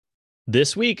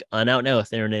This week on Out Now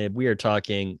with Aaron Abe, we are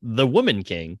talking The Woman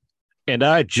King. And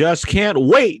I just can't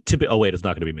wait to be. Oh, wait, it's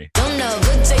not going to be me. Don't know,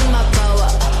 good take my power.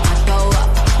 I go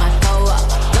up, my power.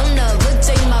 Don't know, good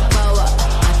take my power.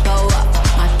 I go up,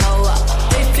 my power.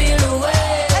 They feel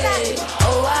away.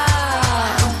 Oh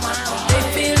wow. They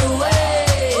feel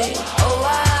away. Oh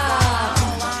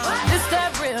wow. This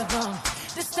that rhythm,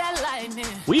 this that lightning.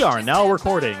 We are now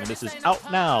recording, and this is Out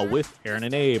Now with Aaron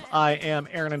and Abe. I am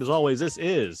Aaron, and as always, this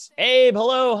is Abe.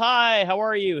 Hello. Hi. How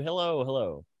are you?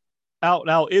 Hello. Out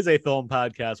Now is a film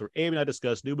podcast where Abe and I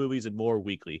discuss new movies and more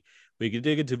weekly. We can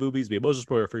dig into movies, be emotional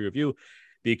spoiler for review,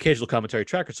 the occasional commentary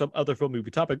track, or some other film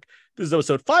movie topic. This is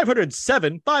episode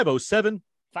 507. 507.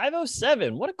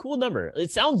 What a cool number. It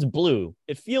sounds blue.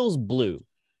 It feels blue.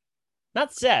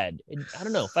 Not sad. I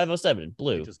don't know. 507.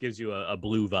 Blue. It just gives you a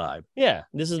blue vibe. Yeah.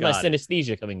 This is my Got it.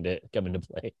 synesthesia coming to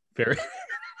play. Fair.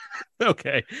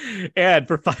 Okay. And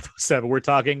for 507, we're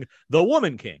talking The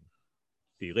Woman King,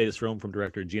 the latest film from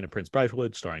director Gina Prince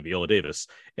Bythewood, starring Viola Davis.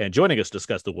 And joining us to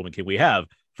discuss The Woman King, we have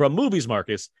from Movies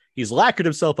Marcus. He's lacquered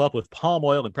himself up with palm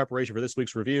oil in preparation for this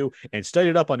week's review and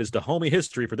studied up on his Dahomey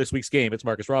history for this week's game. It's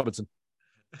Marcus Robinson.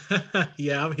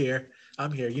 Yeah, I'm here.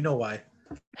 You know why.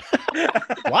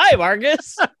 Why,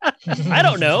 Marcus? I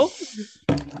don't know.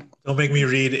 Don't make me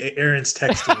read Aaron's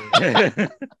text to me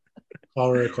while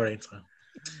we're recording.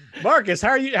 Marcus, how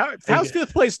are you? How's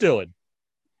fifth place doing?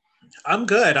 I'm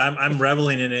good. I'm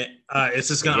reveling in it. It's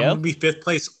just There I'm you go. gonna be fifth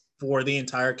place for the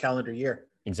entire calendar year.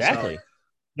 Exactly. So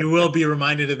you will be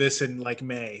reminded of this in like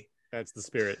May. That's the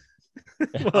spirit.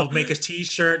 I'll make a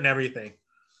T-shirt and everything.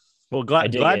 Well, I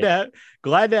dig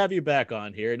glad to have you back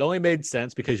on here. It only made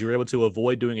sense because you were able to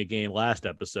avoid doing a game last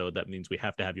episode. That means we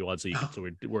have to have you on, so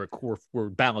we're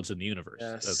balancing the universe.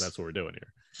 Yes. That's what we're doing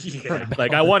here. Yeah.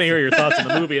 Like, I want to hear your thoughts on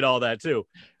the movie and all that too.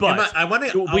 But I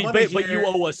want to. but you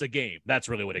owe us a game. That's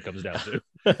really what it comes down to.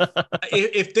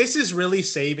 If this is really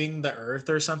saving the Earth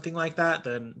or something like that,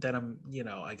 then I'm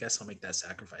I guess I'll make that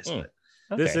sacrifice. Hmm.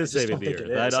 But This is I just saving don't the think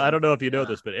Earth. it is. I don't know if you know Yeah.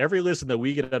 this, but every listen that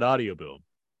we get at Audio Boom,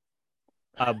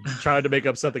 I'm trying to make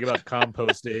up something about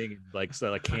composting, like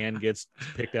so a can gets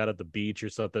picked out at the beach or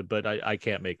something. But I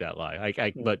can't make that lie.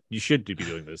 But you should be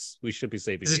doing this. We should be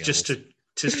saving. Is the it just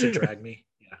animals. to drag me?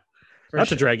 Yeah. For Not to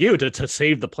sure. drag you, to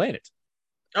save the planet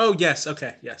Oh yes.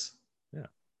 Okay. Yes.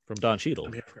 from Don Cheadle.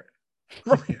 I'm here for it.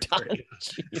 I'm here for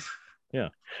it. Yeah.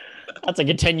 That's like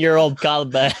a 10-year-old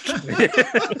callback.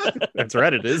 That's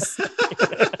right, it is.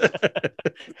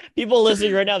 People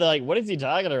listening right now, they're like, what is he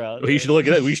talking about? Well, you should look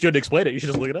it up. We should explain it. You should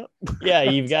just look it up. Yeah,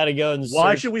 you've got to go and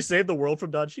Why search should we save the world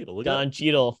from Don Cheadle? Look it up. Don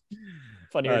Cheadle.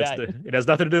 Funny or die. It has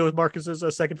nothing to do with Marcus's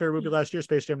second favorite movie last year,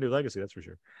 Space Jam: New Legacy. That's for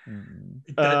sure.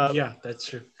 Yeah, that's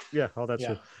true. Yeah, all that's Yeah.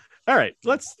 true. All right,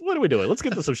 what are we doing? Let's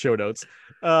get to some show notes.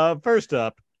 First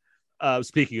up,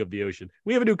 speaking of the ocean,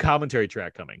 we have a new commentary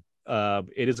track coming.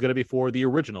 It is going to be for the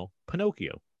original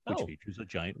Pinocchio, which Oh. features a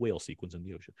giant whale sequence in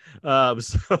the ocean.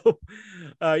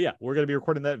 Yeah, we're going to be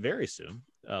recording that very soon.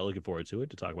 Looking forward to it,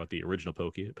 to talk about the original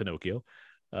Pinocchio.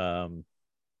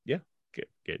 Yeah,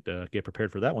 get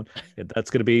prepared for that one. And that's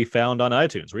going to be found on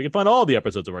iTunes, where you can find all the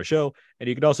episodes of our show, and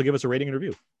you can also give us a rating and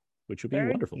review, which would be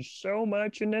wonderful. So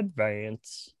much in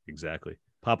advance. Exactly.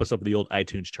 Pop us up in the old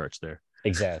iTunes charts there.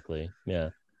 Exactly. Yeah.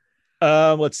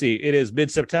 Let's see. It is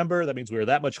mid-September. That means we're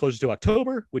that much closer to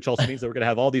October, which also means that we're going to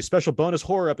have all these special bonus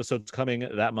horror episodes coming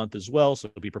that month as well. So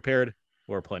be prepared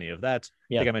for plenty of that.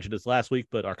 Yeah. I think I mentioned this last week,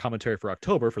 but our commentary for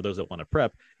October, for those that want to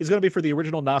prep, is going to be for the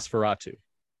original Nosferatu.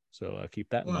 So keep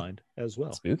that in Wow. mind as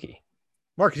well. Spooky.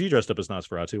 Marcus, you dressed up as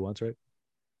Nosferatu once, right?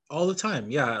 All the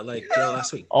time. Yeah, like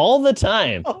last week. All the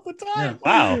time. All the time.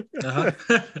 Wow.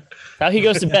 Uh-huh. How he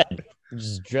goes to bed.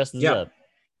 Just dresses Yeah. up.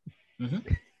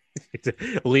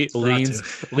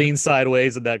 Lean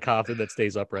sideways in that coffin that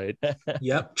stays upright.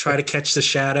 Yep. Try to catch the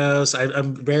shadows.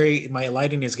 My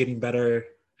lighting is getting better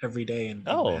every day. In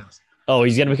my Oh. house. Oh,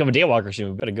 he's gonna become a daywalker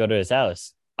soon. We better go to his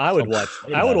house. I would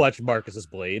Oh, watch Marcus's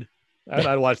Blade.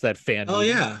 I'd watch that fan. Oh movie.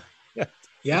 yeah. Yeah.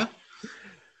 Yeah.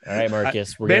 All right,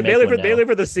 Marcus. We're gonna make mainly one for now. mainly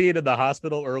for the scene in the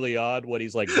hospital early on when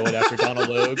he's like going after Donald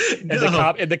Logue, and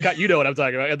the cop, you know what I'm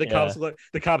talking about, and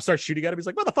the cops start shooting at him. He's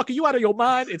like, "Motherfucker, you out of your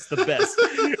mind?" It's the best.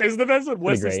 It's the best when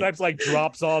Wesley great. Snipes like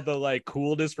drops all the like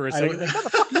coolness for a second. Like,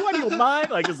 "Motherfucker, you out of your mind?"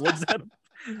 Like just looks at him.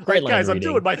 Great Like, guys, line I'm reading.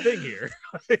 doing my thing here.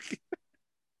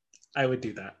 I would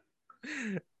do that.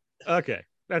 Okay,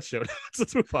 that's show notes.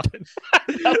 Let's move on.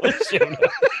 That was show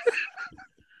notes.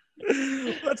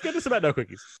 Let's get to some no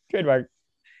cookies. Trademark.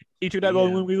 Each of that Yeah.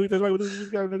 when we leave this way with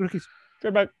no cookies.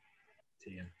 Trademark.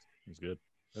 Damn. That's good.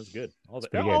 That's good. All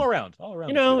pretty good. around.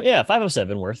 You know, yeah,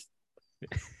 507 worth.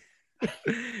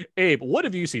 Abe, what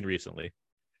have you seen recently?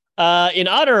 In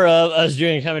honor of us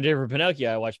doing a commentary for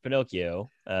Pinocchio, I watched Pinocchio.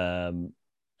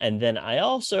 And then I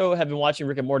also have been watching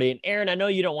Rick and Morty. And Aaron, I know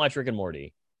you don't watch Rick and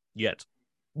Morty Yet.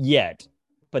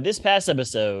 but this past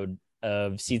episode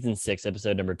of season 6,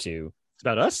 episode number 2. It's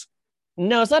about us?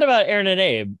 No, it's not about Aaron and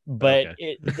Abe, but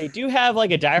Okay. they do have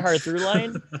like a diehard through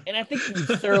line, and I think you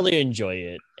thoroughly enjoy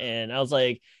it. And I was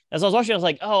like, as I was watching, I was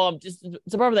like, oh, it's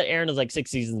a problem that Aaron is like 6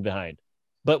 seasons behind.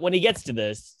 But when he gets to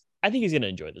this, I think he's gonna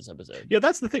enjoy this episode. Yeah,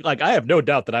 that's the thing. Like, I have no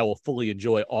doubt that I will fully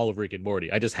enjoy all of Rick and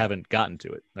Morty. I just haven't gotten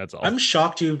to it. That's all. I'm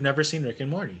shocked you've never seen Rick and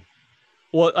Morty.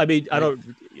 Well, I mean, I don't.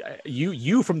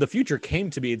 You from the future came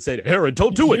to me and said, "Aaron,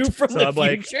 don't do You it." from the I'm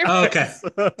like, future? Oh, okay.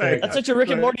 That's such a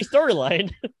Rick and Morty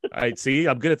storyline. I see.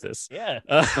 I'm good at this. Yeah.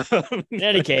 In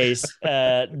any case,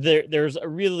 there's a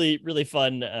really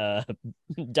fun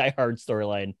Die Hard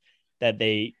storyline that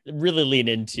they really lean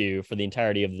into for the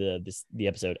entirety of the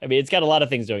episode. I mean, it's got a lot of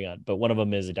things going on, but one of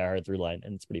them is a Die Hard through line,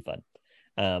 and it's pretty fun.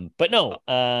 But no,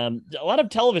 a lot of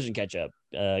television catch up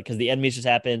because the enemies just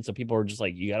happened, so people were just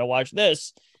like, "You got to watch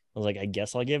this." I was like, "I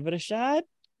guess I'll give it a shot,"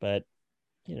 but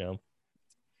you know,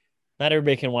 not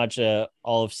everybody can watch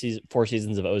all of 4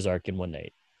 seasons of Ozark in one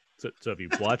night. So have you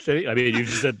watched any? I mean, you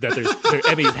just said that there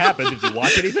Emmys happened. Did you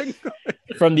watch anything?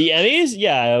 From the Emmys,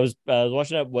 yeah, I was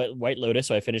watching up White Lotus,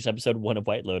 so I finished episode 1 of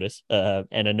White Lotus, and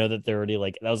I know that they're already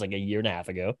that was like a year and a half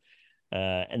ago.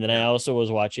 And then I also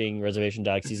was watching Reservation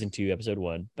Dogs season 2, episode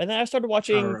 1. But then I started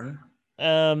watching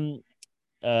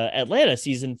Atlanta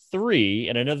season 3,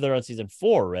 and I know they're on season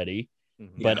 4 already,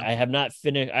 but I have not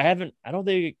finished. I don't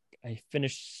think I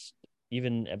finished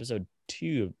even episode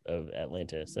 2 of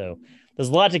Atlanta. So there's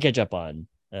a lot to catch up on.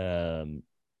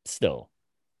 Still.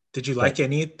 Did you like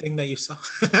anything that you saw?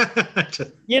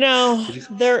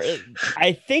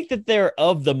 I think that they're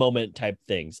of the moment type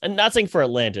things. I'm not saying for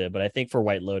Atlanta, but I think for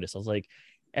White Lotus, I was like,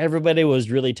 everybody was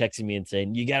really texting me and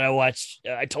saying, "You gotta watch.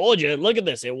 I told you, look at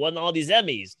this. It won all these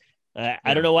Emmys."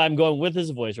 I don't know why I'm going with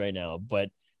his voice right now, but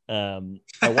I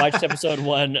watched episode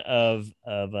 1 of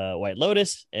White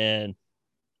Lotus, and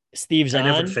Steve Zahn.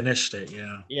 I never finished it.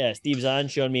 Yeah. Steve Zahn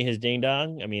showing me his ding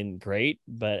dong. I mean, great,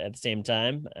 but at the same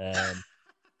time,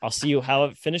 I'll see how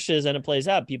it finishes and it plays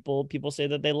out. People say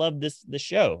that they love this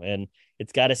show, and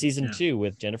it's got a season 2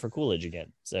 with Jennifer Coolidge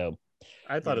again. So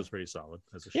I thought it was pretty solid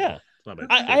as a show. Yeah. It's not my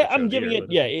favorite show I'm of the giving year, it.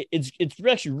 but- Yeah, it's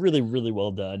actually really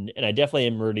well done, and I definitely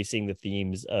am already seeing the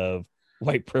themes of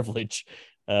white privilege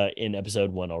in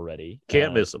episode 1 already.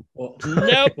 Can't miss them. Well,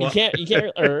 Nope, well, you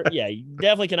can't. Or you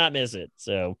definitely cannot miss it.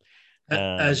 So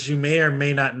as you may or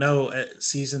may not know,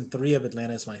 season 3 of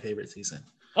Atlanta is my favorite season.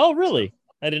 oh really?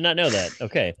 I did not know that.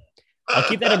 Okay. I'll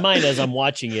keep that in mind as I'm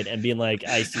watching it and being like,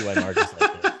 I see why Marcus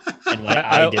liked it and why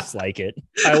I dislike it.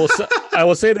 I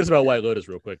will say this about White Lotus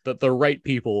real quick. The right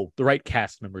people, the right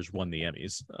cast members won the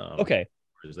Emmys. Okay,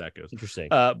 As that goes. interesting.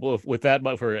 Well, with that,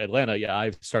 but for Atlanta, yeah,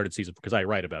 I've started season because I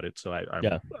write about it. So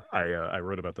I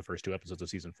wrote about the first 2 episodes of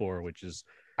season 4, which is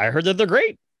I heard that they're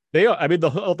great. they are. I mean, the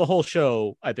whole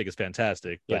show I think is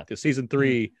fantastic. But Yeah. the season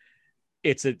 3,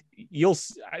 it's not.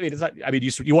 I mean,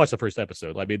 you watch the first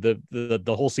episode. I mean,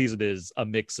 the whole season is a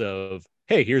mix of,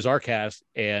 hey, here's our cast,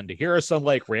 and here are some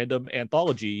like random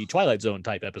anthology Twilight Zone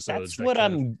type episodes.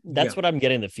 That's what I'm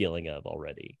getting the feeling of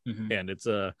already. And it's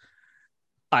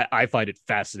I find it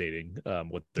fascinating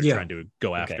what they're trying to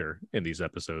go after in these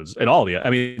episodes, and I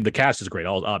mean, the cast is great,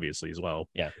 obviously as well.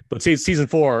 Yeah. But season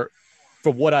 4,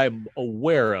 from what I'm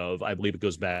aware of, I believe it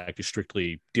goes back to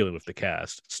strictly dealing with the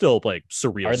cast. Still like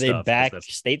surreal. Are they stuff, back because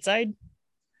stateside?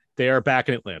 They are back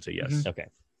in Atlanta. Yes. Mhm. Okay.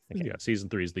 Yeah. Season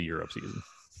 3 is the Europe season.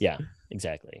 Yeah,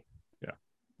 exactly. Yeah.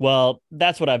 Well,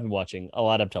 that's what I've been watching. A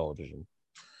lot of television.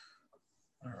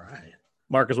 All right.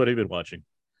 Marcus, what have you been watching?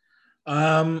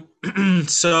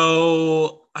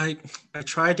 So I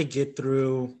tried to get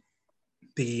through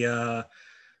the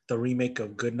remake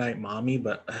of Goodnight Mommy,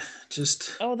 but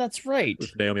just Oh, that's right.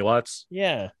 With Naomi Watts.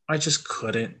 Yeah. I just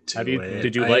couldn't do it.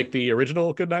 Did you like the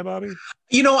original Goodnight Mommy?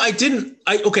 I didn't.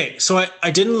 So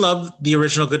I didn't love the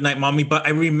original Goodnight Mommy, but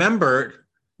I remembered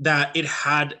that it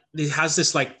has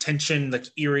this like tension, like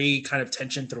eerie kind of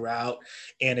tension throughout,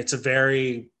 and it's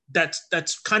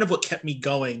that's kind of what kept me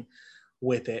going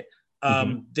with it.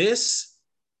 This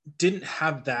didn't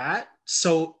have that,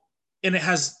 so, and it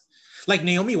has like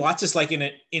Naomi Watts is like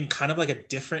in kind of like a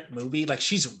different movie. Like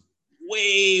she's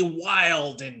way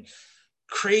wild and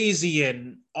crazy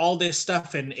and all this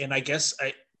stuff, and I guess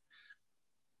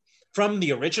from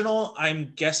the original,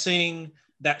 I'm guessing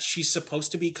that she's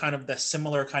supposed to be kind of the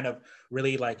similar kind of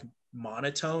really like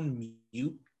monotone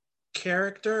mute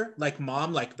character, like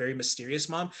mom, like very mysterious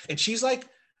mom, and she's like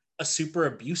a super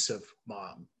abusive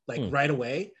mom, like right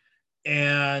away.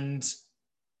 And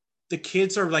the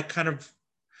kids are like kind of,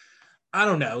 I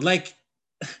don't know, like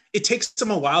it takes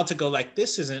them a while to go like,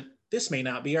 this may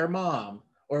not be our mom,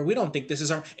 or we don't think this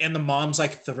is our, and the mom's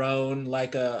like thrown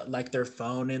like their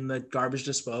phone in the garbage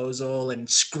disposal and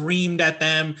screamed at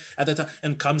them at the time,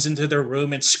 and comes into their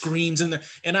room and screams in there.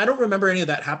 And I don't remember any of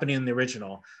that happening in the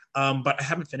original, but I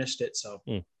haven't finished it, so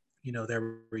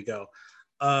there we go.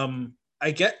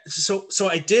 I get so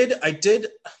I did. I've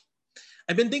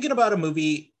been thinking about a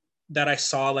movie that I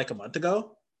saw like a month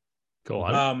ago. Go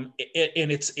on.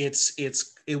 And it's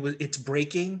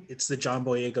Breaking. It's the John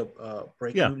Boyega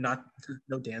Breaking,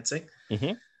 no dancing.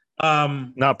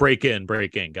 Mm-hmm. Not breaking.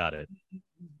 Got it.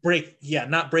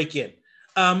 Not break in.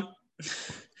 And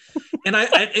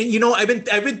I've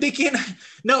been thinking,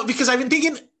 no, because I've been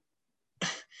thinking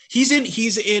he's in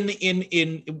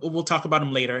we'll talk about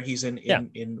him later. He's in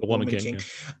The Woman King.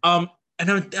 Yeah.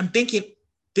 And I'm thinking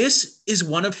this is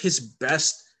one of his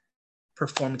best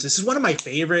performances. This is one of my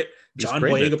favorite John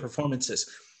Boyega performances.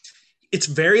 It's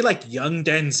very like young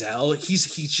Denzel.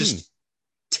 He's just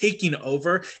taking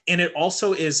over, and it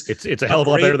also is. It's a hell of a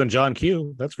lot better than John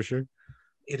Q. That's for sure.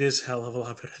 It is hell of a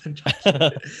lot better than John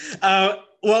Q.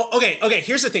 Well, okay.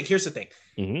 Here's the thing.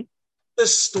 Mm-hmm. The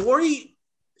story,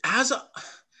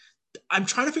 I'm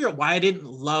trying to figure out why I didn't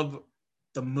love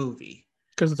the movie.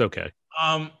 Because it's okay.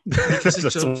 Because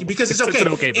it's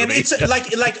okay. And it's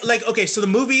like okay, so the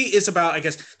movie is about, I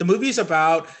guess the movie is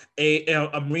about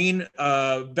a Marine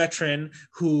veteran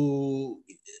who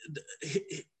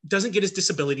doesn't get his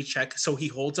disability check, so he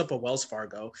holds up a Wells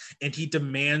Fargo and he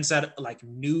demands that like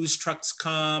news trucks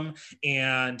come,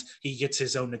 and he gets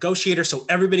his own negotiator so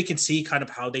everybody can see kind of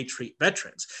how they treat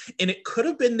veterans. And it could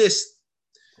have been this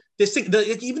thing.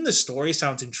 Even the story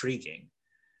sounds intriguing.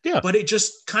 Yeah, but it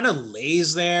just kind of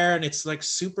lays there, and it's like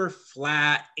super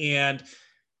flat, and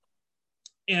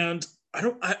it's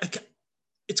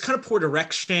kind of poor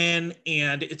direction,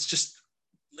 and it's just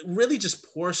really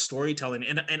just poor storytelling,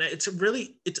 and it's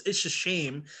a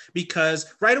shame,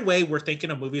 because right away we're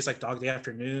thinking of movies like Dog Day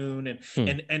Afternoon and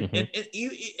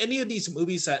any of these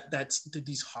movies that's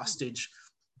these hostage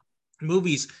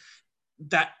movies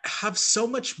that have so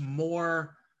much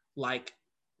more like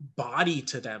body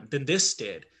to them than this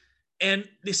did, and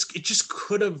it just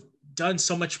could have done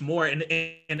so much more. And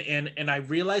I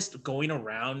realized going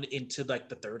around into like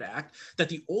the third act that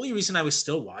the only reason I was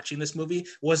still watching this movie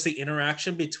was the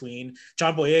interaction between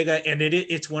John Boyega and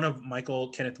it's one of Michael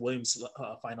Kenneth Williams'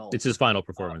 final. It's his final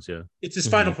performance. It's his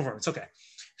final performance. Okay,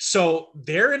 so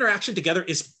their interaction together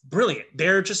is brilliant.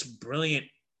 They're just brilliant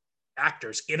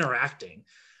actors interacting.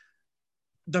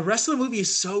 The rest of the movie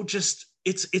is so just.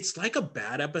 It's like a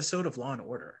bad episode of Law and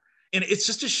Order, and it's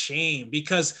just a shame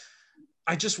because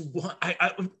I just want.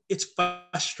 It's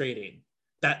frustrating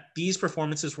that these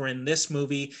performances were in this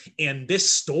movie and this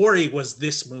story was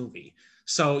this movie.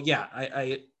 So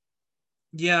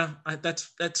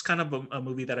that's kind of a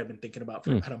movie that I've been thinking about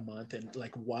for about a month, and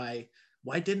like why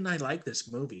didn't I like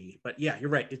this movie? But yeah, you're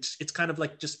right. It's kind of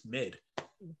like just mid.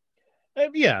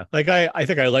 Yeah, like I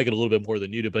think I like it a little bit more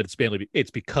than you do, but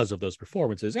it's because of those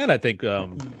performances, and I think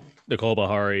Nicole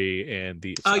Bahari and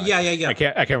the I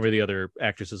can't remember the other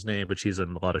actress's name, but she's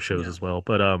in a lot of shows as well.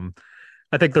 But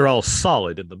I think they're all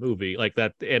solid in the movie like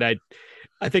that, and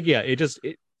I think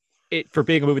it for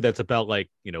being a movie that's about like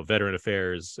veteran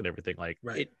affairs and everything, like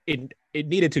it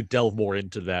needed to delve more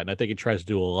into that, and I think it tries to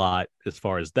do a lot as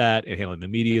far as that and handling the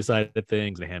media side of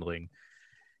things and handling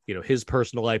his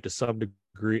personal life to some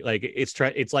degree. Like it's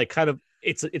trying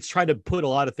to put a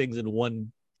lot of things in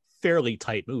one fairly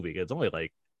tight movie. It's only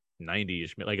like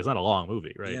 90ish, like it's not a long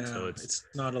movie, right? Yeah, so it's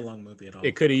not a long movie at all.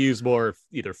 It could have used more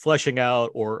either fleshing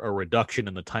out or a reduction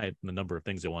in the number of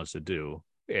things it wants to do.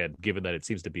 And given that it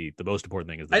seems to be the most important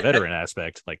thing is the veteran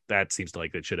aspect, like that seems to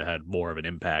like it should have had more of an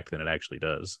impact than it actually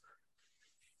does.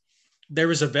 There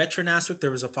was a veteran aspect.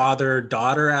 There was a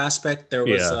father-daughter aspect. There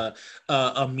was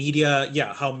a media,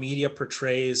 how media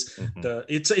portrays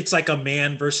it's like a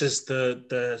man versus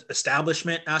the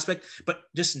establishment aspect, but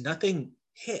just nothing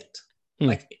hit.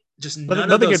 Like just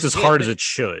nothing gets as hard as it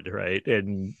should, right?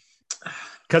 And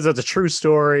because it's a true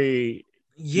story.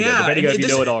 Yeah, depending on if you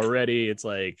know it already, it's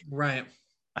like right.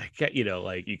 I get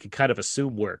like you can kind of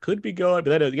assume where it could be going, but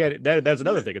then again, that's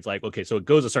another thing. It's like, okay, so it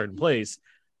goes a certain place.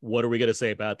 What are we going to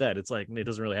say about that? It's like, it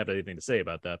doesn't really have anything to say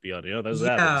about that beyond, that's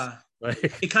what happens. Like,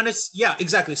 it kind of,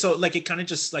 exactly. So like, it kind of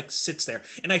just like sits there.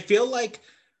 And I feel like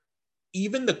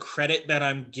even the credit that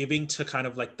I'm giving to kind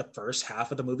of like the first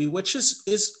half of the movie, which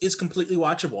is completely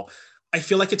watchable. I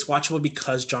feel like it's watchable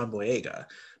because John Boyega,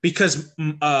 because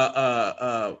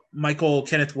Michael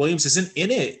Kenneth Williams isn't in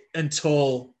it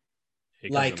until He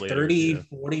comes like in later, 30, yeah.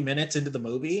 40 minutes into the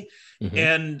movie. Mhm.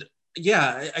 And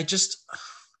yeah, I just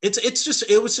it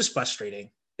was just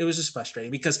frustrating. It was just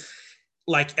frustrating because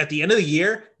like at the end of the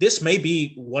year, this may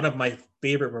be one of my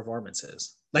favorite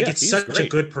performances. Like Yeah, it's he's such a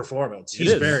great. good performance. It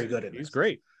He's is. very good in He's this.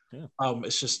 great. Yeah.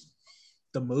 It's just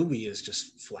the movie is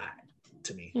just flat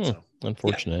to me. Hmm. So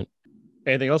Unfortunate.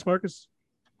 Anything else, Marcus?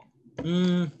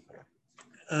 There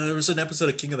was an episode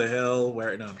of King of the Hill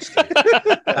where no, I'm just kidding.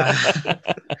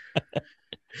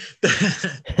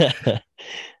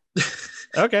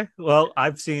 Okay. Well,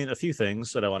 I've seen a few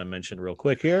things that I want to mention real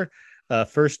quick here.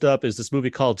 First up is this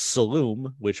movie called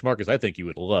Saloom, which, Marcus, I think you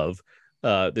would love.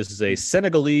 This is a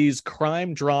Senegalese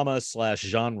crime drama /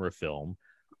 genre film.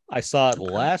 I saw it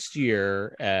last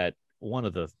year at one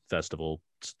of the festivals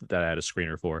that I had a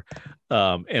screener for.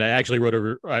 And I actually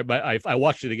wrote I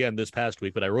watched it again this past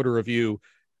week, but I wrote a review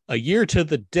a year to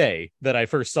the day that I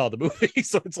first saw the movie.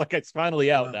 So it's like it's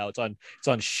finally out now. It's on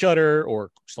Shudder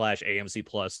or / AMC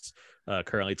Plus.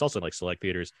 Currently, it's also in like select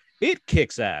theaters. It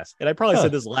kicks ass, and I probably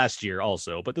said this last year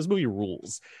also, but this movie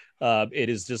rules. It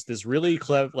is just this really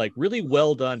clever, like really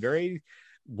well done, very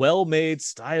well made,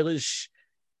 stylish,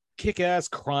 kick-ass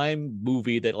crime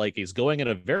movie that like is going in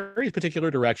a very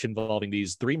particular direction involving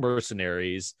these three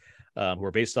mercenaries who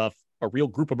are based off a real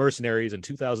group of mercenaries in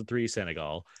 2003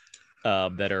 Senegal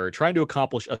that are trying to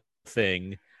accomplish a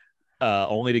thing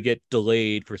only to get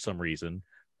delayed for some reason.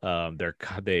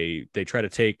 They try to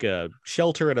take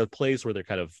shelter at a place where they're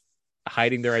kind of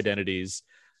hiding their identities.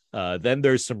 Then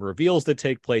there's some reveals that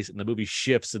take place, and the movie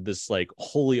shifts in this like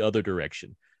wholly other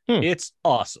direction. It's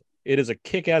awesome. It is a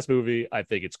kick-ass movie. I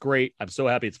think it's great. I'm so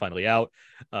happy it's finally out.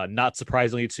 Not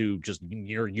surprisingly, to just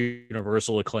near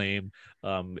universal acclaim.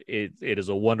 It is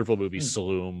a wonderful movie.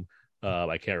 Saloom.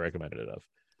 I can't recommend it enough.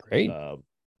 Great.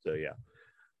 So yeah.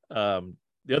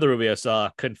 The other movie I saw,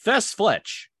 Confess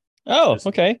Fletch. Oh,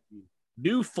 okay.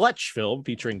 New Fletch film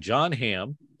featuring John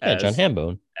Hamm. John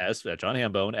Hambone. As John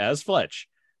Hambone as Fletch.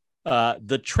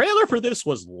 The trailer for this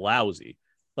was lousy.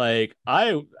 Like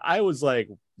I was like,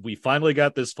 we finally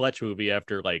got this Fletch movie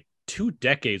after like 2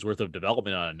 decades worth of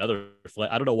development on another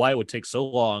Fletch. I don't know why it would take so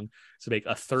long to make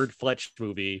a third Fletch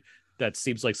movie. That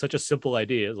seems like such a simple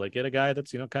idea. It's like get a guy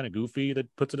that's, kind of goofy that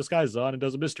puts a disguise on and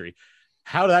does a mystery.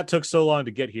 How that took so long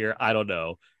to get here, I don't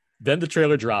know. Then the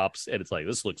trailer drops and it's like,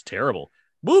 this looks terrible.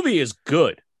 Movie is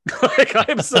good. Like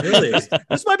I'm so Really?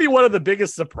 this might be one of the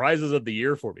biggest surprises of the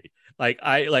year for me. Like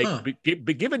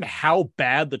given how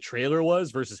bad the trailer was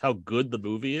versus how good the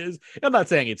movie is. I'm not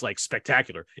saying it's like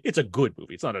spectacular. It's a good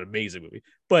movie. It's not an amazing movie,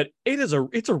 but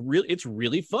it's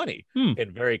really funny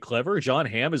and very clever. John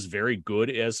Hamm is very good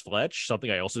as Fletch,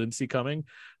 something I also didn't see coming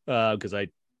because I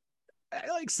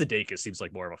like Sudeikis seems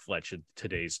like more of a Fletch in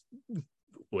today's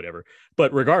whatever,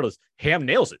 but regardless, Hamm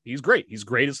nails it. He's great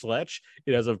as Fletch.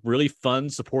 It has a really fun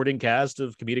supporting cast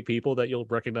of comedic people that you'll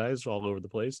recognize all over the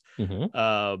place,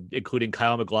 including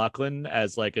Kyle MacLachlan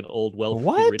as like an old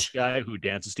wealthy rich guy who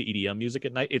dances to EDM music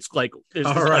at night. It's like there's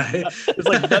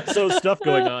like nutso stuff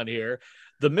going on here.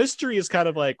 The mystery is kind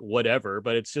of like whatever,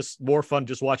 but it's just more fun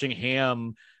just watching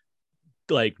Hamm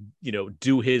like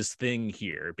do his thing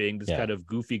here, being this kind of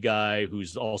goofy guy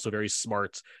who's also very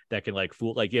smart that can like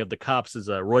fool. Like you have the cops as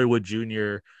Roy Wood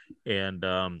Jr. and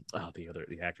the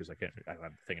actors I have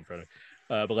a thing in front of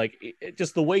me. But like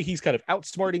just the way he's kind of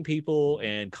outsmarting people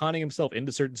and conning himself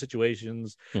into certain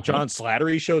situations. John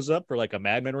Slattery shows up for like a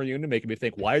Mad Men reunion, making me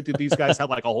think, why did these guys have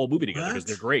like a whole movie together? Because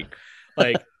they're great.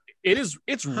 Like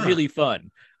it's really fun.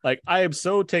 Like I was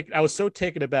so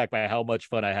taken aback by how much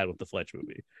fun I had with the Fletch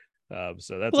movie.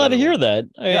 So that's glad to hear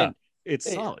that.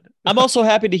 It's solid. I'm also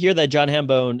happy to hear that John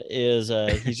Hambone is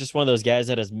he's just one of those guys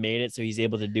that has made it so he's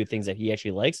able to do things that he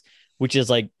actually likes, which is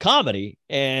like comedy.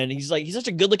 And he's such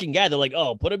a good looking guy. They're like,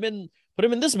 oh, put him in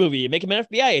this movie and make him an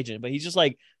FBI agent. But he's just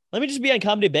like, let me just be on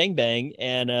Comedy Bang Bang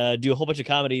and do a whole bunch of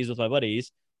comedies with my buddies.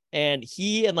 And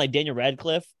he and like Daniel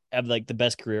Radcliffe have like the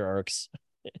best career arcs.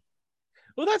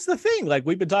 Well, that's the thing. Like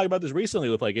we've been talking about this recently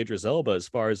with like Idris Elba, as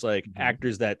far as like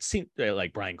actors that seem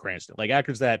like Bryan Cranston, like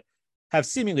actors that have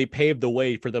seemingly paved the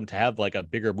way for them to have like a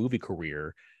bigger movie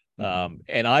career.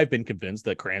 And I've been convinced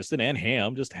that Cranston and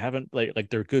Hamm just haven't like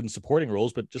they're good in supporting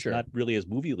roles, but just not really as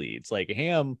movie leads. Like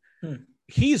Hamm,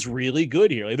 he's really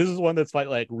good here. Like this is one that's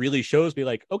like really shows me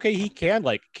like, okay, he can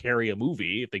like carry a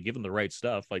movie if they give him the right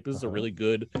stuff. Like this is a really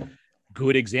good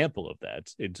example of that.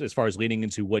 It's as far as leaning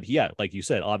into what he, like you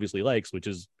said, obviously likes, which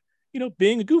is,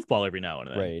 being a goofball every now and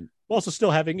then. Right. Also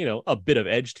still having, a bit of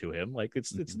edge to him. Like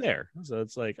it's there. So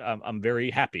it's like, I'm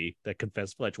very happy that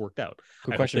Confess Fletch worked out.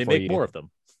 Quick question they for make you. more of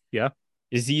them. Yeah.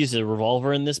 Is he use a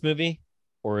revolver in this movie?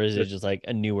 Or is it just like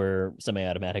a newer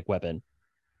semi-automatic weapon?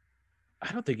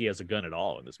 I don't think he has a gun at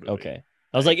all in this movie. Okay.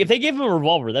 I was like, if they gave him a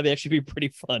revolver, that'd actually be pretty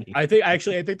funny. I think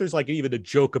there's like even a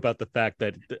joke about the fact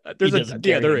that there's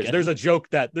a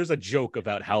joke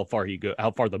about how far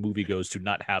the movie goes to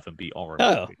not have him be armed.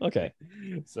 Oh, okay.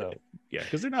 So yeah,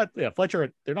 because they're not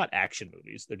Fletcher, they're not action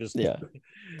movies. They're just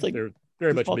It's like they're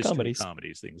very much goofball mystery comedies.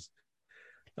 comedies things.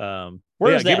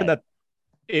 Where is given that?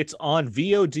 that it's on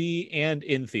VOD and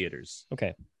in theaters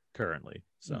Okay. currently.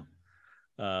 So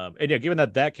given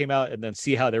that came out and then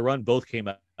See How They Run both came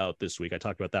out this week. I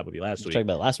talked about that movie last week. Talking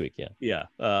about last week, yeah.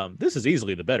 Yeah. This is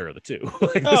easily the better of the two.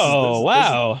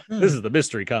 Wow. This is the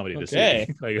mystery comedy this Okay.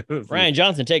 week. Like, Ryan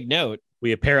Johnson, take note.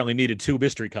 we apparently needed 2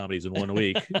 mystery comedies in 1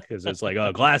 week because it's like,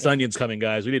 oh, Glass Onion's coming,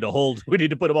 guys. We need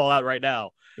to put them all out right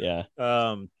now. Yeah.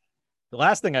 The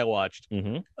last thing I watched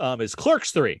is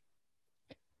Clerks 3.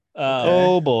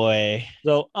 Oh boy.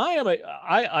 So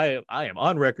I am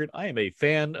on record. I am a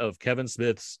fan of Kevin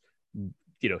Smith's,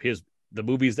 the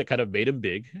movies that kind of made him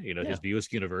big, his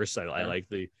Buick universe. I like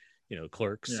the,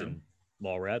 Clerks and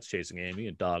Mallrats, Chasing Amy,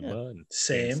 and Dogma, and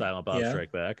Silent Bob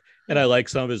Strike Back. And I like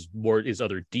some of his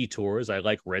other detours. I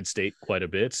like Red State quite a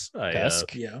bit.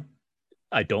 Tusk.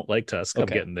 I don't like Tusk. I'm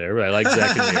Okay. getting there, but I like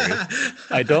Zack and Mary.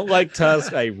 I don't like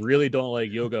Tusk. I really don't like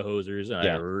Yoga Hosers.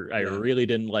 And I really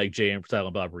didn't like Jay and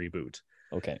Silent Bob Reboot.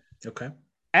 Okay.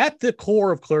 At the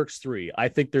core of Clerks 3, I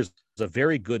think there's a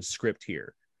very good script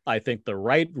here. I think the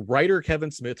writer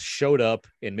Kevin Smith showed up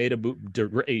and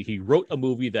he wrote a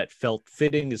movie that felt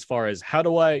fitting as far as how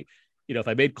do I, if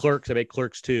I made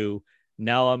Clerks 2.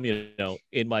 Now I'm,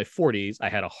 in my 40s, I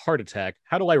had a heart attack.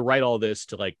 How do I write all this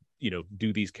to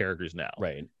do these characters now?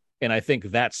 Right. And I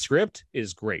think that script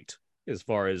is great as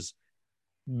far as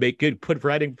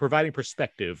providing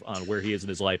perspective on where he is in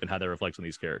his life and how that reflects on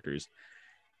these characters.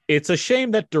 It's a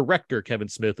shame that director Kevin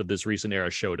Smith of this recent era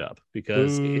showed up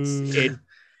because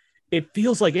it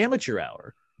feels like amateur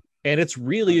hour, and it's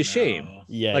really a shame.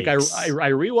 Yeah. Like I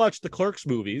rewatched the Clerks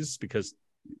movies because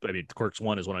Clerks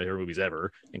 1 is one of my favorite movies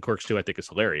ever, and Clerks 2 I think is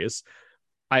hilarious.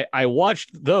 I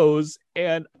watched those,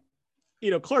 and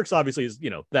Clerks obviously is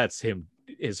that's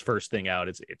his first thing out.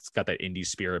 It's got that indie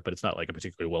spirit, but it's not like a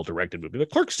particularly well directed movie. But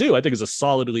Clerks 2 I think is a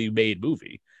solidly made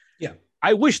movie. Yeah.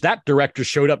 I wish that director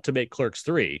showed up to make Clerks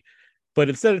 3, but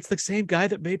instead it's the same guy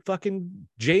that made fucking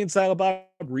Jay and Silent Bob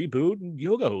Reboot and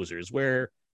Yoga Hosers, where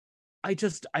I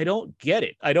don't get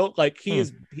it. I don't like he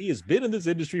has been in this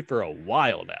industry for a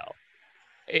while now.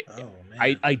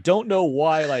 I don't know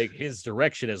why like his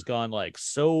direction has gone like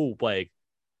so like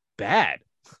bad.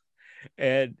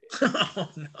 And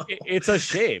it's a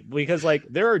shame because like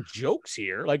there are jokes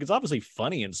here. Like it's obviously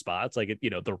funny in spots. Like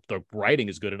the writing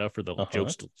is good enough for the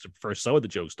jokes for some of the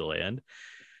jokes to land.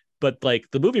 But like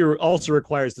the movie also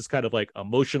requires this kind of like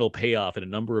emotional payoff in a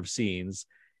number of scenes.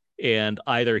 And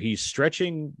either he's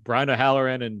stretching Brian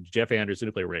O'Halloran and Jeff Anderson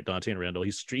who play Dante and Randall.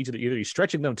 He's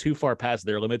stretching them too far past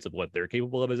their limits of what they're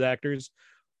capable of as actors,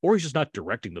 or he's just not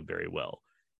directing them very well.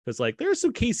 Because like there are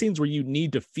some key scenes where you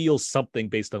need to feel something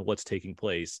based on what's taking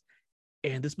place,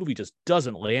 and this movie just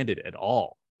doesn't land it at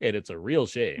all, and it's a real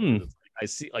shame. I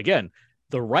see again,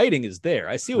 the writing is there.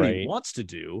 I see what he wants to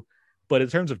do, but in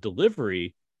terms of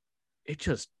delivery, it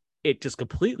just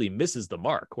completely misses the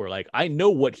mark. Where like I know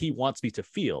what he wants me to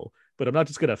feel, but I'm not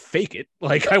just gonna fake it.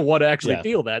 Like I want to actually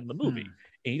feel that in the movie,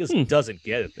 and he just doesn't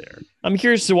get it there. I'm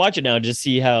curious to watch it now, just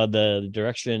see how the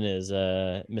direction is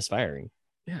misfiring.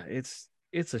 Yeah,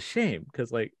 it's a shame because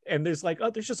like, and there's like,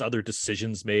 there's just other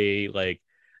decisions made. Like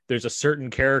there's a certain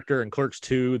character in Clerks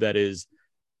 2 that is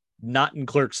not in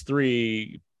Clerks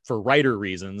 3 for writer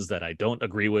reasons that I don't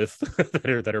agree with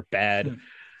that are bad.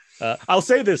 I'll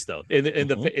say this though,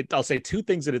 I'll say 2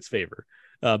 things in its favor.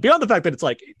 Beyond the fact that it's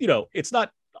like, it's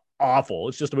not awful.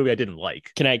 It's just a movie I didn't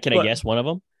like. Can I guess one of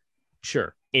them?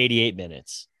 Sure. 88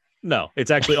 minutes. No, it's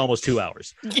actually almost 2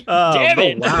 hours. Damn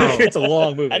it! Wow. It's a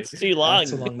long movie. That's too long.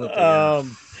 That's a long movie.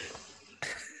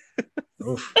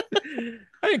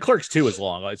 I think Clerks 2 is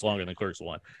long. It's longer than Clerks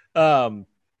 1.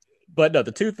 But no,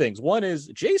 the 2 things. One is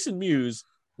Jason Mewes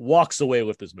walks away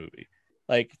with this movie.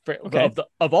 Like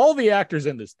of all the actors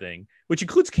in this thing, which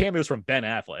includes cameos from Ben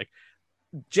Affleck,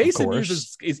 Jason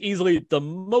Mewes is easily the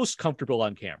most comfortable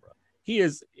on camera. He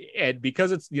is, and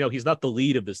because it's he's not the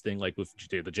lead of this thing like with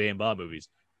the Jay and Bob movies.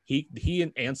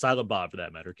 He and Silent Bob, for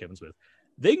that matter, Kevin Smith,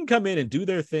 they can come in and do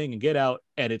their thing and get out,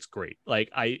 and it's great.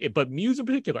 But Mewes in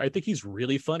particular, I think he's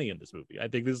really funny in this movie. I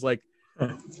think this is like,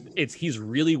 he's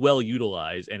really well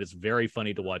utilized, and it's very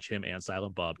funny to watch him and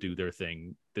Silent Bob do their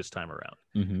thing this time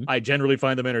around. I generally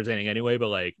find them entertaining anyway, but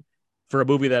like for a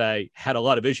movie that I had a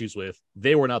lot of issues with,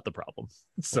 they were not the problem.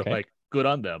 So like, good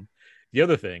on them. The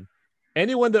other thing,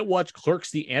 anyone that watched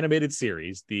Clerks, the animated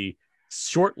series, the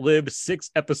short-lived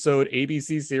 6-episode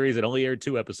ABC series. It only aired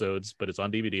 2 episodes, but it's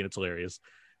on DVD and it's hilarious.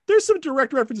 There's some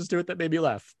direct references to it that made me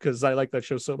laugh because I like that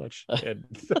show so much. And,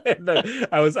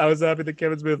 I was happy that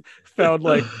Kevin Smith found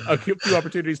like a few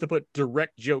opportunities to put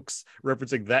direct jokes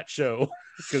referencing that show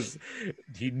because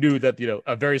he knew that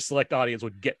a very select audience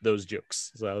would get those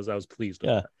jokes. So I was pleased with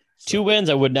that. So, 2 wins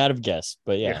I would not have guessed,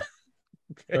 but yeah.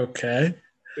 Okay.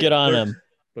 Good on him.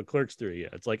 But Clerks 3, yeah,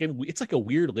 it's like a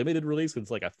weird limited release.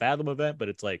 It's like a Fathom event, but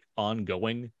it's like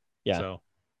ongoing. Yeah. So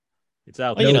it's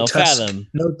out Well, there. Fathom.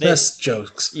 No test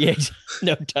jokes. Yeah,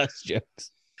 no dust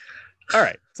jokes. All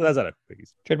right, so that's it.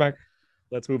 Trademark.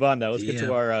 Let's move on now. Let's get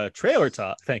to our trailer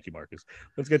talk. Thank you, Marcus.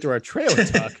 Let's get to our trailer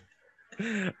talk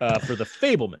for The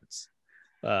Fabelmans.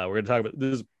 We're going to talk about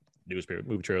this newspaper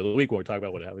movie trailer of the week. We're talking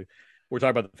about we're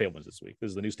talking about The Fabelmans this week. This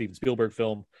is the new Steven Spielberg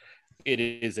film. It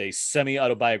is a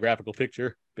semi-autobiographical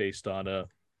picture based on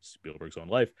Spielberg's own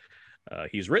life.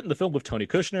 He's written the film with Tony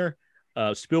Kushner.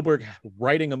 Spielberg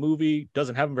writing a movie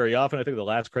doesn't happen very often. I think the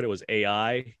last credit was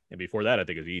AI, and before that, I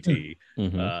think it was E.T.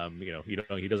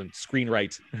 Mm-hmm. He doesn't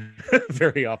screenwrite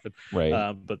very often,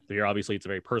 Right. but here, obviously, it's a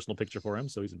very personal picture for him,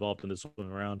 so he's involved in this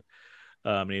one around.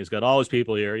 And he's got all his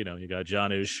people here. You got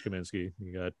Janusz Kaminski,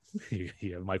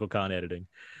 you have Michael Kahn editing,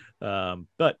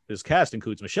 but his cast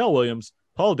includes Michelle Williams,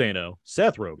 Paul Dano,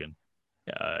 Seth Rogen,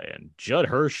 and Judd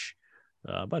Hirsch,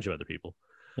 a bunch of other people.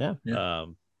 Yeah.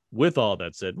 With all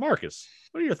that said, Marcus,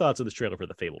 what are your thoughts on this trailer for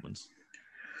The Fabelmans?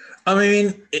 I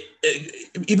mean,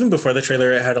 even before the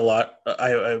trailer, it had a lot.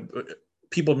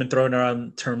 People have been throwing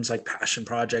around terms like passion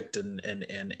project and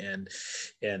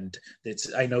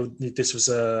it's. I know this was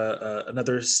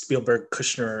another Spielberg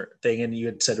Kushner thing, and you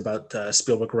had said about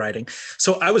Spielberg writing.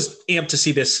 So I was amped to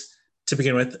see this to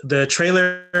begin with. The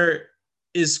trailer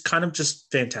is kind of just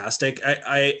fantastic.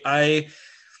 I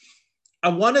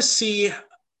want to see.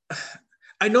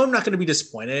 I know I'm not going to be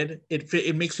disappointed.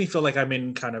 It makes me feel like I'm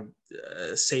in kind of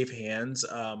safe hands.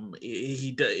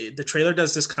 The trailer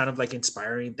does this kind of like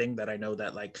inspiring thing that I know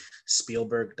that like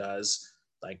Spielberg does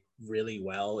like really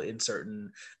well in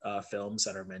certain films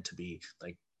that are meant to be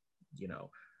like,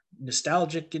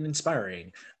 nostalgic and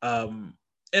inspiring, and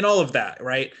all of that,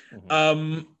 right?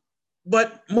 Mm-hmm.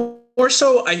 But more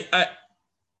so,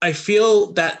 I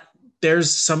feel that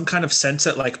there's some kind of sense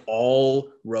that like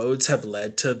all roads have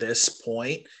led to this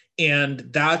point, and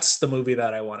that's the movie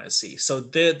that I want to see. So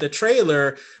the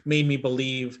trailer made me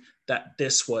believe that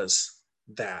this was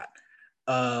that,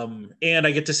 and I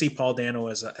get to see Paul Dano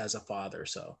as a father.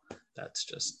 So that's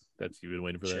you've been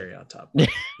waiting for cherry that on top.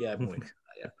 Yeah, I've been waiting for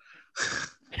that.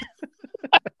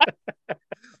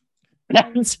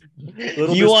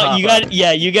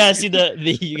 Yeah. You gotta see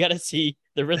you gotta see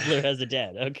the Riddler as a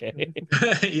dad. Okay.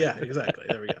 Yeah, exactly.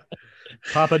 There we go.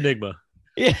 Papa Enigma.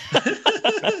 Yeah.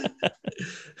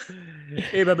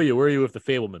 Hey, remember you? Where are you with The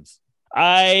Fabelmans?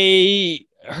 I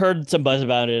heard some buzz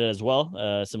about it as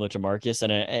well, similar to Marcus,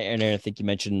 and I think you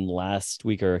mentioned last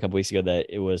week or a couple weeks ago that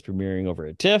it was premiering over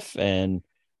at TIFF, and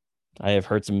I have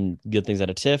heard some good things out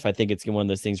of TIFF. I think it's one of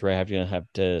those things where I have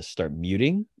to start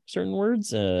muting certain words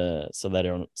so that I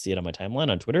don't see it on my timeline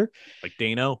on Twitter. Like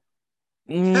Dano?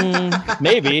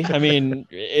 Maybe. I mean,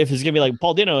 if it's gonna be like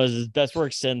Paul Dano is his best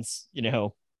work since There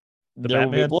Will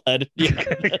Be Blood,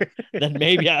 then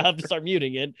maybe I have to start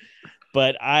muting it.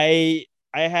 But I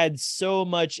had so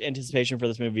much anticipation for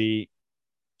this movie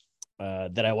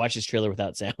that I watched this trailer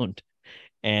without sound,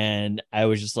 and I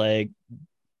was just like,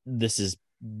 this is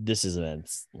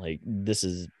immense. Like, this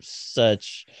is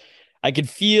such. I could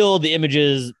feel the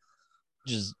images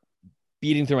just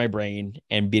beating through my brain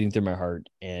and beating through my heart,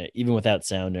 and even without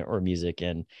sound or music.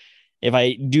 And if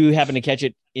I do happen to catch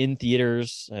it in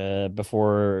theaters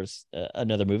before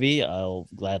another movie, I'll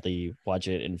gladly watch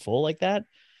it in full like that.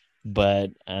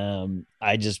 But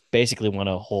I just basically want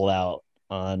to hold out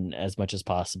on as much as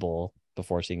possible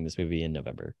before seeing this movie in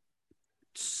November.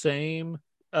 Same.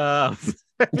 I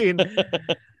mean,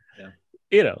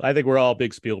 I think we're all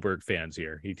big Spielberg fans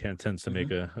here. He tends to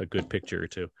make a good picture or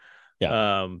two.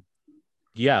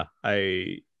 Yeah.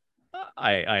 I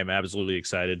am absolutely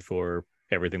excited for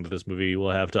everything that this movie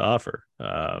will have to offer.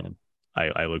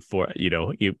 I look for,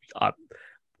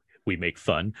 we make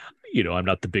fun. I'm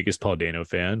not the biggest Paul Dano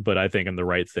fan, but I think in the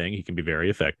right thing, he can be very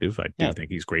effective. I do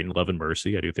think he's great in Love and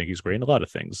Mercy. I do think he's great in a lot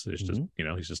of things. It's just,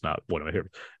 he's just not one of my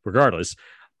favorites. Regardless,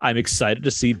 I'm excited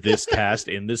to see this cast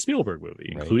in this Spielberg movie,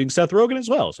 including Seth Rogen as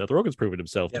well. Seth Rogen's proven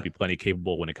himself to be plenty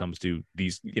capable when it comes to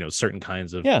these, certain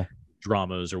kinds of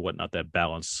dramas or whatnot that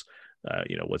balance,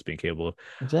 what's being capable of.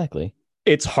 Exactly.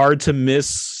 it's hard to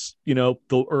miss,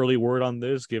 the early word on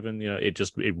this, given,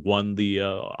 it won the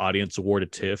audience award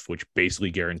at TIFF, which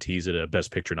basically guarantees it a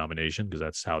Best Picture nomination, because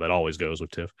that's how that always goes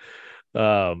with TIFF.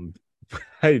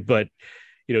 But,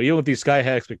 even with these sky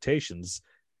high expectations,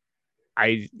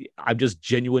 I'm just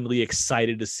genuinely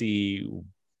excited to see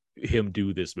him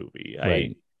do this movie.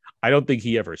 Right. I don't think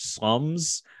he ever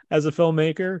slums as a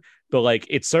filmmaker, but like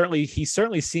he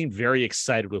certainly seemed very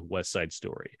excited with West Side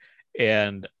Story,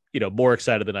 and more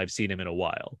excited than I've seen him in a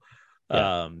while.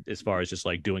 Yeah. As far as just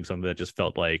like doing something that just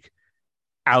felt like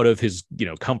out of his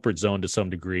comfort zone to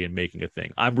some degree and making a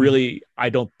thing. I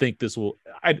don't think this will.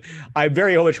 I'm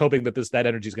very much hoping that that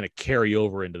energy is going to carry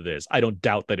over into this. I don't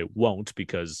doubt that it won't,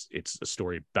 because it's a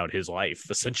story about his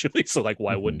life essentially. So like,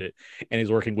 why wouldn't it? And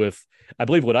he's working with, I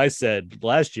believe what I said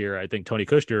last year, I think Tony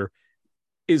Kushner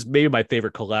is maybe my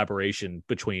favorite collaboration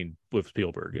with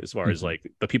Spielberg, as far as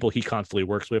like the people he constantly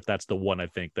works with. That's the one I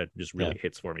think that just really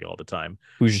hits for me all the time.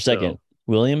 Who's your second?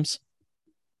 Williams?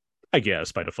 I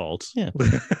guess by default. Yeah.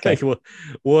 Like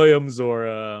Williams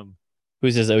or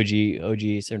who's his OG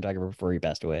cinematographer before he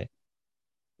passed away?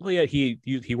 Well, yeah,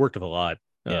 he worked with a lot.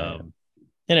 Yeah.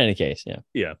 In any case,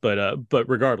 yeah, but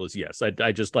regardless, yes,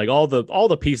 I just like all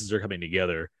the pieces are coming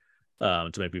together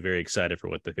to make me very excited for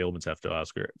what the Fabelmans have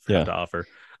to offer.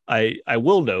 I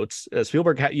will note,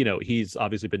 Spielberg, he's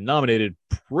obviously been nominated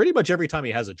pretty much every time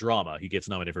he has a drama. He gets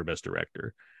nominated for Best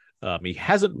Director. He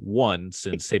hasn't won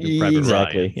since Saving Private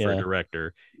Ryan for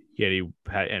director.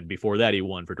 And before that, he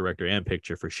won for director and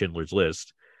picture for Schindler's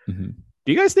List. Mm-hmm.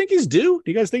 Do you guys think he's due?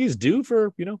 Do you guys think he's due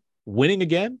for winning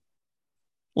again?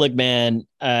 Look, man,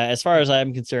 as far as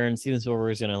I'm concerned, Steven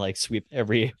Spielberg is going to like sweep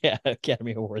every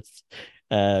Academy Awards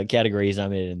category he's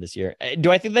nominated in this year.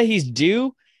 Do I think that he's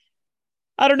due?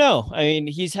 I don't know. I mean,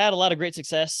 he's had a lot of great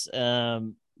success.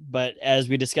 But as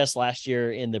we discussed last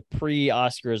year in the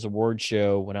pre-Oscars award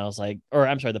show,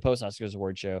 the post-Oscars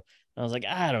award show, I was like,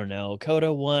 I don't know,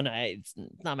 Coda won. It's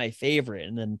not my favorite.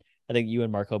 And then I think you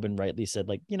and Mark Hoban rightly said,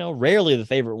 like, rarely the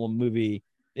favorite one movie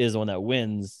is the one that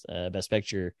wins Best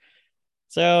Picture.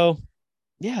 So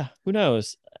yeah, who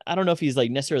knows? I don't know if he's like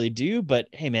necessarily due, but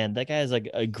hey, man, that guy is like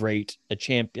a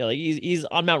champion. Like he's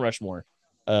on Mount Rushmore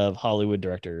of Hollywood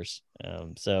directors.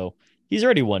 So he's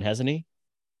already won, hasn't he?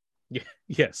 Yeah,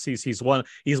 yes, he's won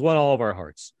all of our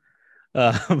hearts. Do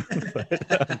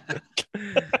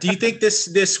you think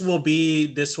this will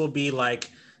be like?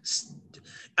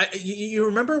 You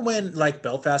remember when like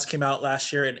Belfast came out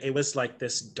last year, and it was like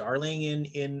this darling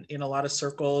in a lot of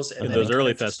circles, and in those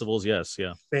early festivals, yes,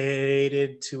 yeah,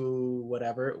 faded to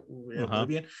whatever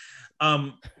oblivion.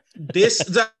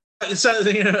 That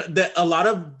a lot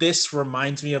of this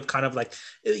reminds me of kind of like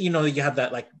you have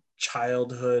that like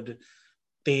childhood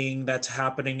thing that's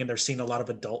happening, and they're seeing a lot of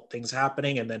adult things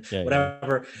happening, and then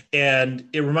whatever. And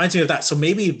it reminds me of that. So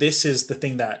maybe this is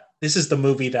the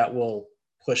movie that will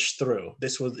push through.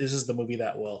 This is the movie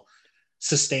that will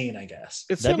sustain, I guess.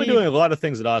 It's certainly doing a lot of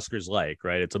things that Oscars like,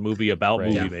 right? It's a movie about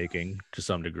movie Right. making to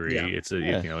some degree. Yeah.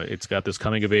 It's got this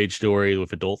coming of age story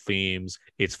with adult themes.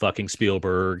 It's fucking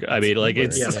Spielberg. I mean, like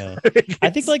it's. Yeah. I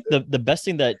think like the best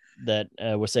thing that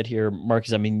was said here,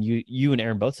 Marcus. I mean, you and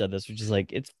Aaron both said this, which is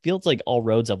like it feels like all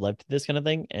roads have led to this kind of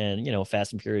thing, and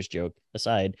Fast and Furious joke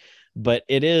aside, but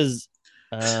it is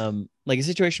like a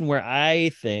situation where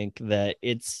I think that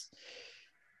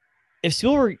if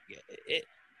Spielberg,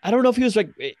 I don't know if he was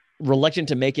like reluctant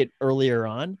to make it earlier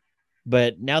on,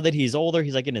 but now that he's older,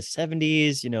 he's like in his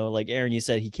 70s, like Aaron, you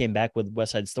said he came back with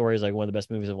West Side Story as like one of the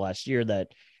best movies of last year that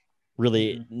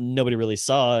really nobody really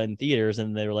saw in theaters.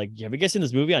 And they were like, have you guys seen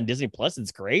this movie on Disney Plus?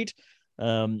 It's great.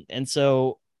 And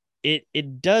so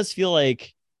it does feel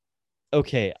like,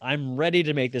 okay, I'm ready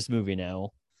to make this movie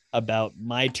now about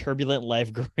my turbulent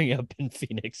life growing up in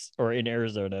Phoenix or in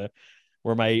Arizona,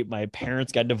 where my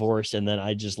parents got divorced, and then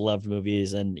I just loved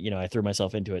movies, and I threw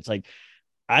myself into it. It's like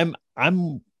I'm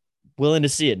willing to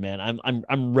see it, man.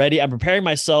 I'm ready. I'm preparing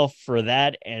myself for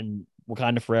that and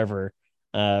Wakanda Forever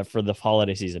for the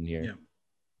holiday season here. Yeah.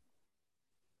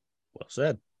 Well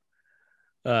said.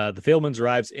 The Fabelmans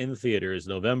arrives in theaters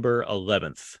November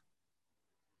 11th.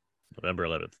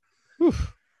 Whew.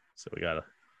 So we gotta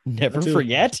Never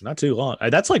forget, not too long.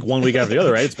 That's like 1 week after the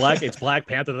other, right? It's Black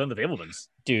Panther then the Fabelmans.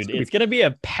 Dude. It's gonna be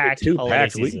a packed two holiday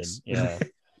packed season. weeks. Yeah,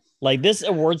 like this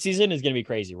award season is gonna be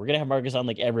crazy. We're gonna have Marcus on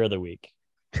like every other week.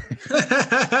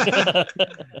 I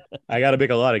got to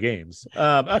make a lot of games.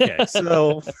 Okay,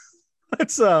 so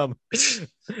that's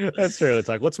fairly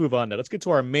talk. Let's move on now. Let's get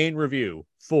to our main review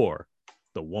for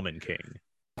The Woman King.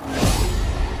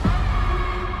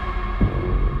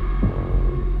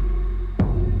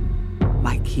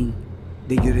 My king,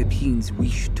 The Europeans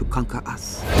wish to conquer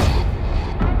us.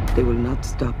 They will not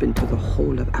stop until the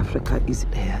whole of Africa is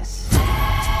theirs.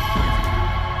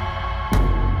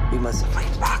 We must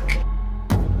fight back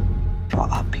for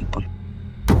our people.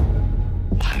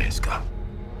 Haneska,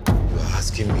 you're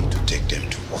asking me to take them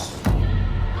to war.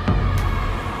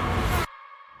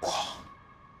 War.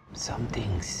 Some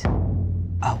things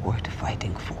are worth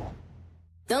fighting for.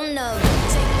 Don't know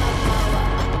who take my power.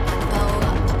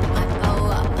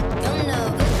 Don't know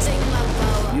who take my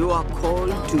power. You are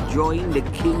called to join the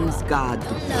King's Guard.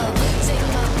 Don't know who take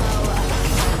my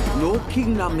power. No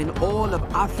kingdom in all of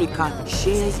Africa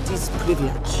shares this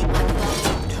privilege.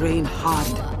 Train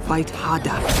hard, fight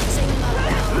harder.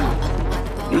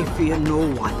 We fear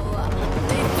no one.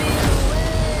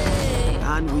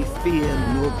 And we fear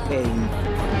no pain.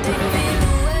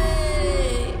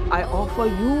 I offer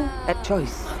you a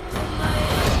choice.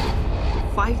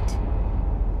 Fight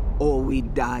or we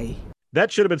die. That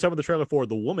should have been some of the trailer for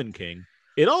The Woman King.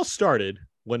 It all started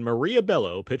when Maria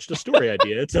Bello pitched a story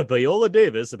idea to Viola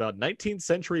Davis about 19th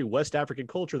century West African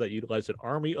culture that utilized an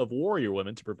army of warrior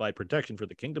women to provide protection for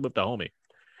the kingdom of Dahomey.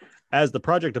 As the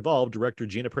project evolved, director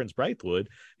Gina Prince Bythewood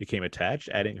became attached,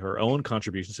 adding her own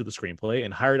contributions to the screenplay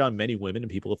and hired on many women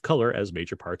and people of color as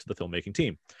major parts of the filmmaking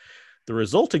team. The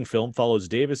resulting film follows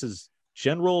Davis's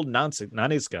General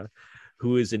Naneska,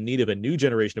 who is in need of a new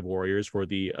generation of warriors for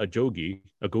the Agoji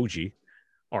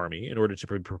army in order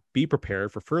to be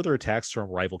prepared for further attacks from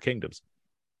rival kingdoms.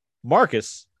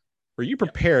 Marcus, were you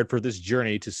prepared for this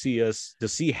journey to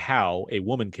see how a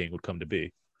Woman King would come to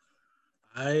be?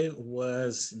 I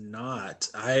was not.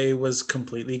 I was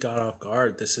completely caught off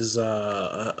guard. This is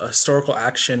a historical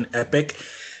action epic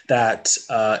that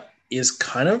was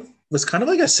kind of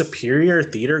like a superior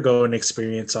theater going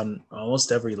experience on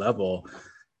almost every level.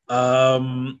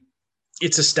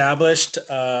 It's established.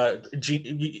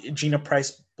 Gina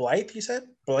Price Blythe, you said?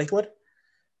 Blythewood? Is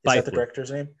that the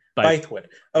director's name? Bythewood.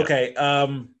 Okay.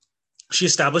 Yeah. She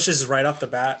establishes right off the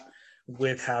bat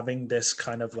with having this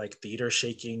kind of like theater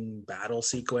shaking battle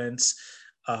sequence,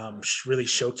 really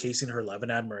showcasing her love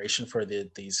and admiration for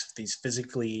these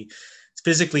physically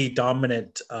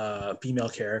dominant female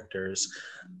characters,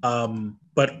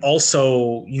 but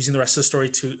also using the rest of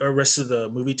the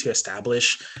movie to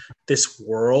establish this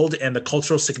world and the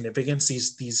cultural significance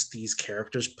these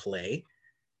characters play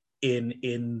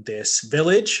in this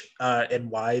village, and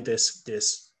why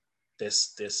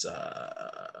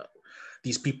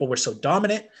these people were so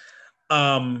dominant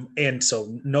and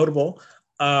so notable.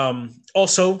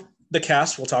 Also, the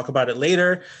cast, we'll talk about it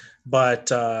later, but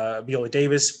Viola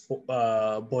Davis,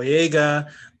 Boyega,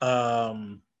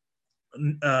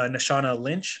 Nashana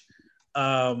Lynch,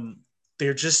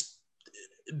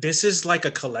 this is like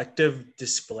a collective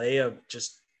display of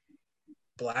just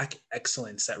Black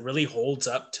excellence that really holds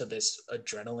up to this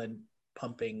adrenaline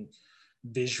pumping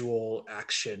visual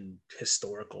action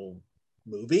historical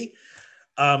movie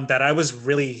that I was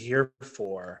really here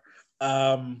for.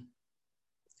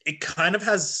 It kind of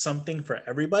has something for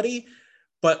everybody,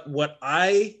 but what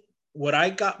I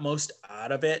got most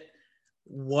out of it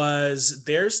was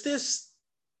there's this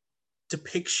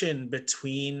depiction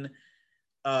between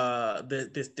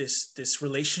this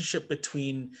relationship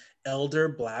between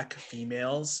multiple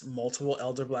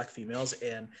elder Black females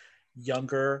and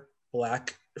younger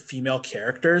Black female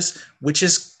characters, which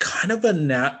is kind of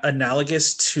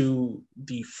analogous to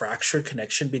the fractured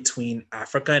connection between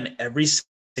Africa and every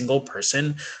single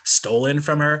person stolen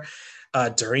from her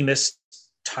during this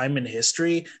time in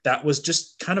history. That was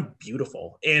just kind of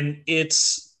beautiful, and it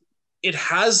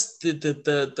has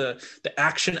the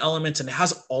action elements, and it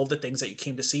has all the things that you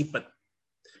came to see, but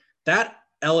that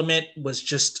element was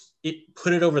it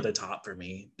put it over the top for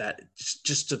me. That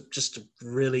just a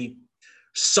really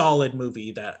solid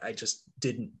movie that I just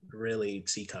didn't really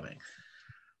see coming.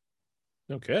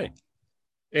 Okay.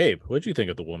 Abe, what did you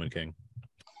think of The Woman King?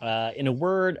 In a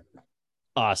word,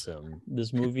 awesome.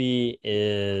 This movie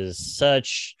is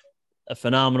such a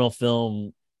phenomenal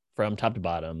film from top to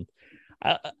bottom.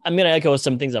 I'm going to echo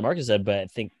some things that Marcus said, but I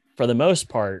think for the most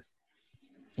part,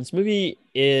 this movie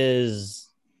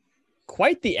is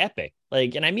quite the epic.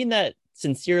 And I mean that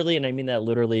sincerely, and I mean that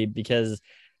literally, because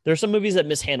there are some movies that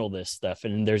mishandle this stuff,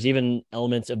 and there's even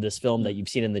elements of this film that you've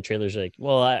seen in the trailers. Like,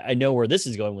 well, I know where this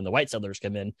is going when the white settlers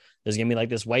come in. There's gonna be like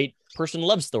this white person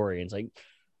love story, and it's like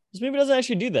this movie doesn't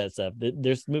actually do that stuff.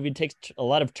 This movie takes a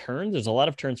lot of turns. There's a lot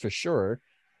of turns for sure,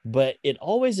 but it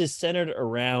always is centered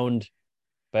around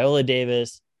Viola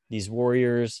Davis, these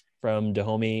warriors from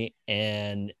Dahomey,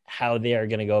 and how they are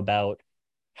going to go about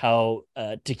how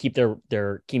to keep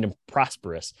their kingdom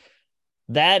prosperous.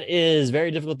 That is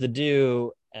very difficult to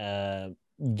do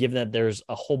given that there's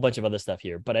a whole bunch of other stuff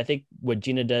here. But I think what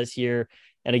Gina does here,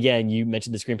 and again, you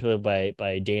mentioned the screenplay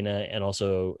by Dana and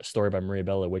also a story by Maria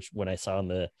Bello, which when I saw in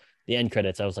the end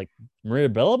credits, I was like, Maria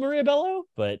Bello?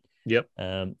 But Yep.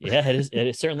 yeah,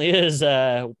 it certainly is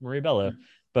Maria Bello.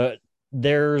 But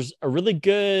there's a really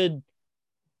good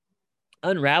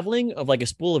unraveling of like a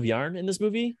spool of yarn in this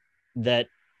movie that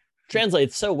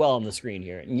translates so well on the screen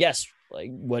here. And yes, like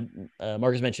what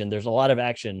Marcus mentioned, there's a lot of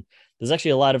action. There's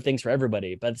actually a lot of things for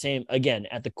everybody. But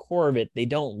at the core of it, they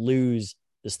don't lose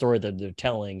the story that they're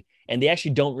telling, and they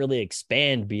actually don't really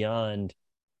expand beyond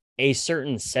a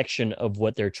certain section of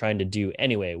what they're trying to do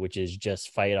anyway, which is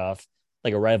just fight off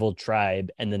like a rival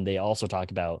tribe. And then they also talk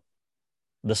about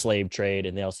the slave trade,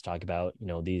 and they also talk about, you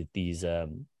know, these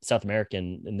South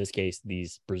American, in this case,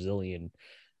 these Brazilian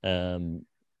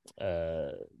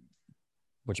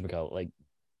whatchamacallit, like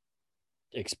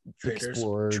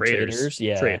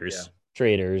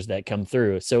traders that come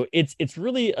through. So it's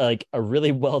really like a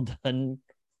really well done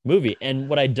movie. And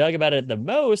what I dug about it the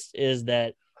most is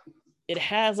that it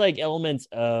has like elements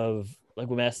of like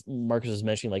what Marcus was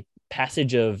mentioning, like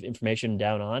passage of information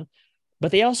down on, but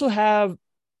they also have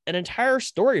an entire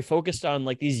story focused on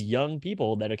like these young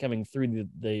people that are coming through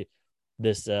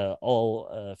this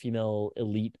all female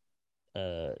elite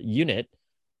unit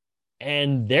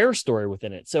and their story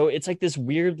within it. So it's like this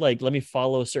weird, like, let me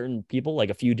follow certain people,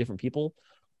 like a few different people,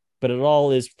 but it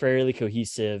all is fairly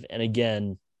cohesive. And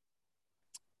again,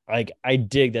 like I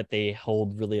dig that they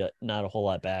hold really not a whole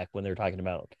lot back when they're talking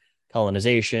about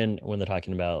colonization, when they're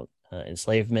talking about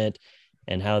enslavement,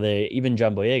 and how even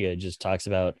John Boyega just talks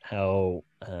about how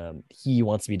he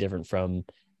wants to be different from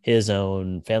his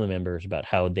own family members about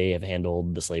how they have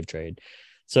handled the slave trade.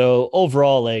 So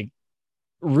overall, like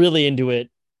really into it,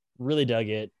 really dug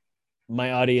it.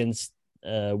 My audience,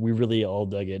 we really all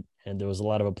dug it. And there was a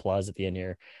lot of applause at the end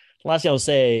here. The last thing I'll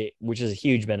say, which is a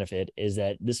huge benefit, is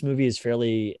that this movie is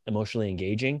fairly emotionally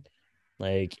engaging.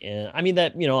 Like, I mean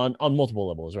that, you know, on multiple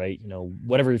levels, right? You know,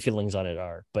 whatever your feelings on it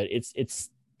are, but it's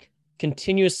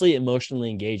continuously emotionally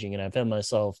engaging. And I found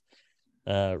myself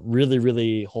really,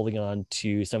 really holding on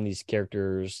to some of these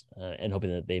characters and hoping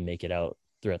that they make it out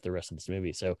throughout the rest of this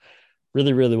movie. So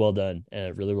really, really well done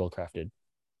and really well crafted.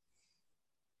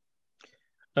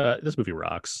 This movie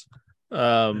rocks.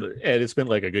 And it's been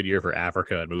like a good year for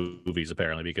Africa and movies,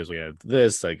 apparently, because we have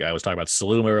this, like I was talking about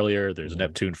Saloom earlier. There's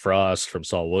Neptune Frost from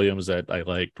Saul Williams that I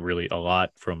liked really a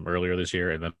lot from earlier this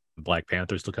year. And then Black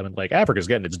Panther still coming. Like Africa's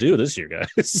getting its due this year, guys.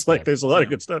 It's like there's a lot of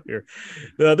good stuff here.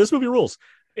 This movie rules.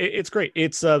 It's great.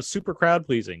 It's super crowd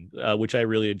pleasing, which I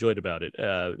really enjoyed about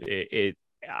it.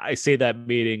 I say that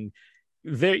meaning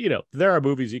there are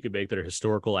movies you can make that are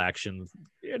historical action,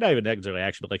 not even necessarily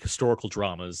action, but like historical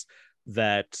dramas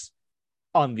that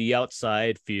on the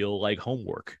outside feel like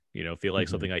homework, feel like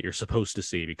something that you're supposed to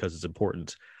see because it's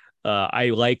important. I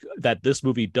like that this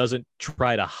movie doesn't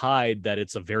try to hide that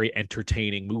it's a very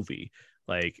entertaining movie.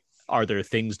 Like, are there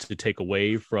things to take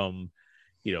away from,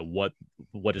 what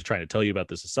it's trying to tell you about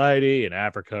the society in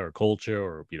Africa or culture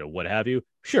or, what have you?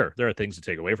 Sure, there are things to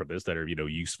take away from this that are,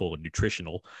 useful and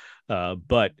nutritional.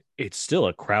 But it's still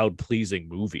a crowd pleasing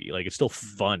movie. Like, it's still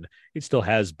fun. It still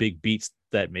has big beats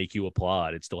that make you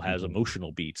applaud. It still has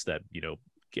emotional beats that,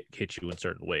 hit you in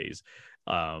certain ways.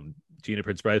 Gina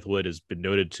Prince Bythewood has been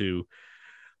noted to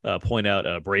point out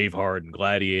Braveheart and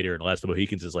Gladiator and Last of the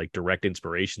Mohicans as like direct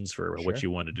inspirations for what you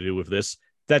wanted to do with this.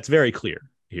 That's very clear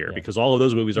here because all of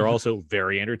those movies are also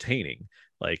very entertaining.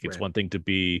 Like, it's one thing to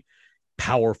be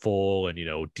powerful and,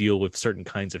 deal with certain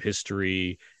kinds of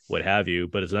history, what have you,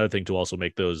 but it's another thing to also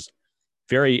make those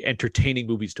very entertaining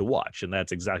movies to watch. And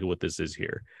that's exactly what this is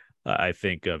here. I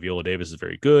think Viola Davis is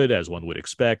very good, as one would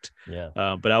expect.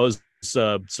 But I was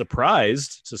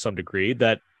surprised to some degree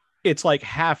that it's like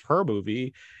half her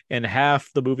movie and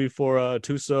half the movie for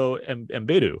Tuso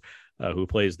Mbedu, who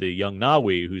plays the young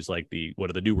Nawi, who's like one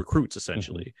of the new recruits,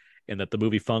 essentially. And that the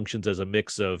movie functions as a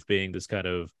mix of being this kind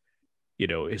of,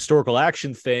 historical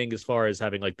action thing as far as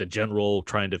having like the general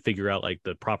trying to figure out like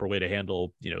the proper way to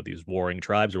handle, these warring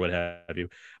tribes or what have you,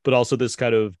 but also this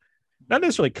kind of not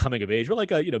necessarily coming of age, but like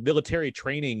a, military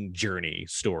training journey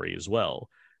story as well.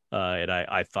 And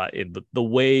I thought in the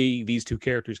way these two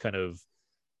characters kind of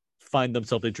find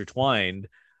themselves intertwined,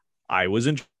 I was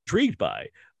intrigued by.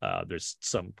 There's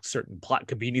some certain plot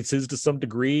conveniences to some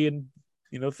degree, and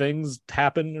things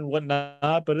happen and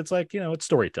whatnot. But it's like it's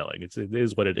storytelling. It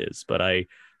is what it is. But I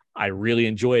really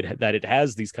enjoyed that it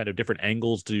has these kind of different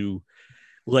angles to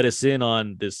let us in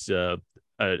on this a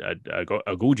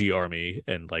Guji army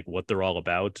and like what they're all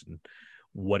about and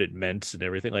what it meant and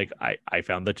everything. Like I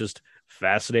found that just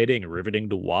fascinating and riveting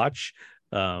to watch.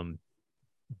 Um,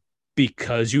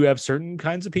 because you have certain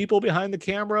kinds of people behind the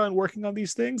camera and working on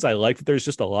these things. I like that there's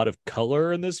just a lot of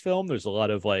color in this film. There's a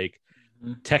lot of like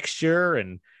texture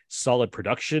and solid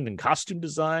production and costume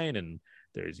design, and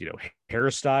there's, you know,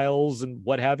 hairstyles and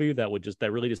what have you that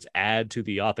really just add to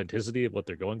the authenticity of what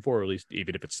they're going for, or at least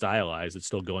even if it's stylized, it's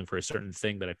still going for a certain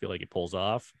thing that I feel like it pulls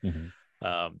off.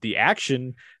 The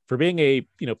action, for being a,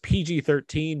 you know,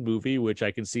 PG-13 movie, which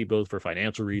I can see both for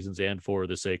financial reasons and for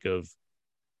the sake of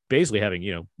basically having,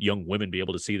 you know, young women be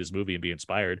able to see this movie and be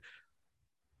inspired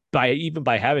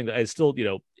by having, I still, you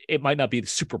know, it might not be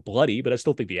super bloody, but I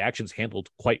still think the action's handled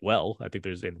quite well. I think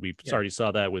and we already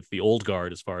saw that with the Old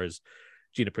Guard as far as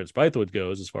Gina Prince Bythewood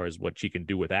goes, as far as what she can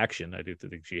do with action. I do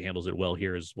think she handles it well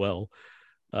here as well.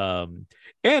 And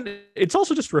it's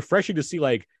also just refreshing to see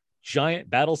like giant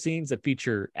battle scenes that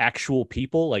feature actual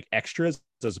people, like extras,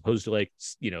 as opposed to like,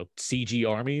 you know, CG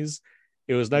armies.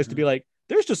 It was nice to be like,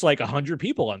 there's just like 100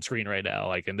 people on screen right now,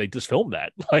 like, and they just filmed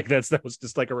that. Like that was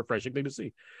just like a refreshing thing to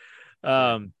see.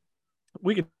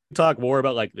 We could talk more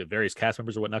about like the various cast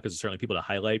members or whatnot, because there's certainly people to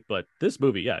highlight, but this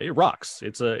movie, yeah, it rocks.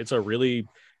 It's a really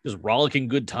just rollicking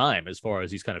good time as far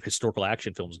as these kind of historical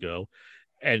action films go.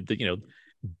 And you know,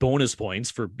 bonus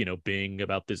points for, you know, being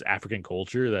about this African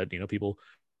culture that, you know, people,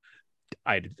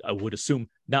 I would assume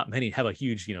not many have a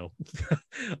huge, you know,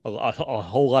 a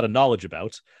whole lot of knowledge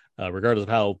about, regardless of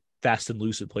how fast and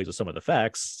loose it plays with some of the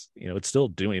facts. You know, it's still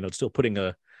doing, you know, it's still putting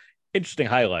a interesting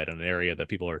highlight on an area that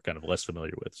people are kind of less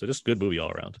familiar with. So just good movie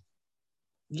all around.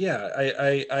 Yeah,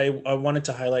 I wanted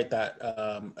to highlight that,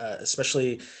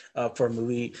 especially for a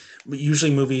movie.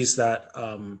 Usually movies that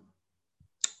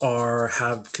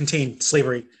have contained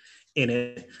slavery in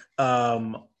it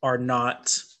are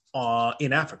not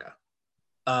in Africa.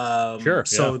 Sure.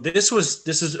 So this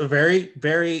is a very,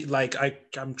 very, like,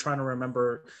 I'm trying to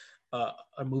remember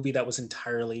a movie that was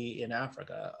entirely in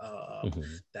Africa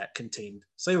that contained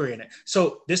slavery in it.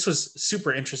 So this was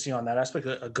super interesting on that aspect.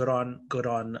 Good on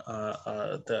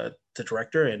the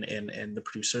director and the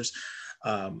producers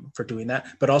for doing that.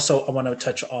 But also I want to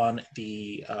touch on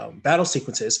the battle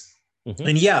sequences.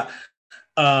 And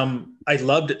I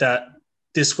loved that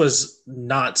this was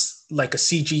not like a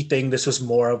CG thing. This was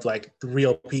more of like the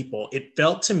real people. It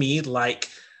felt to me like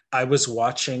I was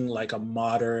watching like a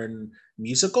modern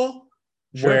musical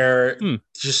where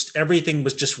just everything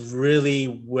was just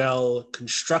really well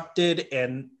constructed,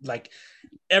 and like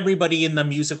everybody in the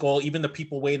musical, even the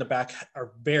people way in the back,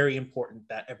 are very important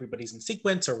that everybody's in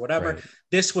sequence or whatever. Right.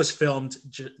 This was filmed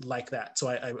like that. So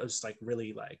I was like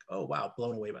really like, oh wow,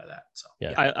 blown away by that. So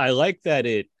yeah, I like that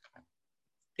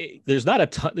there's not a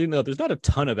ton, you know, there's not a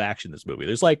ton of action in this movie.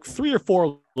 There's like 3 or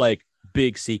 4 like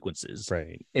big sequences,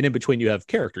 right? And in between you have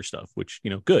character stuff, which, you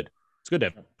know, good. It's good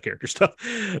to have character stuff,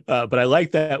 but I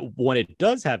like that when it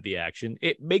does have the action,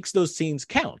 it makes those scenes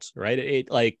count, right?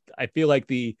 It like, I feel like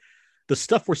the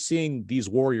stuff we're seeing these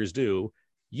warriors do,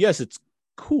 yes, it's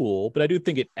cool, but I do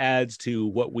think it adds to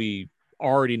what we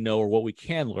already know or what we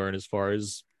can learn as far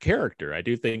as character. I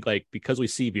do think, like, because we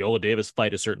see Viola Davis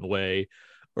fight a certain way,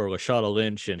 or Lashana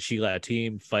Lynch and Sheila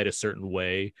Atim fight a certain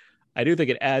way, I do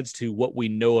think it adds to what we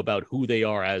know about who they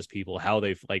are as people, how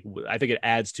they like. I think it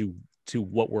adds to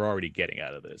what we're already getting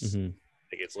out of this. I think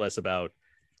it's less about,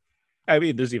 I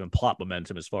mean, there's even plot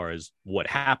momentum as far as what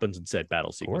happens in said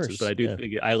battle sequences, but I do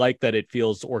think I like that it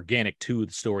feels organic to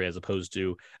the story as opposed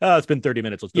to, oh, it's been 30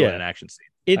 minutes, let's do an action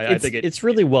scene. I think it's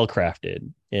really well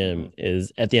crafted, and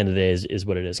is at the end of the day is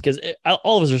what it is, because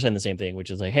all of us are saying the same thing,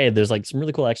 which is like, hey, there's like some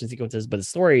really cool action sequences, but the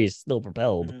story is still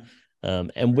propelled,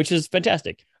 and which is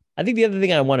fantastic. I think the other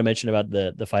thing I want to mention about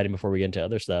the fighting before we get into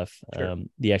other stuff,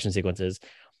 the action sequences.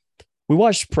 We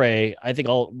watched Prey. I think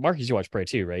Marcus, you watch Prey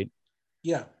too, right?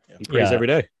 Yeah. He prays every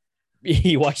day.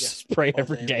 He watches Prey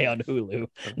every day on Hulu.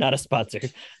 Not a sponsor.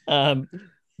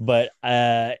 But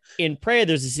in Prey,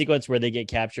 there's a sequence where they get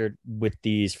captured with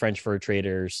these French fur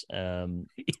traders. I'm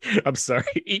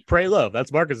sorry. Eat, pray, love.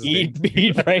 That's Marcus's name.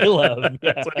 Eat, pray, love.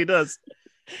 That's what he does.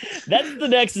 That's the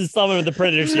next installment of the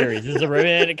Predator series. It's a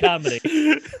romantic comedy.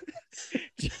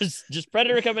 Just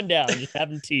Predator coming down, just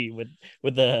having tea with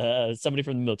somebody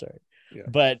from the military. Yeah.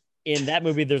 But in that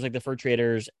movie, there's like the fur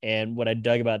traders, and what I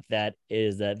dug about that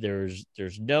is that there's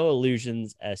no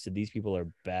illusions as to these people are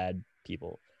bad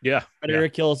people. Yeah, Predator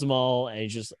kills them all,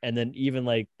 and then even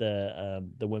like the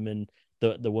woman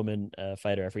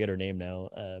fighter, I forget her name now.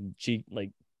 She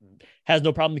like has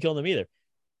no problem killing them either.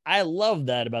 I love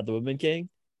that about the Woman King,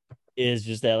 is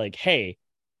just that like, hey,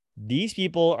 these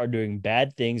people are doing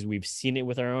bad things. We've seen it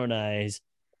with our own eyes.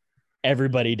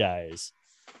 Everybody dies.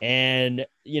 And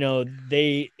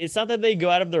it's not that they go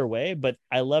out of their way, but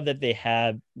I love that they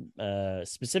have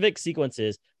specific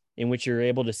sequences in which you're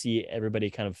able to see everybody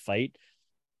kind of fight.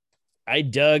 I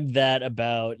dug that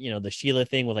about the Sheila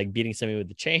thing with like beating somebody with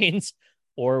the chains,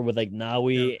 or with like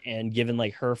Nawi and given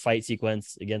like her fight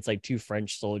sequence against like two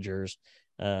French soldiers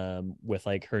with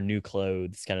like her new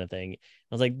clothes kind of thing. I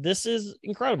was like, this is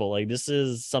incredible. Like, this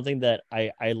is something that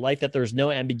I like, that there's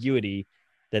no ambiguity,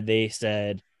 that they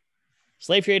said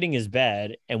slave trading is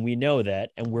bad, and we know that,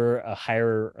 and we're a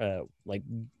higher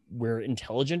we're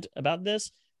intelligent about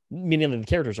this, meaning that the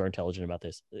characters are intelligent about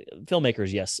this.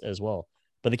 Filmmakers, yes, as well,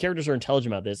 but the characters are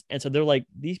intelligent about this, and so they're like,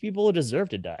 these people deserve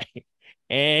to die.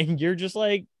 And you're just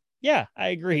like, yeah, I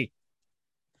agree.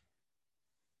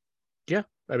 Yeah,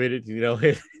 I mean,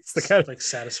 it's the kind of like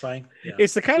satisfying. Yeah.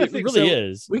 It's the kind of It thing. really so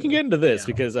is. We can get into this Yeah.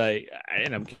 because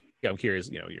I'm curious,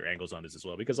 your angles on this as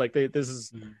well, because like this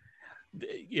is,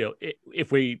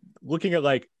 if we looking at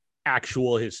like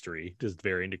actual history to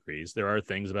varying degrees, there are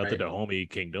things about the Right. Dahomey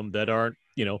kingdom that aren't,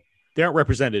 they aren't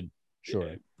represented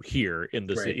Sure. here in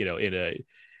this, Right. in a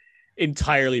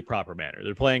entirely proper manner.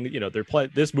 They're playing,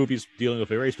 this movie's dealing with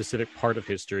a very specific part of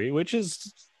history, which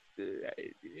is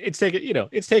it's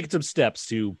taken some steps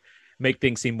to make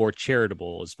things seem more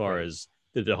charitable as far as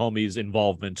the Dahomeys'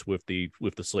 involvement with the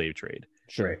slave trade.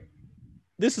 Sure.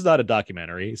 This is not a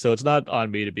documentary, so it's not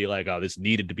on me to be like, oh, this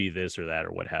needed to be this or that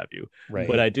or what have you. Right.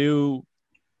 But I do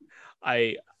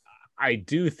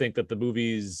think that the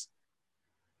movie's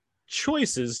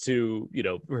choices to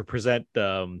represent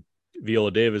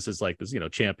Viola Davis as like this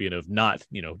champion of not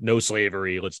no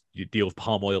slavery, let's deal with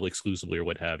palm oil exclusively or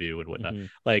what have you and whatnot. Mhm.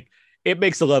 Like, it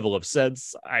makes a level of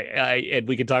sense. And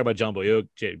we can talk about John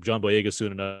Boyega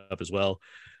soon enough as well.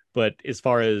 But as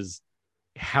far as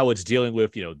how it's dealing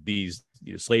with these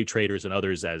slave traders and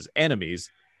others as enemies,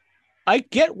 I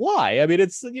get why. I mean,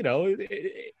 it's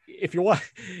if you're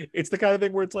it's the kind of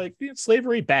thing where it's like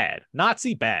slavery bad,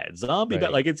 Nazi bad, zombie bad.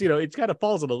 Right. Like, it's it kind of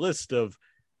falls on the list of,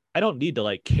 I don't need to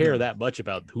like care that much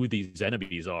about who these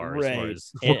enemies are as far Right.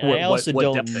 as And I also what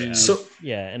don't depth they need have. So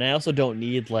and I also don't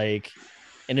need like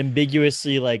an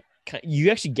ambiguously like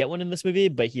you actually get one in this movie,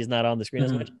 but he's not on the screen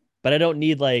as Mhm. much. But I don't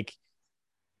need like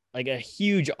a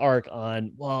huge arc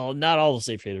on, well, not all the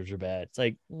slave traders are bad. It's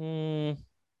like, well,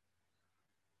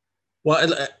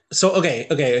 so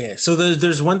okay. So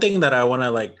there's one thing that I want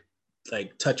to like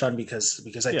touch on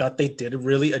because I Yeah. thought they did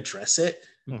really address it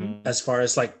Mhm. as far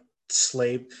as like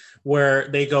slave, where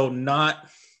they go not,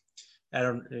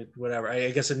 whatever.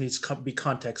 I guess it needs to be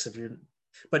context if you're,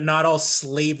 but not all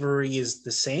slavery is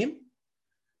the same,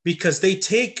 because they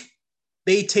take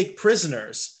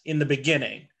prisoners in the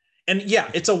beginning, and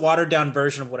yeah, it's a watered down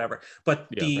version of whatever. But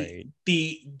Yeah, right.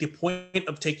 the point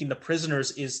of taking the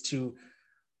prisoners is to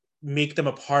make them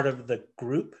a part of the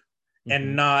group, Mhm.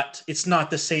 and it's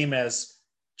not the same as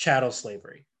chattel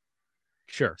slavery.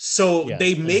 Sure. So Yeah,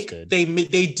 they understood.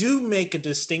 they do make a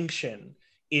distinction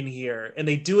in here, and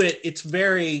they do it.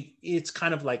 It's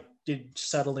kind of like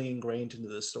subtly ingrained into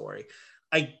the story.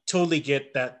 I totally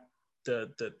get that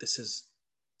this is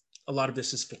a lot of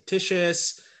this is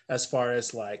fictitious, as far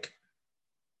as like,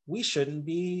 we shouldn't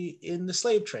be in the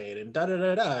slave trade and da da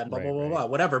da da and blah Right, blah blah right. blah,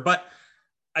 whatever. But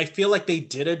I feel like they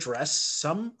did address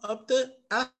some of the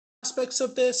aspects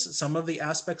of this, some of the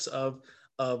aspects of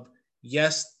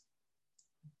yes,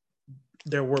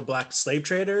 there were black slave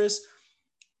traders,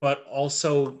 but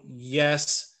also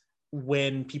yes,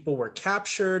 when people were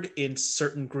captured in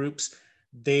certain groups,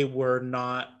 they were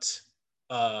not.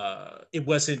 It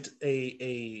wasn't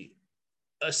a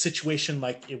situation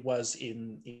like it was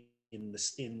in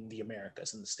the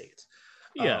Americas, in the States.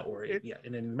 Yeah.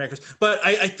 In the Americas. But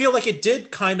I feel like it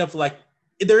did kind of like,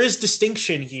 there is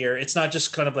distinction here. It's not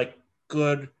just kind of like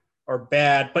good or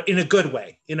bad, but in a good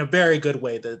way, in a very good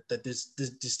way, that this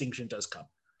distinction does come.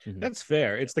 That's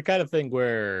fair. It's the kind of thing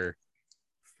where,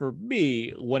 for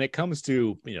me, when it comes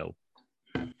to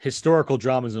historical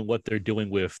dramas and what they're doing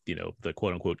with the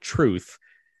quote unquote truth,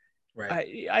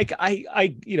 Right.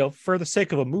 I for the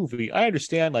sake of a movie, I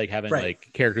understand like having Right. like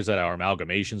characters that are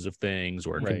amalgamations of things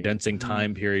or Right. condensing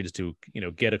time periods to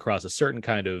get across a certain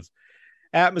kind of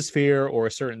atmosphere or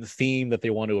a certain theme that they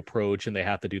want to approach, and they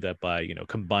have to do that by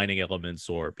combining elements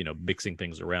or mixing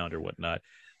things around or whatnot.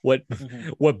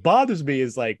 What bothers me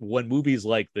is like when movies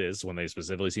like this, when they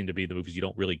specifically seem to be the movies you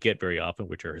don't really get very often,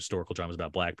 which are historical dramas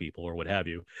about black people or what have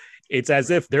you, it's as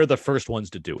if they're the first ones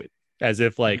to do it. as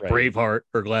if like Right. Braveheart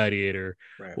or Gladiator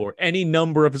Right. or any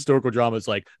number of historical dramas,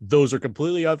 like those are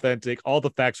completely authentic. All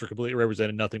the facts are completely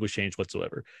represented. Nothing was changed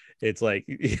whatsoever. It's like,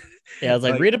 Yeah, it's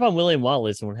like, read up on William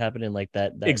Wallace and what happened in like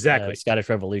that Exactly. Scottish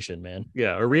Revolution, man.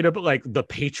 yeah, or read about like The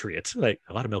Patriot, like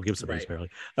a lot of Mel Gibson movies, Right.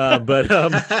 apparently. But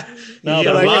No, Yeah,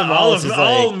 but like, William Wallace is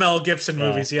all like- Mel Gibson Yeah.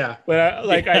 movies. Yeah. but I,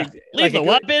 like Yeah. I Leave like the it,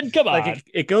 weapon. Come on. like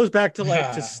it goes back to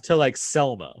like to like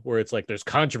Selma, where it's like there's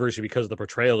controversy because of the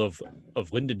portrayal of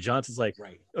Lyndon Johnson's like,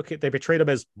 Right. okay, they portrayed him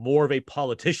as more of a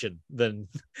politician than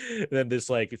this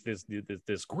like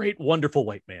this great wonderful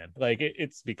white man. Like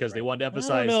it's because they wanted to I don't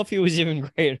emphasize, know if he was even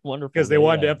great and wonderful. because they but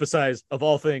wanted to yeah. emphasize, of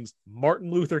all things,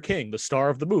 Martin Luther King, the star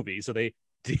of the movie. So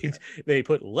they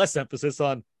put less emphasis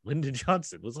on Lyndon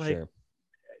Johnson. It was like, Sure.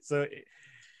 so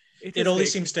It just only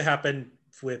makes- seems to happen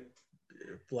with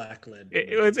Black Lid.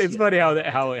 it's funny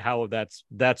how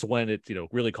that's when it's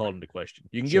really called into question.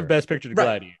 You can Sure. give Best Picture to Right.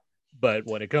 Gladiator, but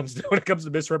when it comes to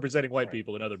misrepresenting white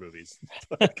people in other movies,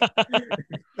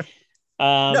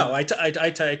 No, I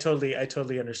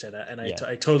totally understand that, and Yeah.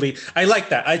 I like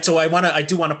that. I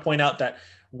do want to point out that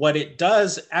what it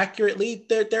does accurately,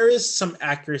 there is some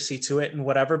accuracy to it and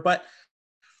whatever, but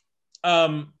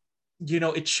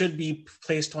it should be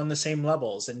placed on the same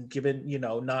levels and given,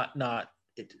 not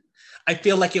it. I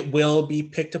feel like it will be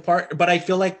picked apart, but I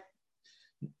feel like,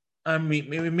 I mean,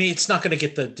 maybe it's not going to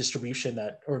get the distribution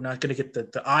or not going to get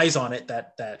the eyes on it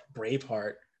that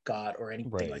Braveheart got or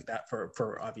anything Right. like that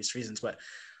for obvious reasons. But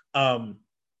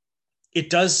it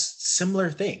does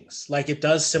similar things. Like it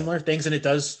does similar things, and it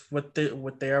does what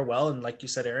they are well. And like you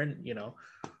said, Aaron,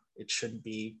 it shouldn't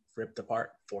be ripped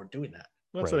apart for doing that.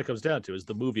 that's Right. what it comes down to: is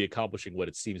the movie accomplishing what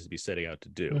it seems to be setting out to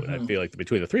do. And I Mhm. feel like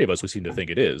between the three of us, we seem to think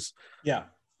it is. Yeah.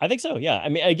 I think so. Yeah. I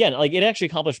mean, again, like it actually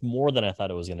accomplished more than I thought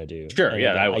it was going to do. Sure, And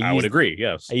yeah, again, I would used- agree.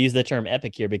 Yes, I use the term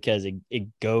epic here because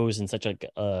it goes in such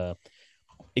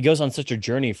it goes on such a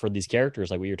journey for these characters,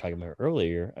 like we were talking about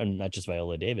earlier, and not just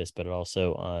Viola Davis, but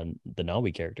also on the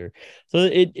Nawi character. So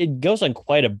it goes on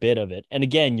quite a bit of it. And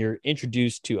again, you're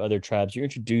introduced to other tribes. You're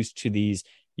introduced to these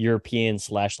European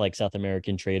 / like South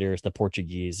American traders, the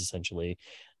Portuguese, essentially.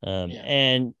 Yeah.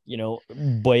 And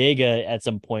Boyega, at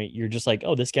some point, you're just like,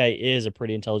 oh, this guy is a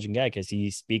pretty intelligent guy because he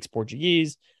speaks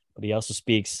Portuguese, but he also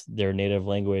speaks their native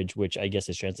language, which I guess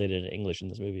is translated into English in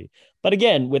this movie. But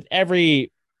again, with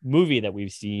every movie that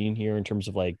we've seen here, in terms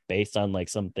of like based on like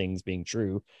some things being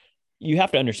true, you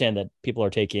have to understand that people are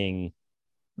taking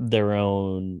their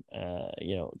own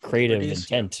creative Liberties,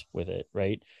 intent with it,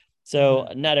 right? So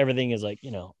not everything is like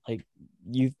like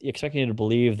you expect me to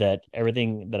believe that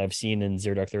everything that I've seen in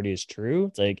Zero Dark 30 is true.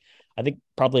 It's like I think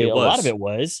probably It a lot was. of it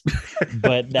was,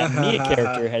 but that Mia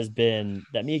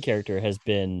character has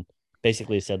been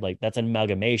basically said like that's an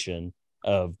amalgamation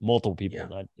of multiple people. Yeah.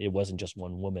 Not, it wasn't just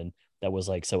one woman that was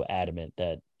like so adamant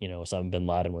that Osama bin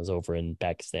Laden was over in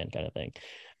Pakistan, kind of thing.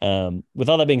 With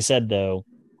all that being said, though,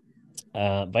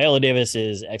 Viola Davis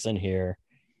is excellent here.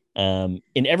 In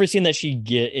every scene that she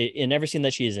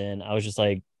is in, I was just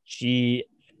like,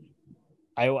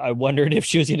 I wondered if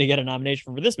she was going to get a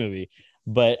nomination for this movie.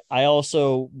 But I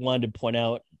also wanted to point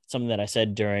out something that I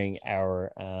said during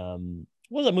our what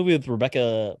was that movie with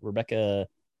Rebecca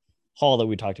Hall that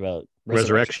we talked about?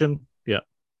 Resurrection. Yeah,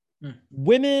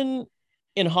 Women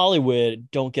in Hollywood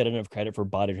don't get enough credit for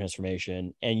body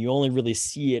transformation, and you only really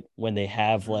see it when they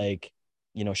have like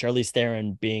Charlize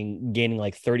Theron gaining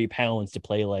like 30 pounds to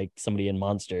play like somebody in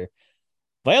Monster.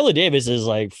 Viola Davis is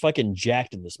like fucking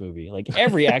jacked in this movie. Like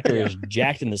every actor is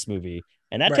jacked in this movie,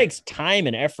 and that Right. takes time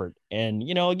and effort. And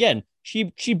again, she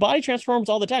body transforms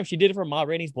all the time. She did it for Ma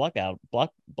Rainey's Black Bottom.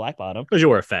 because you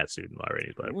wear a fat suit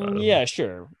already. But Yeah,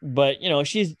 sure, but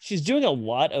she's doing a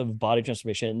lot of body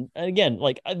transformation. And again,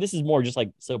 like this is more just like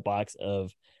soapbox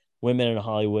of women in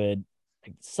Hollywood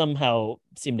like, somehow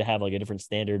seem to have like a different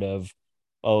standard of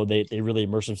they really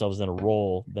immerse themselves in a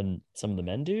role than some of the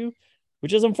men do,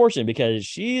 which is unfortunate because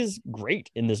she's great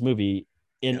in this movie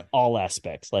in Yeah. all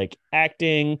aspects, like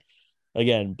acting.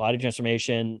 Again, body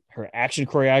transformation, her action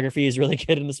choreography is really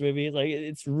good in this movie. Like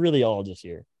it's really all just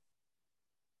here.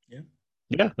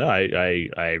 Yeah, no,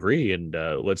 I agree, and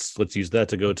let's use that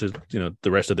to go to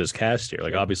the rest of this cast here.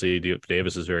 Like obviously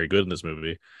Davis is very good in this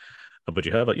movie, but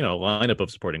you have a lineup of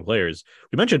supporting players.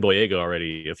 We mentioned Boyega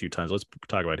already a few times. Let's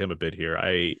talk about him a bit here.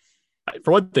 I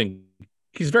for one thing,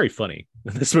 he's very funny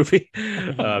in this movie.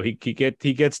 He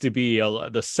gets to be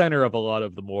the center of a lot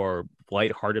of the more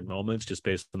lighthearted moments, just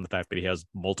based on the fact that he has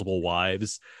multiple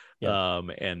wives,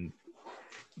 and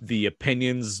the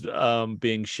opinions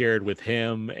being shared with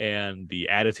him and the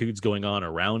attitudes going on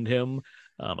around him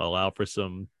allow for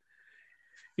some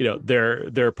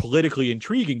they're politically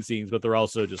intriguing scenes, but they're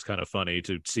also just kind of funny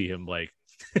to see him like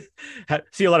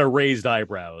see a lot of raised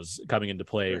eyebrows coming into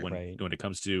play when it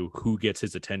comes to who gets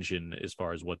his attention as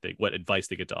far as what advice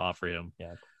they get to offer him.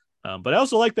 Yeah. But I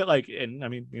also like that, like, and I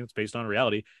mean, it's based on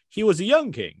reality. He was a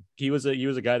young king. He was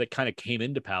a guy that kind of came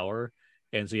into power,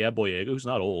 and so you have Boyega, who's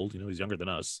not old, he's younger than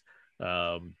us,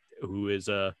 who is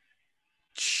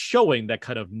showing that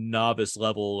kind of novice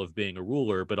level of being a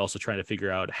ruler, but also trying to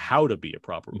figure out how to be a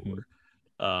proper ruler.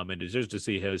 And it's just to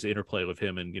see his interplay with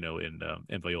him and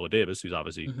and Viola Davis, who's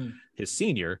obviously his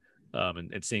senior,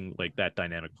 and seeing like that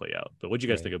dynamic play out. But what do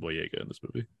you guys think of Boyega in this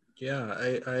movie? Yeah,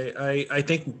 I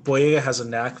think Boyega has a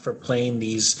knack for playing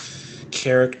these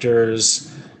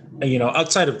characters,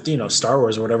 outside of Star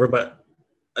Wars or whatever, but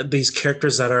these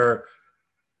characters that are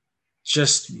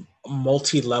just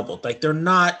multi-leveled. Like they're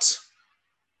not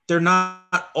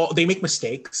all, they make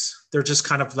mistakes. They're just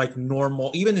kind of like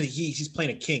normal. Even he's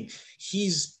playing a king.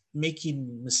 He's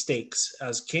making mistakes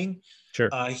as king. Sure.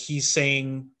 He's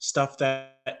saying stuff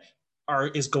that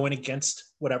is going against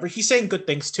whatever. He's saying good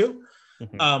things too.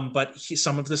 But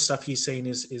some of the stuff he's saying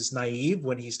is naive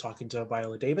when he's talking to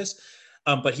Viola Davis.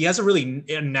 But he has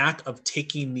a knack of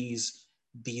taking these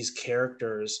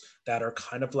characters that are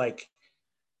kind of like,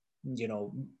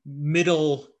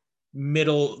 middle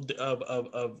of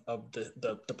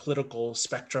the political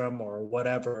spectrum or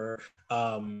whatever,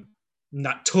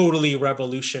 not totally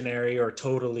revolutionary or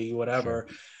totally whatever,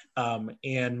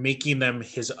 and making them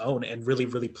his own and really,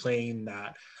 really playing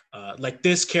that. Like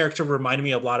this character reminded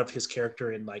me a lot of his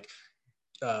character in like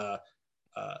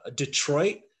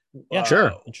Detroit.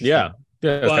 Sure. Yeah.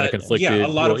 But, kind of conflicted. Yeah, a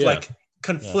lot of like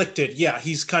conflicted. Yeah,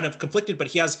 he's kind of conflicted, but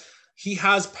he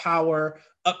has power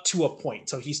up to a point.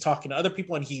 So he's talking to other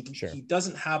people and he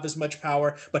doesn't have as much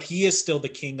power, but he is still the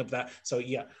king of that. So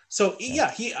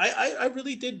I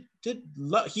really did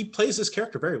love, he plays this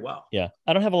character very well. Yeah.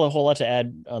 I don't have a whole lot to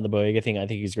add on the Boyega thing. I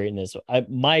think he's great in this.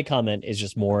 My comment is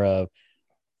just more of,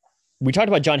 we talked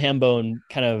about John Hambone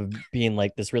kind of being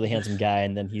like this really handsome guy,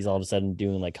 and then he's all of a sudden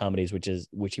doing like comedies, which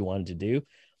he wanted to do.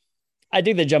 I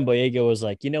think that John Boyega was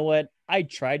like, you know what? I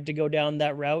tried to go down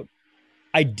that route.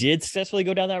 I did successfully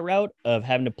go down that route of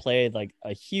having to play like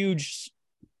a huge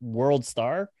world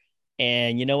star.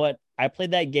 And you know what? I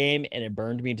played that game and it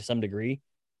burned me to some degree.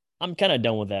 I'm kind of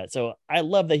done with that. So I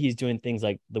love that he's doing things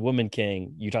like The Woman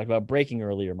King. You talked about Breaking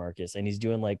earlier, Marcus, and he's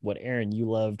doing like what Aaron, you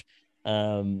loved,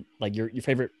 like your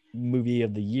favorite movie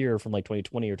of the year from like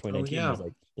 2020 or 2019 was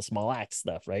like the Small Axe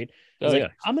stuff, right?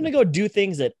 I'm going to go do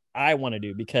things that I want to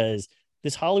do because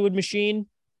this Hollywood machine,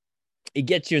 it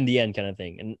gets you in the end kind of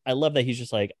thing. And I love that he's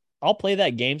just like, I'll play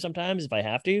that game sometimes if I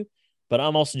have to, but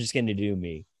I'm also just going to do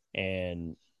me.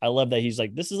 And I love that he's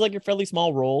like, this is like a fairly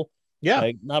small role. Yeah.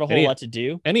 Like not a whole lot to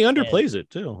do. And he underplays it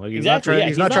too. Like he's not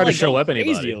trying to show up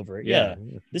anybody over it. Yeah.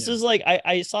 This is like,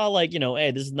 I saw like,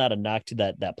 hey, this is not a knock to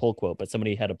that pull quote, but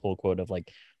somebody had a pull quote of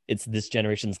like, it's this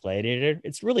generation's Gladiator.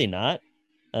 It's really not.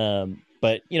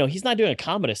 But he's not doing a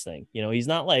Commodus thing. He's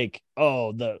not like,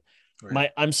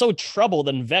 I'm so troubled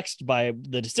and vexed by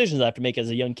the decisions I have to make as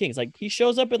a young king. It's like he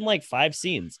shows up in like 5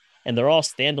 scenes and they're all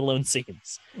standalone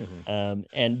scenes.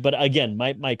 But again,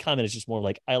 my comment is just more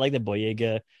like, I like that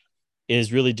Boyega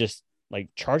is really just like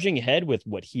charging ahead with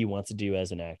what he wants to do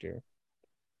as an actor.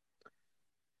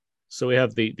 So we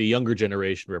have the younger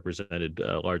generation represented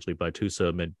largely by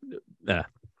Tuso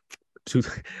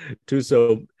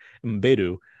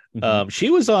Mbedu. She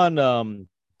was on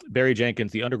Barry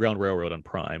Jenkins' The Underground Railroad on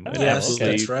Prime. Yes,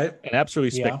 that's right. An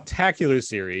absolutely spectacular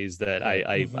series that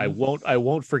I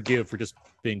won't forgive for just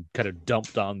being kind of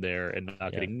dumped on there and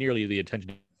not getting nearly the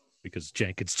attention, because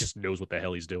Jenkins just knows what the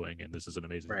hell he's doing, and this is an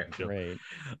amazing show. Right.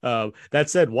 That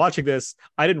said, watching this,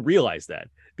 I didn't realize that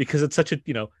because it's such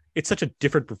a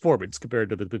different performance compared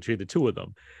to between the two of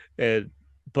them.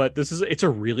 But I thought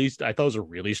it was a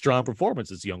really strong performance.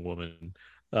 This young woman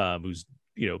who's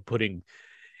putting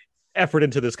effort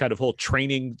into this kind of whole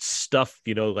training stuff,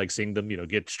 like seeing them,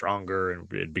 get stronger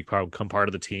and become part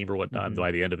of the team or whatnot. And by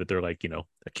the end of it, they're like, a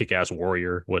kick-ass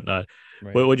warrior, whatnot.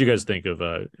 Right. What do you guys think of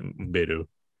Mbedu?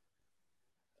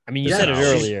 I mean, you said it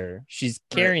earlier. She's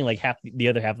carrying like the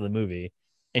other half of the movie,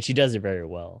 and she does it very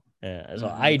well.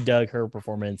 So I dug her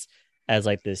performance as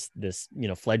like this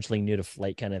fledgling new to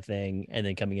flight kind of thing, and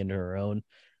then coming into her own.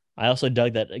 I also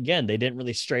dug that again, they didn't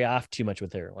really stray off too much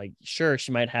with her. Like, sure,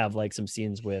 she might have like some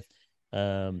scenes with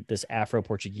this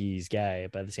Afro-Portuguese guy,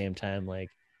 but at the same time, like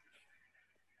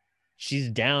she's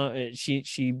down.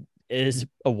 She is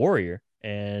a warrior,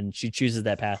 and she chooses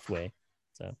that pathway.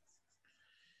 So,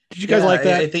 did you guys like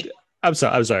that? I'm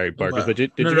sorry, Marcus, but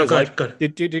did No, you no, guys go like ahead, go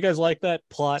ahead. did you guys like that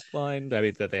plot line? I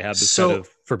mean, that they have this kind So of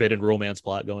forbidden romance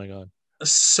plot going on.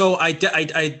 so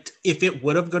if it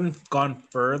would have gone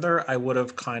further, I would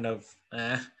have kind of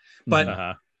but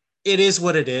Uh-huh. it is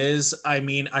what it is. I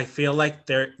mean, I feel like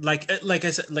they're like I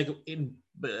said, like in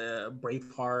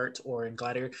Braveheart or in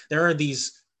Gladiator, there are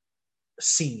these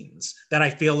scenes that I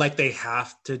feel like they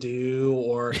have to do,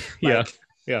 or Yeah. like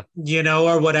Yeah.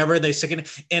 or whatever they stick in,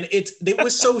 and it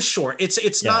was so short.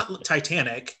 It's Yeah. not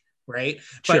Titanic, right?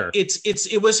 Sure. But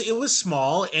it was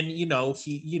small, and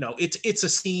it's a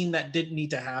scene that didn't need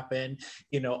to happen.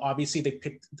 Obviously they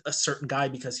picked a certain guy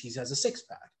because he has a six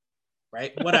pack,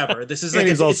 right? Whatever. This is And like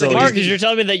he's it's also- like a Marcus, Disney- you're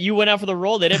telling me that you went out for the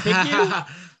role, they didn't pick you?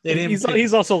 They didn't He's pick-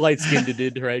 he's also light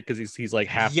skinned, right? Because he's like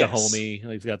half Yes. the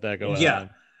homie. He's got that going Yeah. on.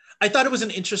 I thought it was an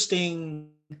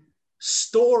interesting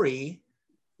story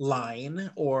line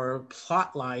or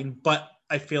plot line, but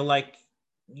I feel like,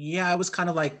 I was kind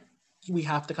of like, we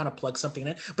have to kind of plug something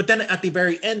in. But then at the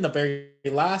very end, the very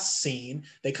last scene,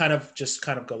 they kind of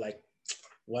go like,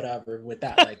 whatever with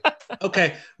that. Like,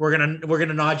 okay, we're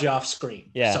gonna nod you off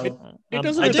screen. Yeah. So It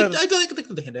doesn't I hurt did that-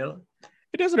 think the hint out.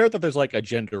 it doesn't hurt that there's like a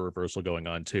gender reversal going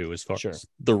on too, as far Sure. as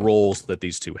the roles that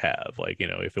these two have. Like,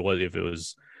 if it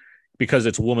was because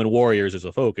it's woman warriors as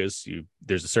a focus,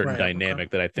 there's a certain Right, okay. dynamic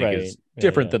that I think Right. is Yeah,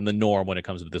 different yeah. than the norm when it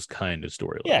comes to this kind of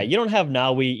storyline. Yeah, you don't have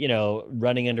Nawi,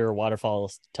 running under a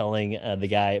waterfall telling the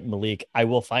guy Malik, "I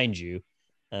will find you."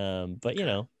 But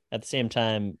at the same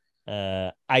time,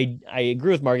 I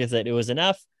agree with Marcus that it was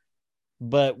enough.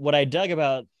 But what I dug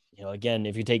about, again,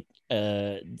 if you take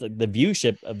the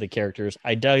viewship of the characters,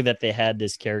 I dug that they had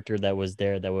this character that was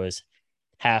there that was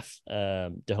half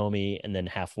Dahomey and then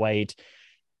half white.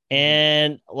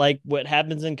 And like what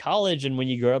happens in college and when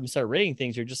you grow up and start rating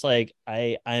things, you're just like,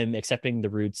 I'm accepting the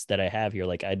roots that I have here.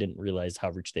 Like I didn't realize how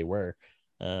rich they were.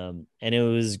 And it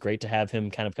was great to have him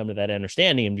kind of come to that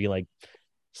understanding and be like,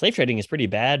 slave trading is pretty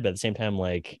bad, but at the same time,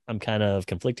 like I'm kind of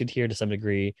conflicted here to some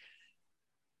degree.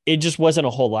 It just wasn't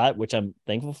a whole lot, which I'm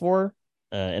thankful for.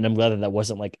 And I'm glad that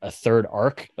wasn't like a third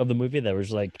arc of the movie that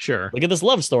was like, Sure. look at this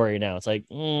love story now. It's like,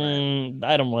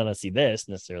 I don't want to see this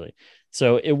necessarily.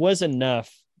 So it was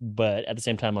enough, but at the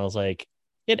same time, I was like,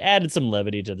 it added some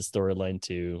levity to the storyline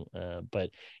too.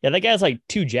 But yeah, that guy's like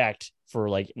too jacked for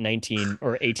like 19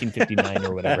 or 1859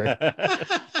 or whatever.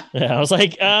 I was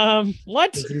like,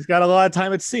 what? He's got a lot of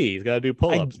time at sea. He's got to do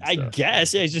pull-ups. I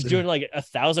guess he's just doing like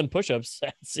 1,000 push-ups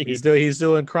at sea. He's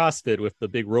doing CrossFit with the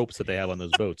big ropes that they have on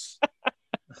those boats.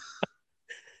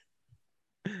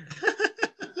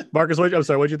 Marcus, I'm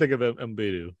sorry. What did you think of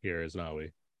Mbedu here as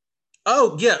Nawi?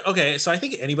 Oh yeah, okay. So I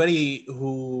think anybody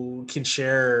who can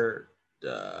share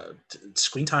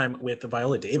screen time with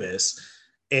Viola Davis,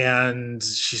 and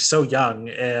she's so young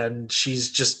and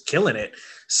she's just killing it.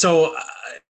 So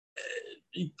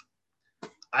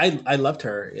I loved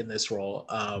her in this role.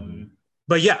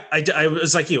 But yeah, I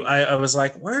was like you. I was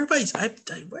like, where have I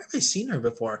seen her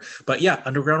before? But yeah,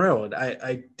 Underground Railroad.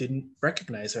 I didn't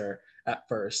recognize her at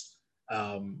first.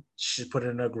 She put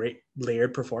in a great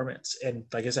layered performance, and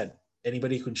like I said,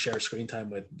 anybody who can share screen time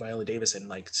with Viola Davis and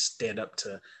like stand up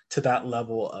to that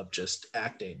level of just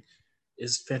acting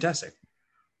is fantastic.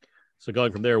 So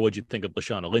going from there, what'd you think of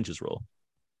Lashana Lynch's role?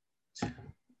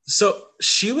 So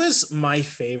she was my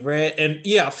favorite, and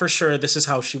yeah, for sure, this is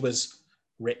how she was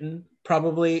written,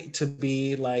 probably to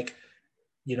be like,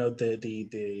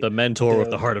 the mentor with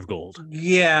the heart of gold.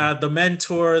 Yeah, the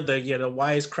mentor, the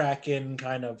wisecracking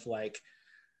kind of like,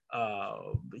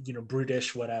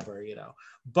 brutish, whatever,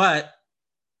 But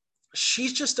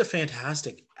she's just a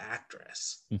fantastic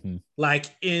actress. Mm-hmm. Like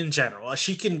in general,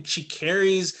 she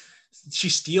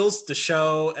steals the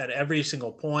show at every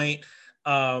single point.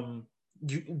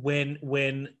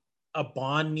 When a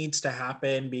bond needs to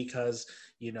happen because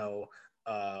the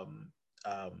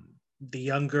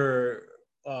younger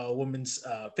woman's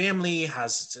family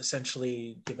has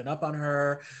essentially given up on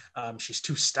her, she's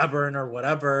too stubborn or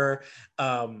whatever,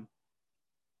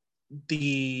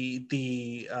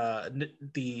 the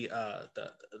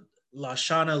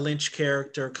Lashana Lynch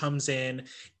character comes in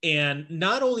and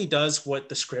not only does what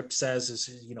the script says is,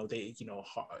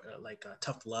 like a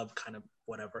tough love kind of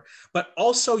whatever, but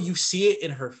also you see it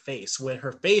in her face when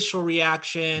her facial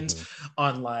reactions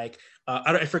on like,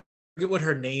 I forget what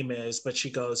her name is, but she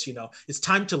goes, it's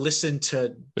time to listen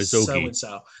to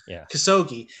so-and-so,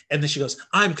 Kosogi. And then she goes,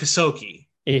 I'm Kosogi.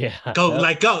 Yeah. Go.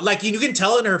 Like you can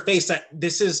tell in her face that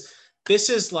this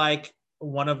is like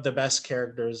one of the best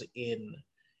characters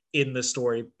in the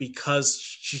story because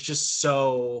she's just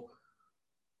so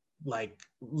like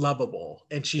lovable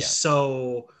and she's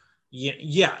so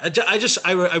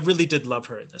I really did love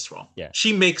her in this role. Yeah.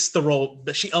 She makes the role,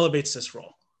 she elevates this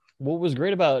role. What was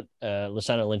great about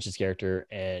Lashana Lynch's character,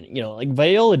 and like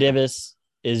Viola Davis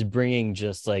is bringing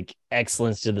just like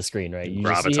excellence to the screen, right? You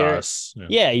just see her,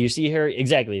 Gravitas. you see her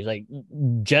exactly like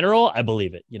general. I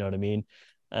believe it. You know what I mean?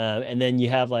 And then you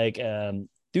have like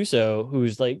Thuso,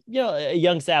 who's like a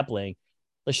young sapling.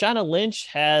 Lashana Lynch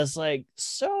has like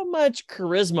so much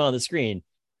charisma on the screen,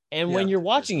 and when Yeah. you're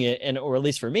watching it, or at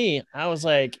least for me, I was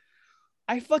like,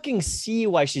 I fucking see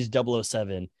why she's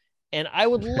 007. And I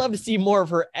would love to see more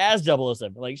of her as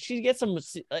 007. Like she gets some,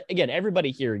 again,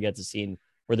 everybody here gets a scene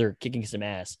where they're kicking some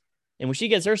ass. And when she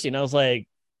gets her scene, I was like,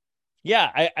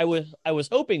 yeah, I was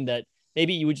hoping that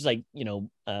maybe you would just like,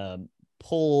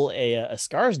 pull a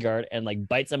Skarsgård and like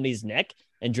bite somebody's neck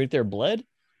and drink their blood.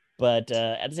 But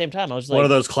at the same time, I was just One like,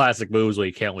 of those classic moves where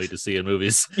you can't wait to see in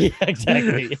movies. yeah,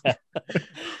 exactly.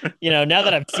 Yeah. Now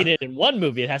that I've seen it in one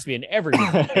movie, it has to be in every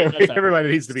movie. That's not- Everybody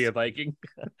needs to be a Viking.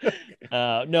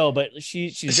 No, but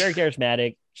she's very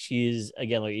charismatic. She's,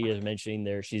 again, like you guys mentioning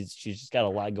there, she's just got a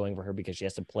lot going for her because she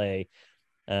has to play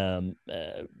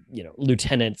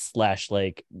lieutenant /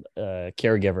 like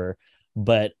caregiver.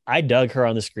 But I dug her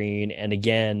on the screen, and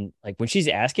again, like when she's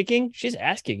ass kicking,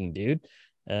 dude.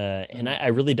 And I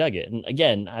really dug it. And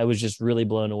again, I was just really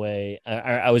blown away.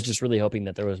 I was just really hoping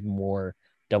that there was more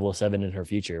 007 in her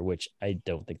future, which I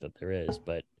don't think that there is,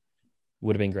 but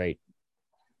would have been great.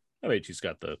 I mean, she's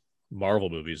got the Marvel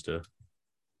movies to.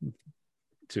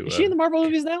 Is she in the Marvel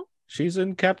movies now? She's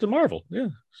in Captain Marvel. Yeah,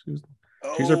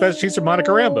 she's her best. She's her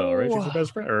Monica Rambeau, right? She's her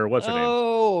best friend, or what's her name?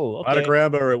 Oh, okay. Monica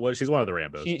Rambeau, or what? She's one of the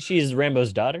Rambos. She's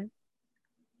Rambo's daughter.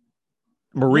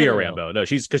 Maria No. Rambeau. No,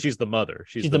 she's the mother.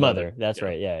 She's the mother. That's Yeah.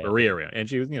 right. Yeah. Maria Rambeau, and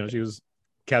she was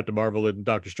Captain Marvel and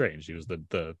Doctor Strange. She was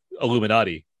the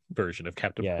Illuminati version of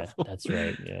Captain Yeah, Marvel. that's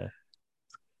right. Yeah.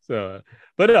 So,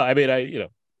 but no, I mean,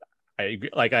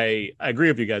 I agree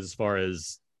with you guys as far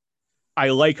as I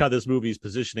like how this movie is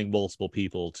positioning multiple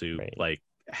people to Right. like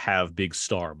have big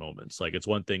star moments. Like it's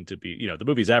one thing to be, the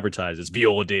movie's advertised as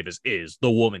Viola Davis is the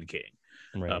Woman King,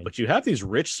 Right. but you have these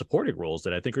rich supporting roles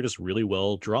that I think are just really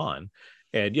well drawn.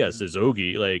 And yes,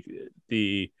 Zogi, like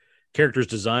the character's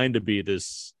designed to be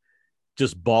this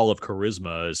just ball of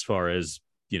charisma as far as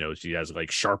she has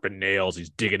like sharpened nails, he's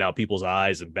digging out people's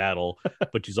eyes in battle,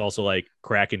 but she's also like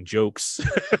cracking jokes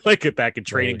like back in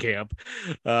training camp.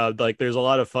 Like there's a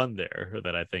lot of fun there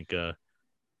that I think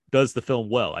does the film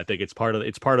well. I think it's part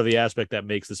of the aspect that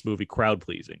makes this movie crowd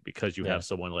pleasing, because you have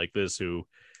someone like this who,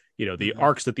 the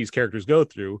arcs that these characters go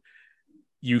through,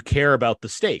 you care about the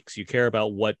stakes, you care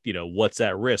about what's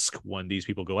at risk when these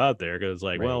people go out there, because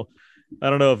like, well, I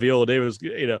don't know if Viola Davis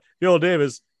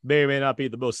may or may not be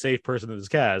the most safe person in this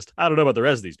cast. I don't know about the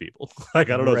rest of these people. Like,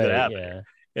 I don't know what's going to happen. Yeah.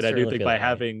 And I do think by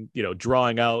having,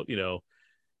 drawing out,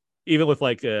 even with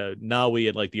like Nawi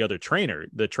and like the other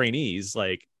trainees,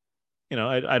 like,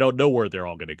 I don't know where they're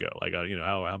all going to go. Like,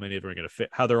 how many of them are going to fit,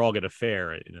 how they're all going to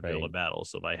fare in the middle of battle.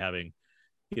 So by having,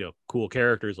 cool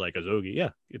characters like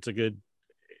Azogi, it's a good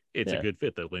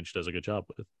fit that Lynch does a good job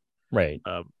with. Right.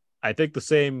 I think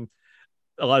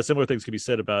a lot of similar things can be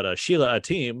said about Sheila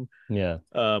Atim,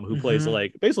 who plays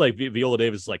like basically like Viola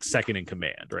Davis is like second in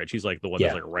command, right? She's like the one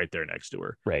that's like right there next to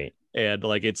her, right? And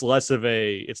like it's not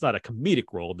a comedic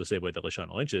role the same way that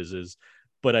Lashana Lynch is,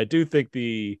 but I do think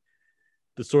the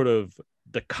sort of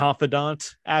the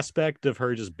confidant aspect of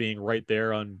her just being right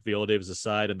there on Viola Davis's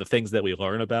side, and the things that we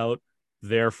learn about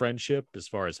their friendship as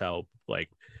far as how like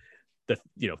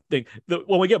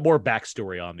when we get more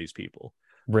backstory on these people,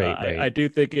 right? I do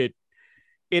think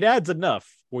it adds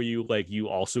enough where you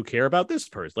also care about this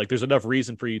person. Like there's enough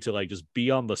reason for you to like just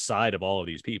be on the side of all of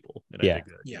these people. And I think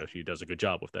that, she does a good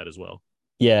job with that as well.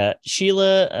 Yeah.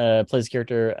 Sheila plays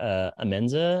character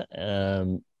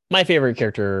Amenza. My favorite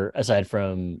character aside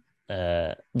from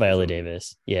Viola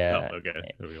Davis. Yeah. Oh,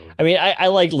 okay. I mean, I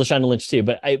like Lashana Lynch too,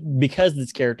 but because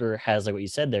this character has like what you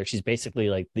said there, she's basically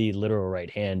like the literal right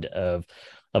hand of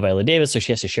Viola Davis. So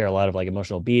she has to share a lot of like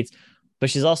emotional beats. But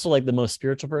she's also like the most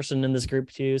spiritual person in this group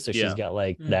too. So she's got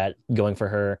like that going for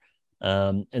her.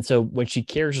 And so when she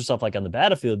carries herself like on the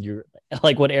battlefield, you're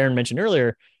like what Aaron mentioned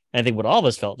earlier. And I think what all of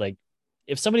us felt like,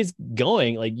 if somebody's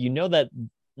going, like, that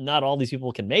not all these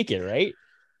people can make it, right?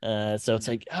 So it's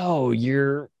like, oh,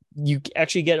 you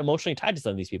actually get emotionally tied to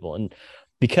some of these people. And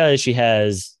because she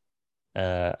has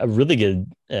a really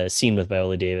good scene with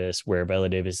Viola Davis, where Viola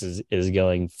Davis is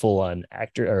going full on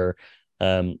actor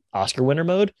or Oscar winner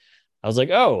mode, I was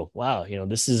like, oh, wow,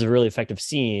 this is a really effective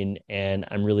scene, and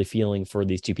I'm really feeling for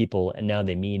these two people, and now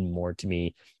they mean more to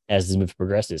me as this movie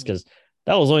progresses, because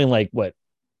that was only like,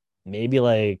 maybe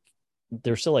like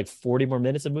there's still like 40 more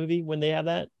minutes of movie when they have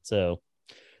that. So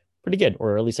pretty good,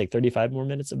 or at least like 35 more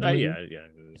minutes of the movie. Yeah.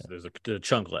 There's a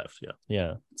chunk left. Yeah.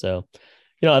 Yeah. So,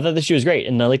 I thought that she was great,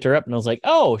 and I looked her up, and I was like,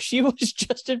 oh, she was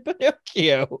just in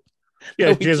Pinocchio. Yeah,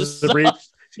 that we just saw.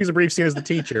 she's a brief scene as the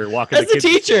teacher walking. As the kids to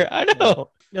teacher, school. I know.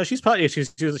 No, she's probably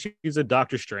she's a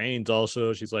Doctor Strange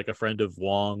also. She's like a friend of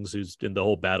Wong's who's in the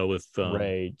whole battle with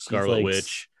Right. She's Scarlet like-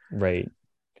 Witch. Right.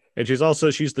 And she's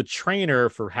the trainer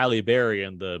for Halle Berry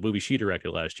in the movie she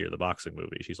directed last year, the boxing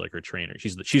movie. She's like her trainer.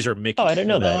 She's her Mickey. Oh, I didn't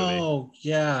know in that. movie. Oh,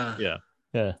 yeah. Yeah.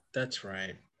 Yeah. That's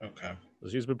right. Okay. So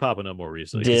she's been popping up more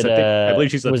recently. Did I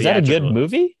believe she's was that a good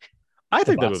movie? I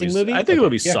think The that boxing movie's, movie? I think the Okay.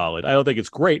 movie's Yeah. solid. I don't think it's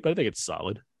great, but I think it's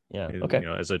solid. Yeah. And, Okay.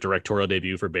 as a directorial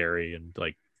debut for Barry and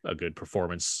like a good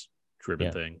performance driven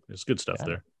Yeah. thing. There's good stuff Got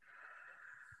it.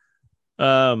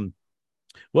 there.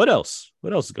 What else?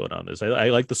 What else is going on this? I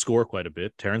like the score quite a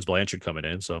bit. Terrence Blanchard coming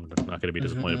in, so I'm not going to be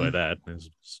disappointed by that. It's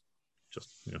just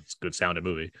it's a good sounding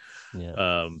movie.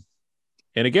 Yeah.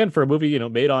 And again, for a movie,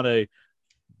 made on a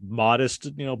modest,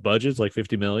 budget, like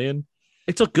 50 million,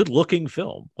 it's a good looking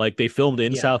film. Like they filmed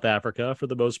in Yeah. South Africa for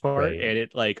the most part. Right. And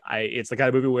it's the kind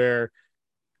of movie where,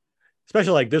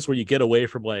 especially like this, where you get away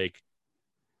from like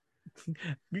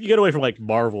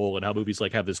Marvel and how movies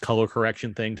like have this color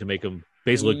correction thing to make them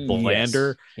basically look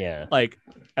blander. Yeah. Like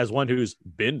as one who's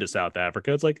been to South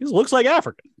Africa, it's like this looks like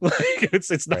Africa. Like it's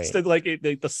nice Right. to like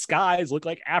the skies look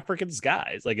like African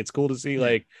skies. Like it's cool to see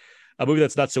like a movie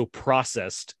that's not so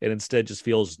processed and instead just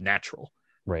feels natural.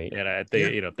 Right. And I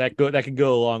think that can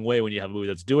go a long way when you have a movie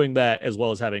that's doing that as well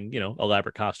as having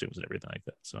elaborate costumes and everything like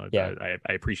that. So Yeah.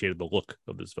 I appreciated the look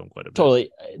of this film quite a bit.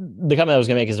 Totally. The comment I was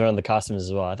gonna make is around the costumes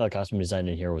as well. I thought costume design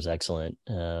in here was excellent.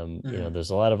 There's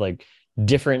a lot of like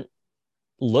different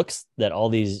looks that all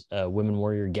these women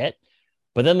warrior get,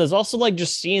 but then there's also like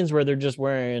just scenes where they're just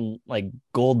wearing like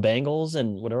gold bangles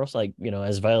and whatever else, like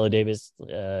as Viola Davis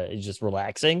is just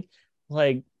relaxing.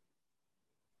 Like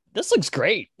this looks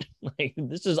great. Like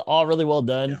this is all really well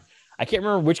done. Yeah. I can't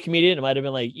remember which comedian. It might have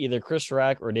been like either Chris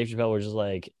Rock or Dave Chappelle was just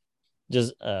like,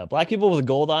 black people with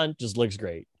gold on just looks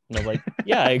great. And I'm like,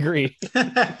 yeah, I agree.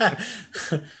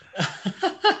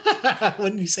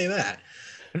 When you say that?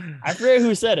 I forget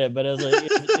who said it, but I was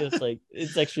like,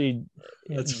 it's actually,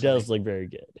 That's it does look very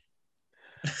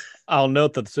good. I'll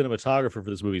note that the cinematographer for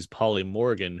this movie is Polly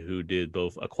Morgan, who did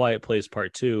both A Quiet Place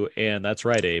Part 2 and That's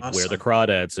Right, Abe, Where the Awesome.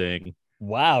 Crawdads Sing.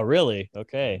 Wow, really?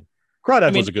 Okay.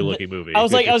 Crawdads mean, was a good looking movie. I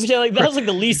was saying like that was like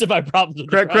the least of my problems. With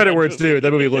the credit where Crawdad it's movie. due.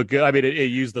 That movie looked good. I mean, it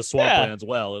used the swamplands Yeah.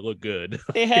 well. It looked good.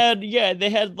 They had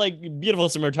like beautiful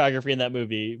cinematography in that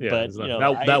movie, Yeah, but it's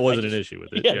not- that wasn't an issue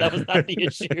with it. Yeah, that was not the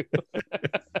issue.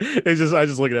 It's just I was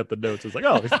just looking at the notes. It's like,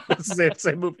 oh, it's the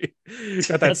same movie. Got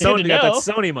that That's good to Sony. Got that know.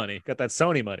 Sony money. Got that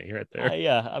Sony money right there.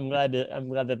 Yeah, I'm glad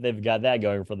that they've got that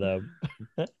going for them.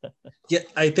 Yeah,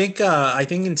 I think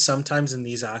in sometimes in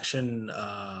these action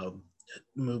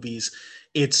movies,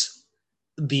 it's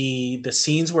the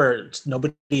scenes where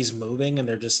nobody's moving and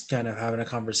they're just kind of having a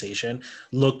conversation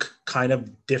look kind of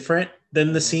different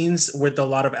than the scenes with a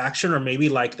lot of action, or maybe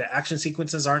like the action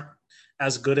sequences aren't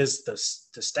as good as the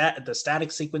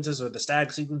static sequences, or the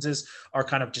static sequences are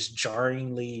kind of just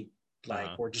jarringly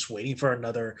like we're just waiting for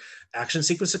another action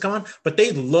sequence to come on, but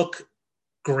they look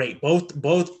great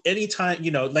both anytime,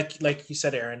 like you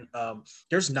said, Aaron,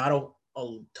 there's not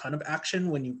a ton of action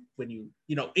when you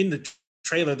in the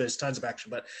trailer there's tons of action,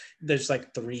 but there's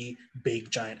like 3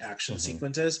 big giant action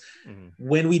sequences.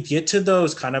 When we get to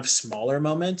those kind of smaller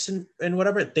moments and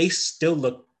whatever, they still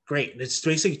look great. It's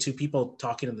basically 2 people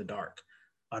talking in the dark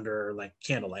under like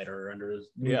candlelight or under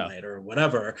moonlight or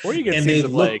whatever, Or you get and scenes they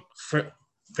of look like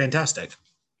fantastic.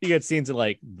 you get scenes in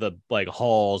like the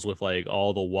halls with like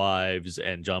all the wives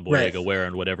and John Boyega Right.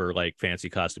 wearing whatever like fancy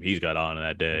costume he's got on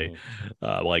that day,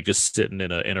 like just sitting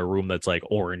in a room that's like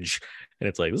orange, and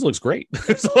it's like this looks great.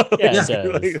 Yeah, it Like, does.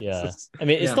 it's Yeah. just- I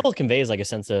mean, it Yeah. still conveys like a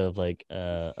sense of like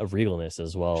of regalness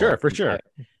as well. Sure, for sure.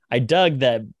 I dug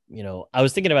that. I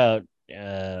was thinking about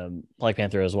Black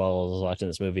Panther as well as I was watching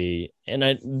this movie, and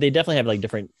they definitely have like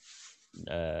different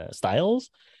styles.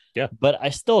 Yeah. But I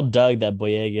still dug that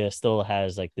Boyega still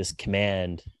has like this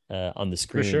command on the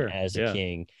screen sure, as yeah. a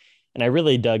king. And I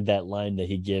really dug that line that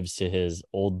he gives to his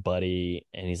old buddy.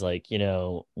 And he's like,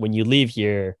 when you leave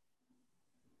here,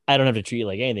 I don't have to treat you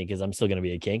like anything because I'm still going to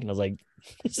be a king. And I was like,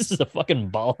 this is a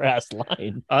fucking baller ass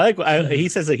line. He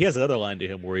says that he has another line to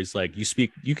him where he's like,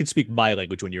 you can speak my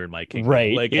language when you're in my kingdom.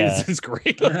 Right, Like yeah. it's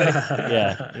great.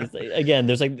 Yeah. It's like- again,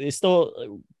 there's like, it's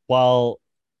still, while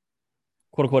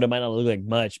quote unquote, it might not look like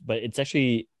much, but it's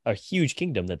actually a huge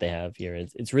kingdom that they have here.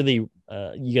 It's really,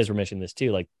 you guys were mentioning this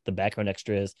too, like the background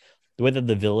extras, the way that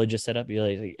the village is set up, you're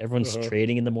like everyone's Uh-huh.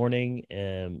 trading in the morning,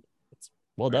 and it's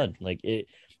well done. Like it,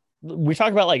 we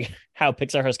talk about like how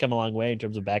Pixar has come a long way in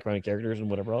terms of background and characters and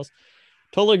whatever else.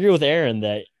 Totally agree with Aaron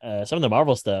that some of the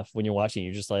Marvel stuff, when you're watching,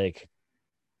 you're just like,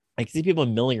 I can see people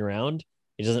milling around.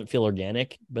 It doesn't feel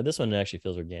organic, but this one actually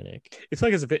feels organic It's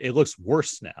like as if it looks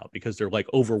worse now because they're like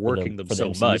overworking them for the so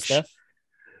MCU much stuff.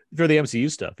 for the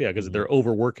MCU stuff. Yeah, because Mhm. they're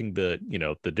overworking the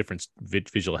different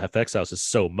visual effects houses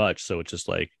so much, so it's just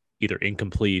like either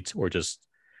incomplete or just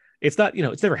it's not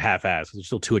it's never half-assed. It's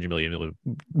still $200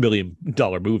 million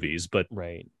movies, but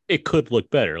Right. it could look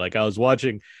better. Like I was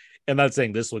watching. I'm not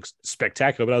saying this looks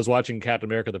spectacular, but I was watching Captain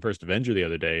America: The First Avenger the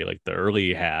other day, like the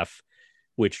early half,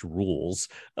 which rules.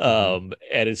 And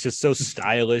it's just so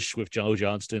stylish with Joe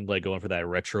Johnston like going for that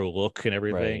retro look and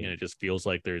everything, Right. and it just feels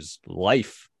like there's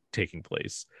life taking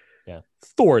place. Yeah.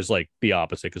 Thor's like the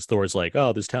opposite because Thor's like,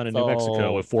 oh, this town in New Mexico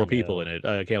Oh, with 4 I people know. in it.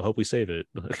 I can't hope we save it.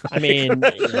 I mean,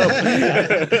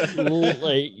 Yeah.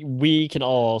 like we can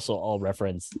all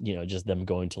reference, just them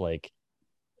going to like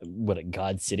what a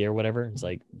God City or whatever. It's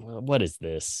like, what is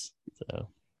this? So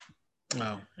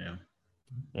Oh, yeah.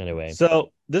 anyway,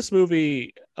 So this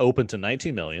movie opened to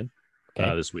 19 million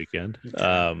Okay. this weekend.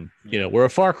 Okay. We're a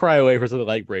far cry away from something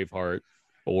like Braveheart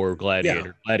or Gladiator.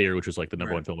 Yeah. Gladiator, which was like the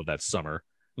number Right. one film of that summer.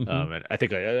 Mhm. And I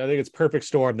think it's Perfect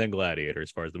Storm, then Gladiator,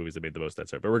 as far as the movies that made the most that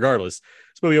summer. But regardless,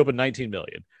 this movie opened 19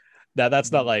 million. Now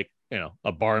that's not like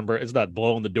a barn burn. It's not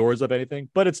blowing the doors up anything,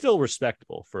 but it's still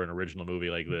respectable for an original movie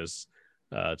like this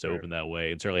to open that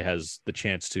way. It certainly has the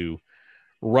chance to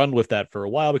run with that for a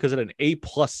while because it had an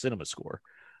A+ cinema score.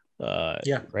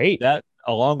 Yeah. Great. That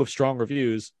along with strong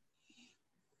reviews,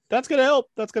 that's gonna help.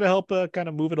 That's gonna help kind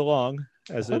of move it along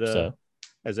as I hope so.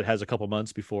 as it has a couple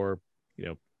months before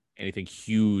anything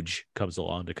huge comes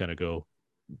along to kind of go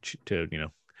to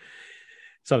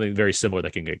something very similar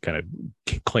that can get kind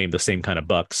of claim the same kind of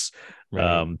bucks.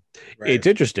 Right. Right. It's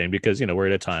interesting because we're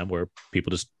at a time where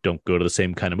people just don't go to the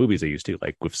same kind of movies they used to,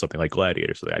 like with something like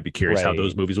Gladiator. So I'd be curious how Right.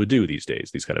 those movies would do these days.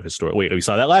 These kind of historic. Wait, we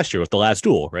saw that last year with The Last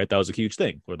Duel, right? That was a huge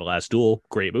thing. Where The Last Duel,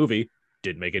 great movie,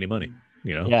 didn't make any money.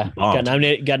 Yeah, got bombed.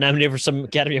 nominated for some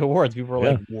Academy Awards. People were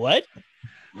Yeah. like, "What?"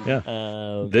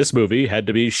 Yeah. This movie had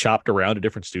to be shopped around to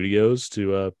different studios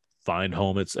to find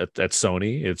home. It's at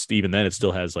Sony. It's even then it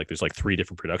still has there's 3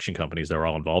 different production companies that are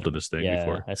all involved in this thing yeah,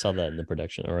 before. I saw that in the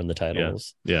production or in the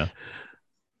titles. Yeah.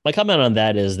 My comment on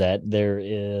that is that there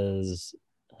is,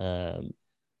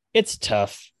 it's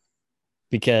tough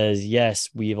because yes,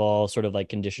 we've all sort of like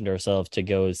conditioned ourselves to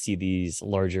go see these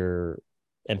larger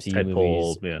MCU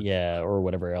Tentpole, movies, yeah. or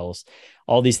whatever else.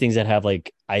 All these things that have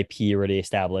like IP already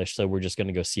established, so we're just going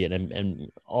to go see it.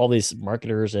 And all these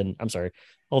marketers and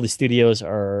all these studios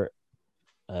are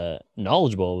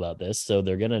knowledgeable about this, so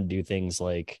they're going to do things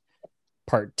like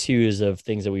part 2s of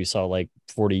things that we saw like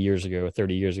 40 years ago,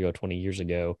 30 years ago, 20 years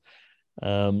ago.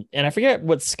 And I forget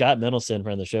what Scott Mendelson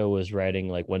from the show was writing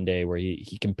like one day where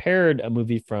he compared a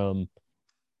movie from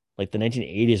like the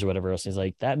 1980s or whatever else. And he's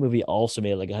like, that movie also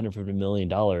made like $150 million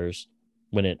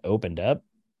when it opened up.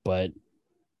 But,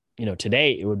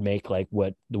 today it would make like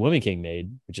what The Woman King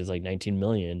made, which is like 19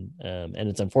 million. And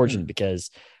it's unfortunate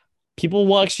because people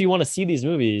will actually want to see these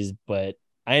movies, but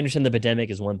I understand the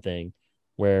pandemic is one thing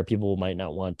where people might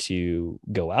not want to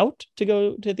go out to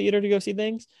go to theater to go see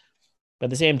things. But at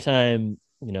the same time,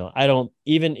 I don't,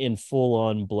 even in full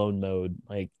on blown mode,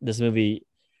 like this movie,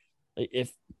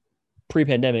 if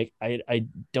pre-pandemic, I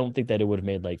don't think that it would have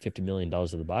made like $50 million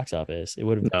at the box office. It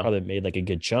would have No. probably made like a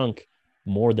good chunk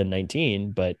more than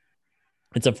 19, but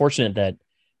it's unfortunate that,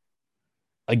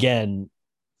 again,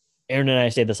 Aaron and I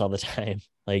say this all the time,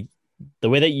 like the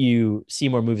way that you see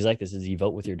more movies like this is you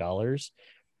vote with your dollars,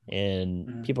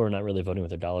 and people are not really voting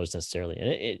with their dollars necessarily.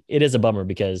 And it is a bummer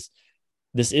because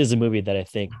this is a movie that I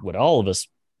think what all of us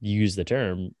use the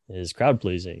term is crowd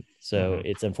pleasing. So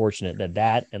it's unfortunate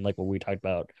that and like what we talked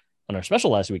about on our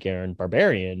special last week, Aaron,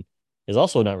 Barbarian is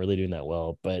also not really doing that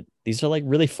well, but these are like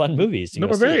really fun movies. No,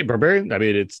 Barbarian. I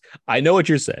mean, I know what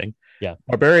you're saying. Yeah.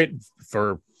 Barbarian,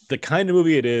 for the kind of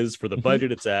movie it is, for the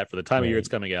budget it's at, for the time of year it's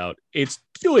coming out, it's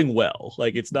doing well.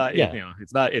 Like it's not,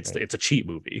 it's a cheap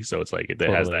movie. So it's like it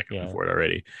has that going for it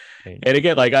already. Right. And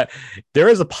again, there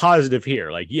is a positive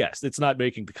here. Like, yes, it's not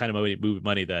making the kind of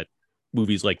money that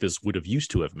movies like this would have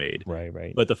used to have made.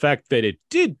 Right. But the fact that it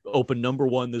did open number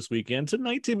 1 this weekend to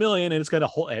 19 million and it's gonna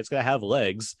have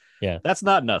legs. Yeah, that's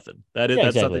not nothing. That's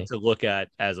exactly. something to look at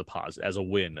as a positive, as a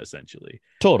win, essentially.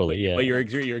 Totally. But, yeah. But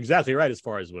you're exactly right as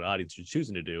far as what audience are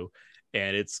choosing to do,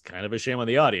 and it's kind of a shame on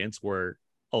the audience where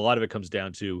a lot of it comes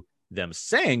down to them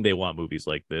saying they want movies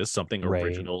like this, something Right.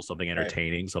 original, something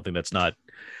entertaining, something that's not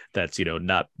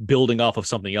building off of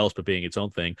something else but being its own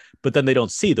thing. But then they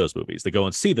don't see those movies. They go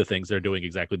and see the things they're doing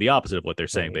exactly the opposite of what they're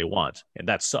saying Right. they want, and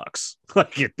that sucks.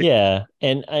 Yeah,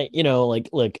 and I, like,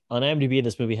 look, on IMDb,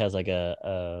 this movie has like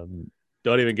a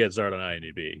Don't even get started on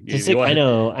IMDb. I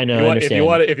know, I If you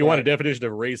want a Right. definition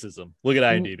of racism, look at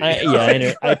IMDb.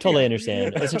 I totally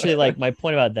understand. Essentially, like, my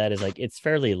point about that is, like, it's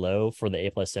fairly low for the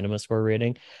A+ cinema score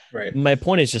rating. Right. My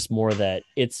point is just more that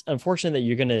it's unfortunate that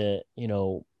you're gonna,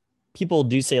 people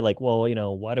do say, like, well,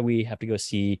 why do we have to go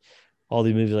see all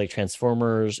these movies like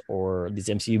Transformers or these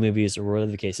MCU movies or whatever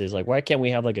the case is? Like, why can't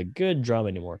we have like a good drama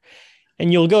anymore?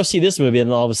 And you'll go see this movie,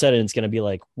 and all of a sudden it's going to be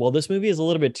like, well, this movie is a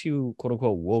little bit too quote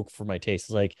unquote woke for my taste.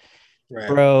 It's like, Right.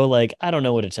 bro, like, I don't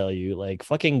know what to tell you. Like,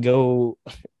 fucking go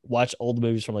watch old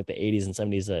movies from like the 80s and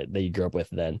 70s that you grew up with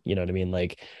then. You know what I mean?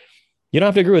 Like, you don't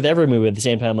have to agree with every movie at the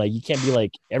same time. Like, you can't be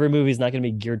like, every movie is not going to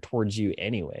be geared towards you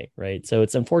anyway. Right. So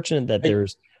it's unfortunate that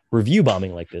there's review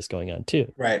bombing like this going on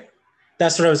too. Right.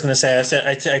 That's what I was going to say. I said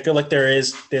I feel like there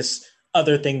is this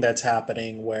other thing that's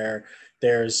happening where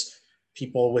there's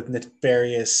people with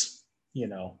various,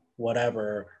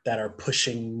 whatever, that are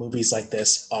pushing movies like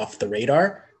this off the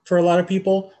radar for a lot of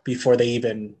people before they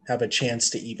even have a chance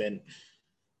to even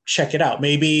check it out.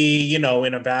 Maybe, in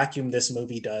a vacuum, this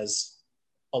movie does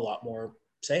a lot more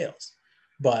sales,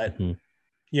 but,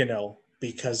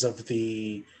 because of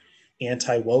the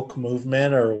anti-woke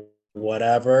movement or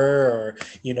whatever, or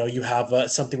you have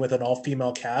something with an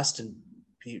all-female cast and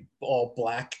all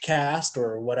black cast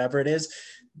or whatever it is,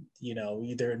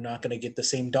 they're not going to get the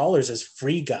same dollars as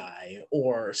Free Guy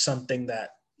or something that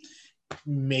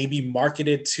maybe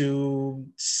marketed to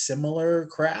similar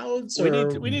crowds. We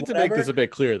need to make this a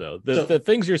bit clear, though. The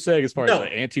things you're saying as far as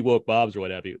like anti-woke mobs or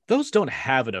what have you, those don't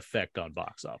have an effect on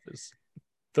box office.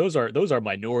 Those are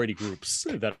minority groups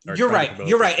that are. You're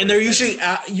right, and they're usually.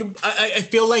 I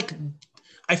feel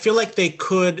like they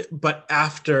could, but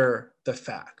after the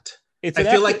fact. It's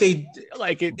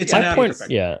my point.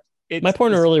 Yeah, my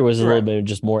point earlier was a little bit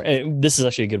just more. And this is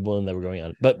actually a good one that we're going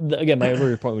on. But again, my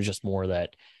earlier point was just more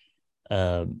that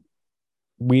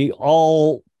we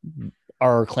all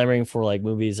are clamoring for like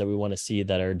movies that we want to see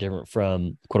that are different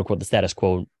from quote unquote the status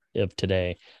quo of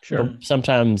today. Sure. But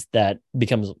sometimes that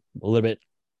becomes a little bit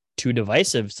too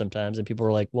divisive sometimes, and people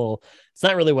are like, well, it's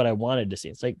not really what I wanted to see.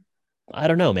 It's like, I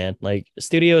don't know, man. Like,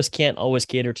 studios can't always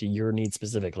cater to your needs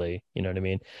specifically. You know what I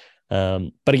mean?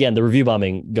 But again, the review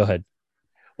bombing, go ahead.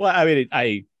 Well, I mean,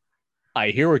 I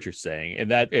hear what you're saying,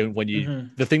 and when you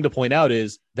the thing to point out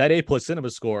is that A+ cinema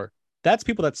score, that's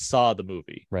people that saw the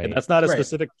movie, right? And that's not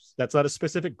a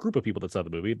specific group of people that saw the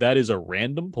movie. That is a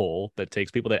random poll that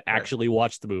takes people that actually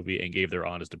watched the movie and gave their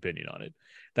honest opinion on it.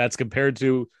 That's compared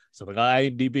to something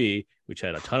like IMDb, which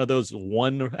had a ton of those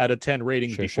 1 out of 10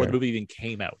 ratings before the movie even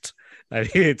came out. I mean,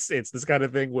 it's this kind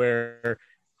of thing where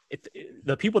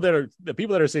the people that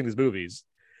are seeing these movies,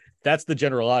 that's the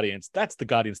general audience. That's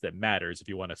the audience that matters if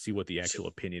you want to see what the actual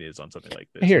opinion is on something like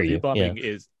this. I hear you.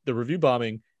 The review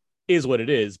bombing is what it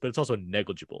is, but it's also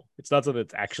negligible. It's not something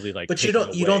that's actually like. But you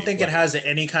don't think it has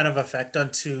any kind of effect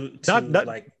on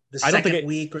like the second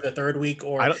week or the third week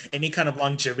or any kind of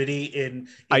longevity in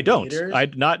I don't.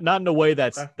 theaters? Not in a way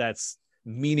that's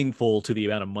meaningful to the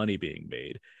amount of money being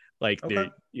made. Like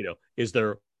is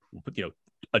there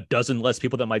a dozen less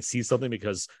people that might see something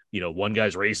because one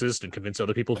guy's racist and convince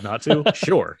other people not to?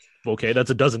 Sure, okay, that's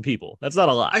a dozen people. That's not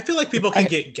a lot. I feel like people can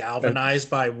get galvanized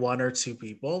by 1 or 2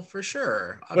 people for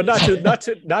sure, but not to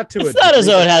it's not as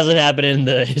though it hasn't happened in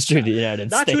the history of the United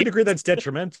States. Not to a degree that's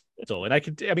detrimental.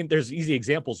 And there's easy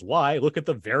examples why. Look at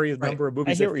the various number of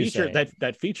movies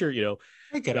that feature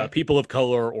people of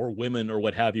color or women or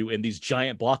what have you in these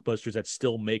giant blockbusters that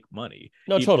still make money.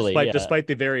 No, totally. Despite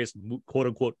the various quote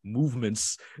unquote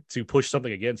movements to push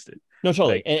something against it. No,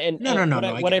 totally.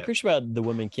 What I appreciate about The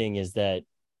Woman King is that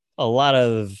a lot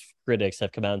of critics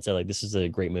have come out and said, like, this is a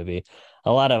great movie.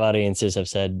 A lot of audiences have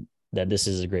said that this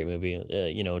is a great movie.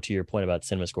 To your point about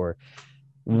cinema score,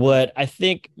 what I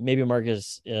think maybe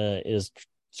Marcus is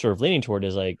sort of leaning toward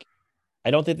is like, I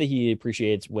don't think that he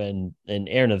appreciates when, and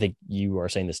Aaron, I think you are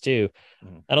saying this too.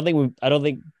 I don't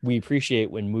think we appreciate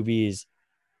when movies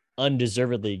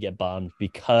undeservedly get bombed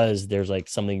because there's like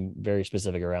something very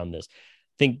specific around this.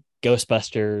 Think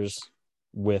Ghostbusters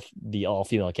with the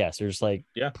all-female cast. There's like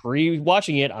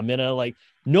pre-watching it, I'm gonna like,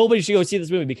 nobody should go see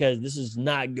this movie because this is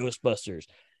not Ghostbusters.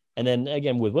 And then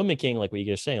again with Woman King, like what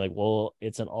you're saying, like, well,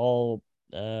 it's an all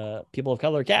people of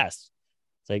color cast.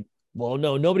 It's like, well,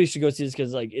 no, nobody should go see this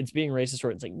because like it's being racist.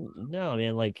 Or it's like, no,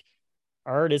 man, like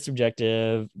art is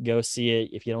subjective. Go see it.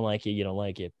 If you don't like it, you don't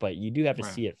like it. But you do have to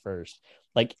Right. see it first,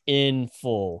 like in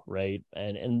full, right?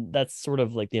 And that's sort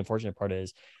of like the unfortunate part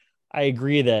is, I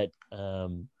agree that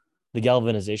the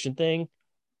galvanization thing,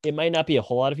 it might not be a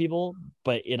whole lot of people,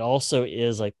 but it also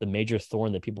is like the major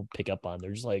thorn that people pick up on.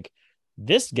 They're just like,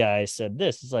 this guy said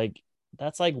this. It's like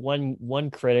that's like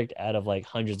one critic out of like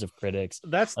hundreds of critics.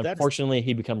 That's Unfortunately,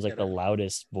 he becomes like the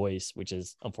loudest voice, which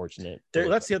is unfortunate. There-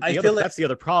 well, that's the I other feel like- that's the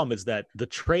other problem is that the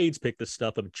trades pick this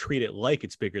stuff up and treat it like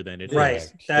it's bigger than it is.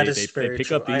 Right. That They- is they very pick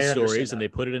true. up I these understand stories and that. they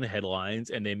put it in headlines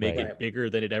and they make Right. it bigger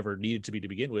than it ever needed to be to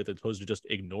begin with, as opposed to just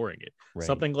ignoring it. Right.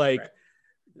 Something like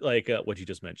Right. what you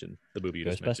just mentioned, the movie you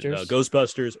just mentioned, Ghostbusters?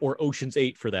 Ghostbusters, or Ocean's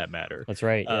 8 for that matter. That's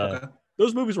right. Yeah. Uh,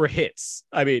 Those movies were hits.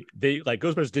 I mean, they like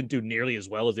Ghostbusters didn't do nearly as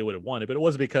well as they would have wanted, but it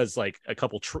wasn't because like a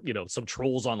couple, some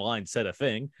trolls online said a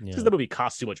thing. Because Yeah. the movie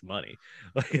cost too much money.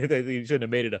 Like they shouldn't have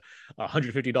made it a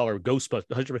 $150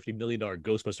 million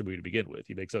Ghostbuster movie to begin with.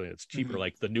 You make something that's cheaper, Mhm.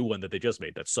 like the new one that they just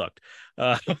made that sucked.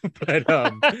 But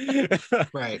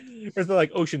Right. whereas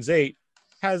like Ocean's 8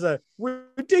 has a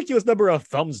ridiculous number of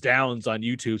thumbs downs on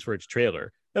YouTube for its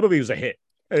trailer. That movie was a hit.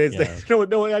 And it's Yeah.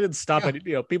 no, I didn't stop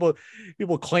Yeah. it.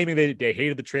 People claiming they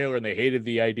hated the trailer and they hated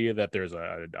the idea that there's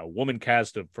a woman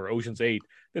cast for Ocean's 8.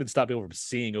 They didn't stop people from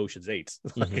seeing Ocean's 8.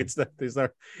 Like Mhm. it's that these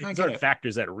are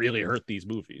factors that really hurt these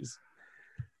movies.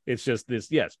 It's just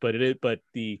this, yes, but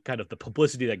the kind of the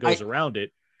publicity that goes around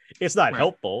it, it's not Right.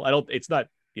 helpful. It's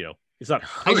not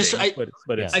hurting,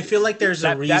 but it's I feel like there's a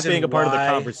that reason being a part of the why-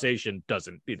 conversation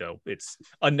doesn't, it's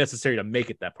unnecessary to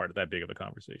make it that part of that big of a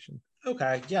conversation.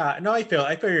 Okay. Yeah. No, I feel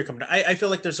you're coming. I feel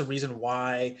like there's a reason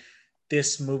why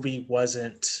this movie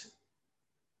wasn't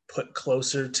put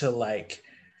closer to like.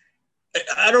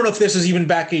 I don't know if this was even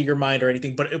back in your mind or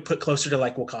anything, but it put closer to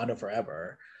like Wakanda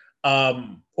Forever,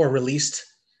 or released,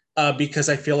 because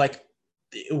I feel like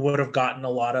it would have gotten a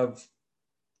lot of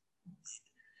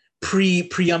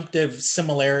preemptive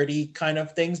similarity kind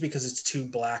of things because it's two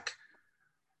black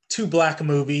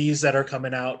movies that are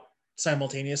coming out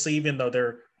simultaneously, even though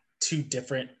they're two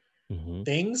different Mhm.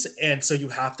 things. And so you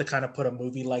have to kind of put a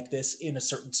movie like this in a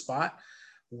certain spot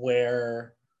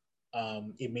where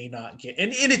it may not get,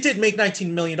 and it did make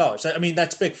 $19 million. I mean,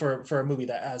 that's big for a movie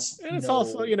that has, And it's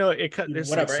also, there's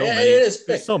whatever. like so It many, is big.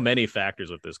 there's so many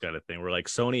factors with this kind of thing where like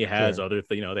Sony has Sure. other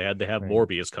they had to have Right.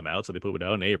 Morbius come out, so they put it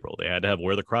out in April. They had to have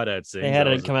Where the Crawdads Sing. They had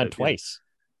it come out twice.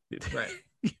 Right.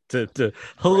 to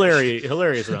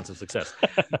hilarious amounts of success.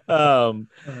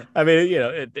 I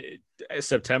mean,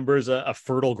 September is a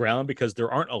fertile ground because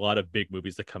there aren't a lot of big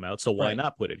movies that come out. So why Right.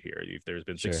 not put it here? If there's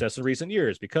been Sure. success in recent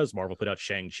years, because Marvel put out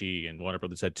Shang-Chi and Warner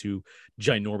Brothers had two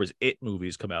ginormous It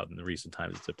movies come out in the recent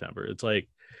times in September. It's like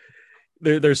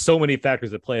there's so many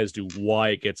factors that play as to why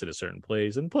it gets in a certain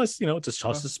place. And plus, it's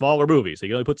just a smaller movie. So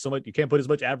you can only put so much, you can't put as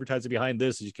much advertising behind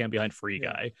this as you can behind Free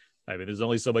Yeah. Guy. I mean, there's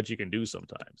only so much you can do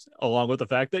sometimes, along with the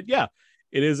fact that,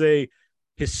 it is a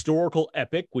historical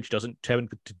epic, which doesn't tend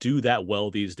to do that well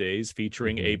these days,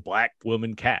 featuring a black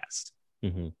woman cast.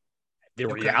 Mhm. The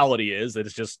Okay. reality is that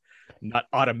it's just not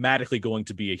automatically going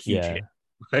to be a huge Yeah. hit.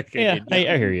 Like, Yeah,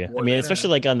 I hear you. I Well, mean, yeah. especially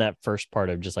like on that first part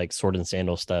of just like sword and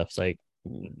sandal stuff. It's like,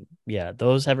 yeah,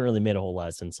 those haven't really made a whole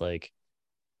lot since like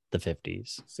the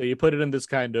 50s. So you put it in this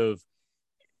kind of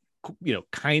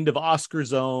Oscar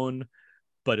zone,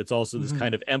 but it's also this Mhm.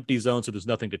 kind of empty zone. So there's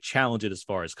nothing to challenge it as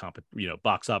far as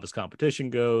box office competition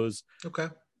goes. Okay.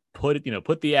 Put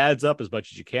the ads up as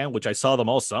much as you can, which I saw them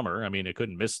all summer. I mean, I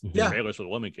couldn't miss the Yeah. trailers for The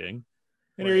Woman King.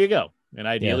 And Right. here you go. And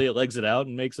ideally it legs it out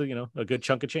and makes a good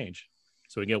chunk of change.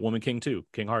 So we get Woman King 2,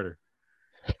 King Harder.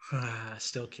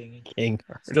 Still king. King.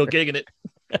 Still gigging it.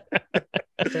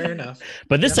 Fair enough.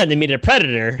 But this time they meet a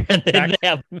predator and then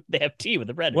Back- they have tea with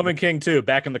the predator. Woman King 2,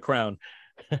 back in the crown.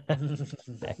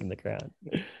 back in the crowd.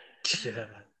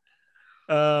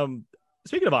 Yeah.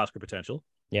 Speaking of Oscar potential,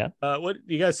 Yeah. What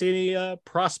do you guys see any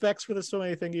prospects for this film?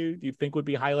 Anything you think would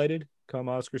be highlighted come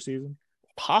Oscar season?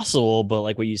 Possible, but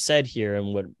like what you said here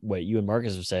and what you and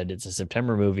Marcus have said, it's a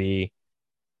September movie.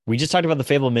 We just talked about the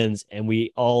Fablemans and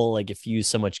we all like effuse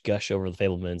so much gush over the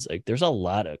Fablemans. Like there's a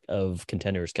lot of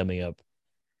contenders coming up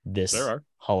this There are.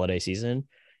 holiday season.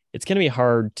 It's going to be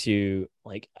hard to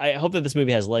like, I hope that this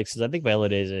movie has legs because I think Viola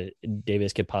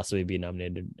Davis could possibly be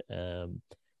nominated.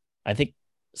 I think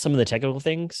some of the technical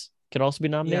things could also be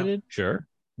nominated, Sure.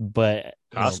 but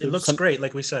It looks great,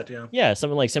 like we said. Yeah.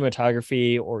 something like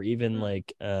cinematography or even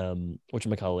like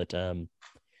whatchamacallit.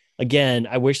 Again,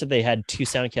 I wish that they had two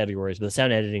sound categories, but the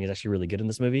sound editing is actually really good in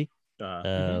this movie.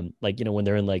 Like when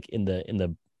they're in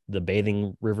the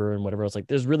bathing river and whatever else, like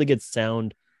there's really good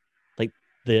sound. Like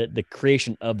the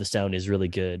creation of the sound is really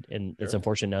good, and it's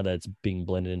unfortunate now that it's being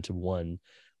blended into one.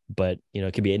 But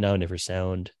it could be now a different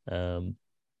sound.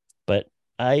 But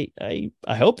I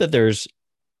hope that there's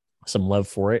some love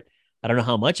for it. I don't know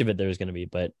how much of it there's going to be,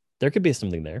 but there could be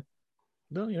something there.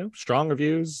 No, strong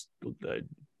reviews.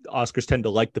 Oscars tend to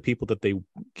like the people that they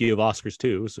give Oscars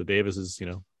to. So Davis is,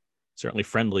 certainly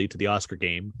friendly to the Oscar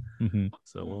game. Mm-hmm.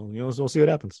 So we'll see what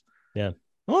happens. Yeah.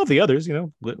 All of the others,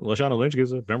 Lashana Lynch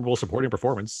gives a memorable supporting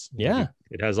performance. Yeah.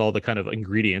 It has all the kind of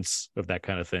ingredients of that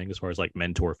kind of thing as far as like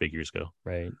mentor figures go.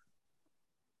 Right.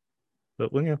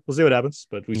 But we'll see what happens.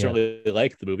 But we Yeah. certainly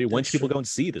like the movie. When That's should people true. go and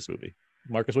see this movie?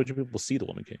 Marcus, when should people see The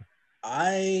Woman King?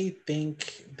 I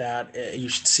think that you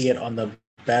should see it on the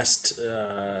best,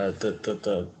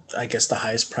 the I guess the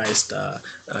highest priced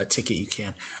ticket you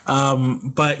can.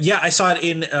 But yeah, I saw it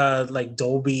in like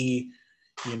Dolby,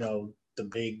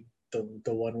 the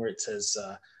one where it says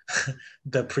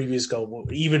the previews go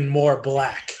even more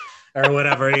black or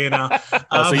whatever, So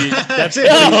that's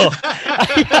it. No!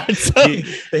 So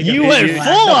you went you-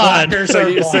 full on. So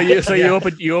you Yeah.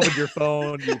 opened your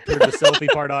phone, you put the selfie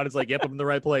part on. It's like, yep, I'm in the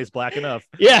right place, black enough.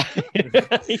 Yeah.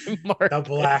 Mark. The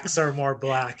blacks are more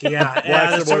black. Yeah,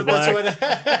 Blacks are more black.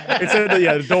 It It said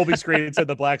the Dolby screen. It said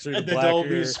the blacks are the blacker.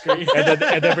 Dolby screen.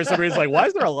 And then for some reason, like, why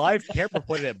is there a live camera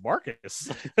pointed at Marcus?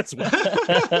 That's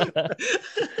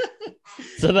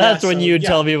So that's when so, you yeah.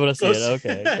 tell people to see it. Go see-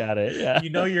 Okay, got it. Yeah.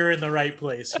 You're in the right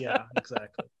place. Yeah,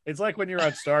 exactly. It's like when you're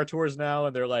on Star Tours now,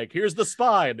 and they're like, "Here's the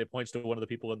spy," and it points to one of the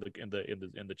people in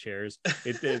the chairs.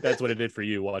 That's what it did for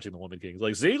you watching The Woman King. It's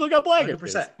like, see, look how black it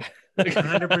is. 100%.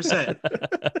 100%.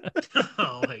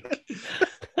 Oh my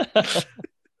God.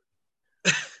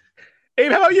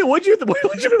 Abe, how about you? What'd you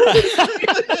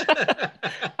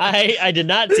I did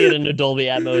not see it in a Dolby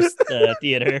Atmos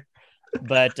theater,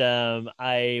 but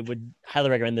I would highly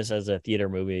recommend this as a theater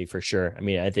movie for sure. I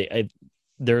mean, I think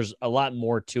there's a lot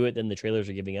more to it than the trailers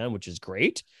are giving on, which is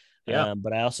great. Yeah.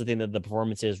 But I also think that the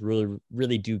performances really,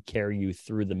 really do carry you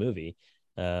through the movie.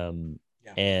 And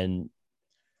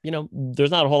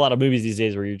there's not a whole lot of movies these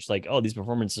days where you're just like, oh, these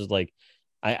performances, like,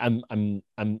 I'm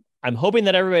hoping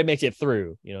that everybody makes it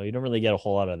through. You don't really get a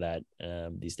whole lot of that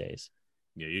these days.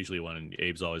 Yeah, usually when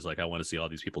Abe's always like, I want to see all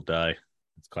these people die.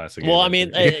 It's classic. Well, Abe. I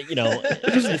mean,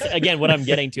 again, what I'm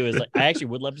getting to is like, I actually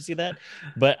would love to see that,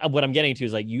 but what I'm getting to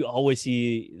is like, you always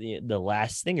see the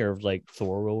last stinger of like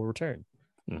Thor will return.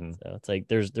 Mhm. So it's like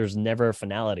there's never a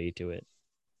finality to it.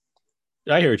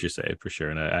 I hear what you're saying for sure,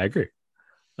 and I agree.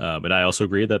 And I also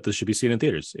agree that this should be seen in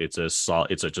theaters. It's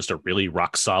just a really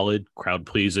rock solid, crowd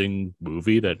pleasing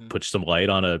movie that puts some light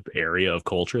on an area of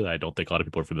culture that I don't think a lot of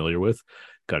people are familiar with.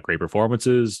 Got great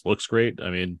performances, looks great. I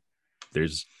mean,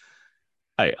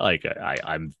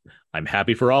 I'm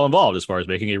happy for all involved as far as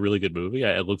making a really good movie.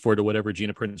 I look forward to whatever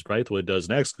Gina Prince Bythewood does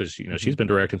next, because she's been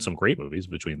directing some great movies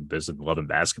between this and Love and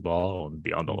Basketball and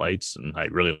Beyond the Lights, and I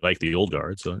really like The Old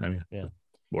Guard. So I mean, Yeah.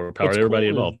 more power What's to everybody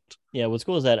cool is- involved. Yeah, what's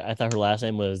cool is that I thought her last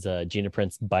name was Gina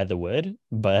Prince by the Wood,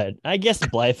 but I guess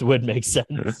Blythewood makes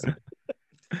sense.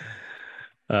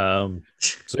 So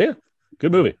yeah,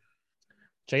 good movie.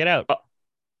 Check it out.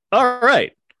 All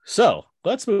right, so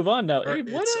let's move on now. Abe,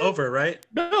 It's over, right?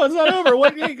 No, it's not over.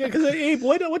 What? Because Abe,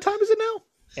 what time is it now?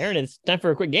 Aaron, it's time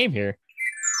for a quick game here.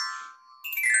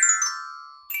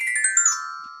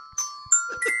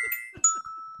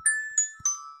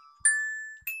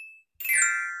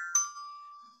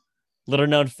 Little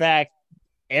known fact,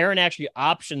 Aaron actually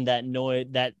optioned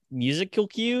that musical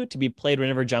cue to be played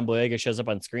whenever John Boyega shows up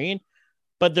on screen,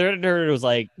 but the editor was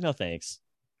like, no thanks.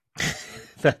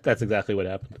 That's exactly what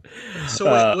happened.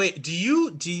 So wait,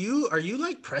 are you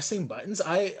like pressing buttons?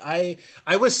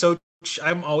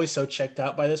 I'm always so checked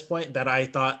out by this point that I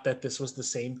thought that this was the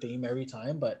same theme every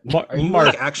time, but are you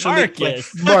like actually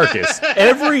Marcus,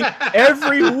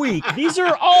 every week, These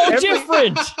are all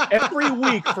different. every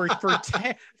week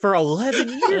for 11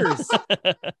 years,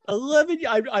 11.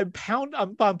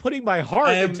 I'm putting my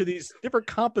heart into these different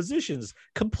compositions,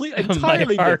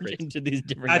 entirely My heart different. into these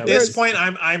different At numbers. this point,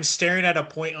 I'm staring at a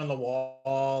point on the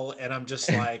wall, and I'm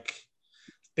just like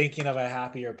thinking of a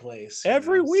happier place.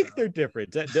 Every week they're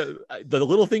different. The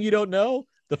little thing you don't know,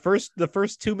 the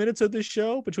first 2 minutes of this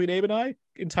show between Abe and I,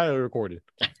 entirely recorded.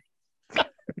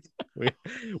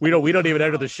 we don't even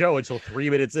enter the show until 3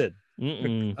 minutes in.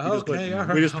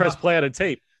 Mm-mm. We just press play on a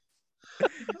tape.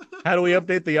 How do we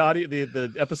update the audio,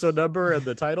 the episode number and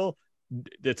the title?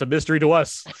 It's a mystery to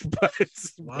us. But It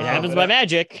happens by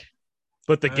magic.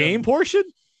 But the game portion,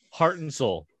 heart and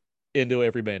soul into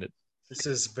every minute. This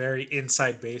is very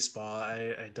inside baseball.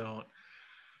 I don't.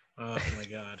 Oh my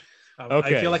god.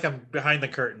 Okay. I feel like I'm behind the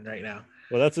curtain right now.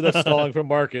 Well, that's enough stalling from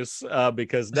Marcus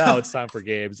because now it's time for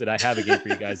games, and I have a game for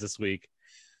you guys this week.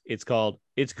 It's called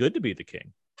It's Good to Be the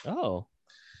King. Oh,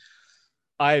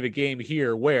 I have a game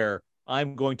here where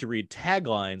I'm going to read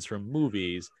taglines from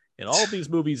movies, and all of these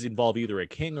movies involve either a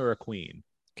king or a queen.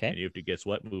 okay. And you have to guess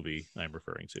what movie I'm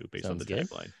referring to based on Sounds the good.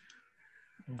 tagline.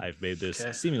 I've made this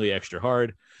Okay. seemingly extra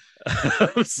hard.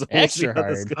 So Extra how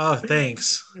this hard. goes. Oh,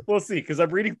 thanks. We'll see, because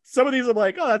I'm reading some of these. I'm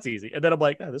like, oh, that's easy, and then I'm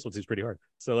like, oh, this one seems pretty hard.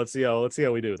 So let's see how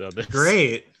we do on this.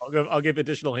 Great. I'll give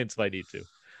additional hints if I need to.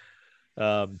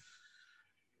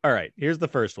 All right, here's the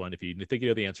first one. If you think you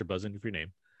know the answer, buzz in with your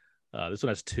name. This one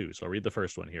has two, so I'll read the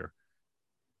first one here.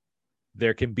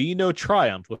 There can be no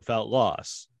triumph without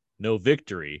loss, no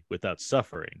victory without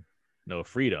suffering, no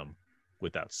freedom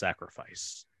without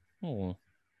sacrifice. Hmm.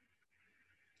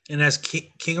 And has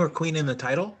king or queen in the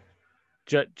title?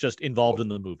 Just involved in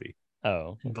the movie.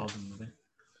 Oh, Involved in the movie.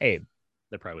 Abe.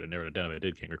 That probably would have narrowed it down if I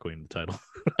did king or queen in the title.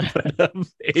 But,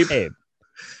 Abe, Abe.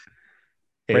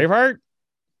 Abe. Braveheart.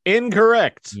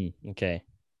 Incorrect. Okay.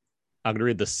 I'm going to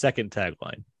read the second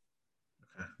tagline.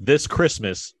 Okay. This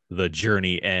Christmas, the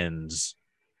journey ends.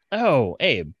 Oh,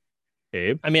 Abe.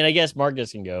 Abe? I mean, I guess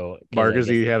Marcus can go. 'cause I Marcus,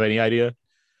 do guess- you have any idea?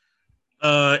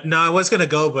 No, I was gonna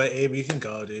go, but Abe, you can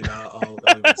go, dude. I'll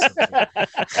read something.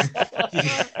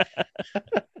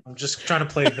 I'm just trying to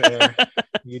play fair.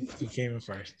 You came in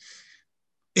first.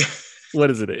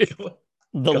 What is it, Abe?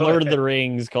 The Go Lord of ahead. the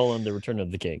Rings: The Return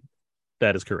of the King.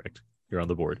 That is correct. You're on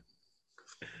the board.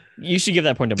 You should give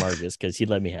that point to Marcus because he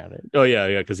let me have it. Oh, yeah,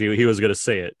 because he was going to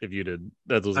say it if you did.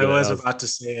 That was I gonna, was that was, about to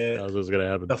say that it. was going to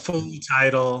happen. The full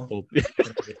title.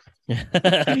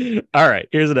 All right,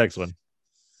 here's the next one.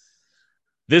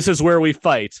 This is where we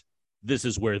fight. This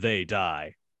is where they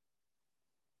die.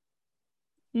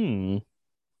 Hmm.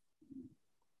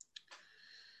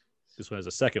 This one has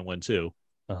a second one, too.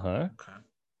 Uh-huh. Okay.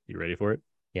 You ready for it?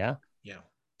 Yeah. Yeah.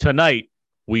 Tonight,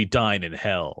 we dine in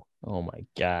hell. Oh my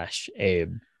gosh,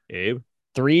 Abe. Abe,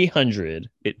 300.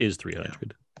 it is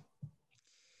 300.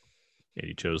 And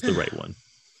you chose the right one.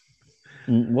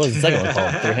 What was the second one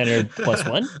called? 300 plus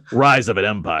one? Rise of an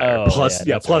Empire. Oh, Plus,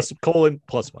 yeah, that's plus colon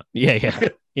plus one. Yeah,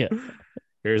 yeah.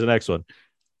 Here's the next one.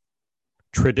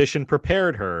 Tradition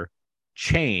prepared her.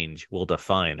 Change will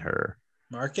define her.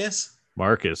 Marcus,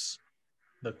 Marcus,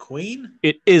 the queen.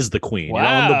 it is the queen. You're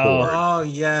on the Wow. board. Oh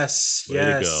yes, Way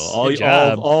yes. to go. All, Good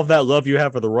job. all of that love you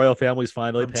have for the royal family's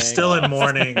finally I'm paying still off. in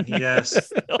mourning.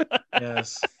 Yes,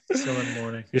 yes. Still in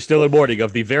mourning. You're still in mourning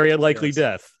of the very unlikely Yes.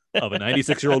 death of a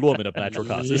 96-year-old woman of natural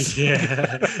causes.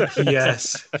 Yeah.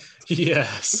 Yes.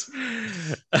 Yes.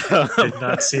 Did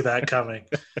not see that coming.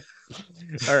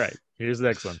 All right, here's the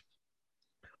next one.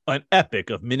 An epic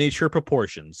of miniature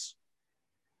proportions.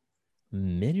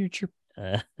 Miniature.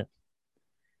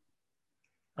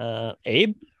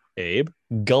 Abe? Abe?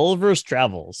 Gulliver's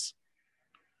Travels.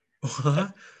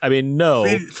 What? I mean, no.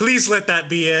 Please let that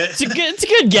be it. It's a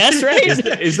good guess,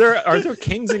 right? Are there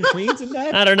kings and queens in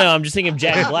that? I don't know. I'm just thinking of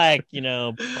Jack Black,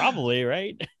 probably,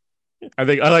 right? I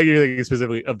like you thinking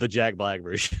specifically of the Jack Black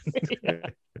version.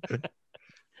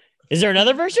 Is there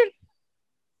another version?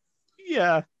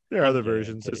 Yeah, there are other Okay,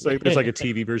 versions. okay. It's like there's like a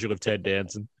TV version of Ted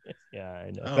Danson. Yeah,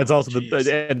 I know. Oh, That's also geez.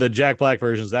 the Jack Black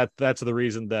versions. That's the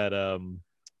reason that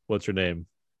what's her name?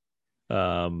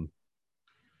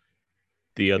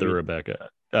 The other Maybe- Rebecca,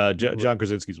 John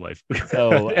Krasinski's wife.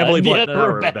 Oh, Emily the Blunt. other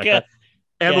not Rebecca.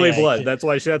 Emily Yeah, Blunt. yeah. That's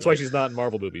why she's not in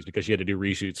Marvel movies because she had to do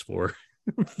reshoots for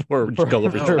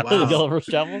Gulliver's Oh, Travels. wow. Gulliver's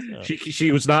Travels? Oh.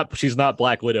 She's not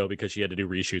Black Widow because she had to do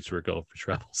reshoots for Gulliver's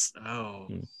Travels. Oh,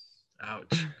 Hmm.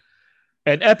 ouch.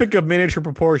 An epic of miniature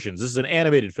proportions. This is an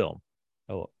animated film.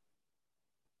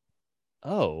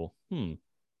 Oh,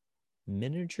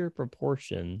 miniature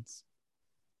proportions,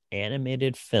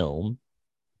 animated film.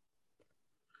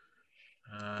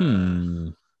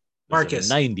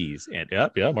 Marcus. 90s. And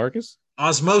yeah, Marcus.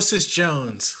 Osmosis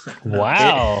Jones.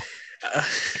 Wow.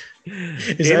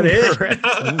 Is that it? Incorrect.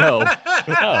 No.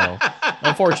 Oh,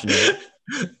 unfortunate.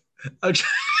 Okay.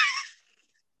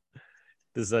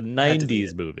 This is a Had to be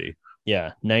 90s movie.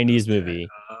 Yeah, 90s movie.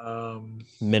 Um,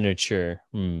 Miniature.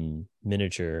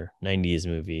 Miniature 90s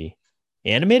movie.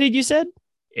 Animated, you said?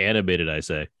 Animated, I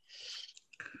say.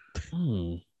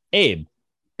 Abe.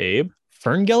 Abe?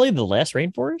 Ferngully, The Last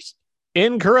Rainforest?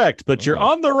 Incorrect, but you're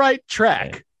Oh. on the right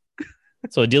track.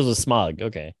 So it deals with smog.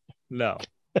 Okay. No.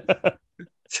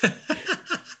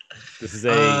 This is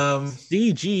a um,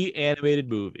 CG animated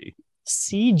movie.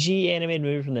 CG animated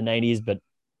movie from the 90s, but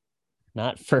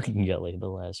not Ferngully, The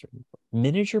Last Rainforest.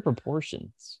 Miniature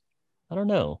proportions. I don't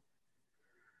know.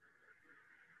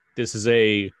 This is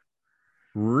a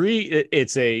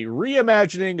It's a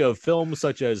reimagining of films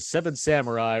such as Seven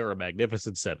Samurai or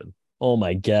Magnificent Seven. Oh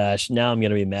my gosh! Now I'm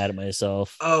gonna be mad at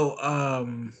myself. Oh,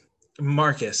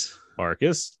 Marcus.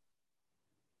 Marcus.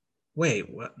 Wait,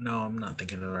 what? No, I'm not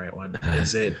thinking of the right one.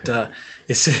 Is it?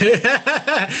 Is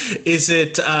it? Is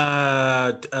it?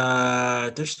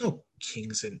 There's no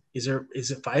kings in. Is there?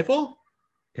 Is it Fievel?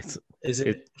 It's Is it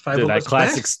it- Fievel that Goes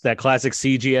classic West? that classic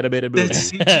CG animated movie. The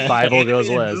CG Fievel Goes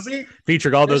animated West, movie?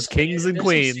 featuring all those There's- kings and there's some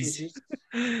queens.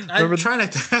 CG. Remember I'm trying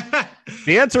to.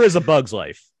 the answer is A Bug's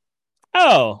Life.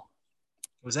 Oh,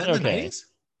 Was that in the Okay. 90s?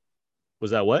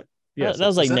 Was that what? yeah, that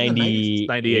was like that in the 98,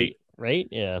 98. right?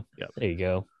 Yeah. Yep. There you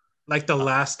go. Like the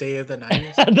last day of the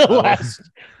 90s? The last.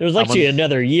 There was I'm actually on-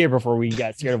 another year before we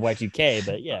got scared of Y2K,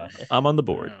 but yeah. I'm on the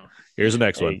board. Here's the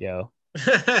next There one. you go.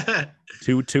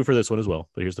 Two for this one as well.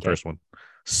 But here's the Okay. first one.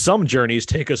 Some journeys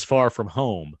take us far from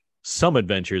home. Some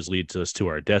adventures lead us to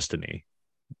our destiny.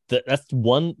 That's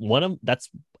one of that's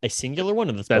a singular one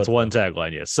of this. That's one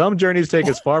tagline. Yes. Some journeys take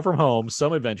us far from home.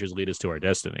 Some adventures lead us to our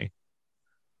destiny.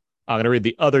 I'm going to read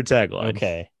the other tagline.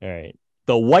 Okay. All right.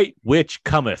 The White Witch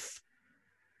cometh.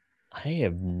 I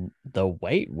have the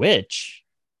White Witch.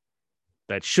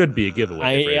 That should be a giveaway. for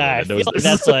anyone I that feel knows like this.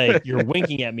 that's like you're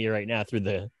winking at me right now through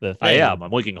the thing. I am.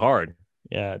 I'm winking hard.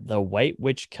 Yeah. The White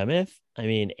Witch cometh. I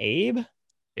mean, Abe,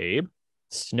 Abe.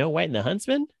 Snow White and the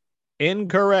Huntsman.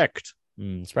 Incorrect.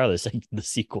 It's probably the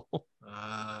sequel.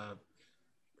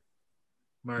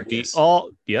 Marcus.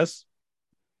 Yes.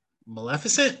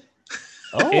 Maleficent?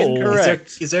 Oh,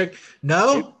 Incorrect. Is there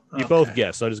no? You Okay. both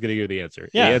guessed. So I'm just going to give you the answer.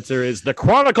 Yeah. The answer is The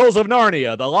Chronicles of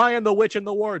Narnia, The Lion, the Witch, and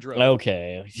the Wardrobe.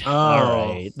 Okay. Oh. All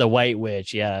right. The White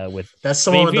Witch. Yeah. With That's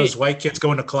the I mean, one with if you- those white kids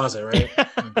go in the closet, right?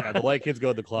 Yeah, the white kids go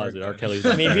in the closet. R. Kelly's.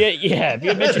 I mean, if you had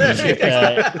mentioned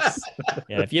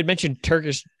if you had mentioned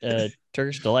Turkish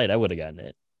delight, I would have gotten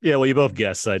it. Yeah, well, you both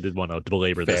guessed. I did want to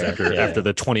belabor this Fair, after yeah.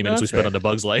 the 20 minutes we That's spent fair. on the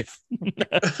Bug's Life.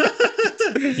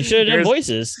 You should have done Here's-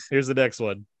 voices. Here's the next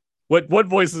one. What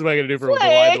voices am I going to do for The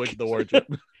Lion, the Witch, and the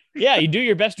Wardrobe? Yeah, you do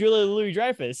your best Julia Louis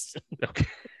Dreyfus. Okay.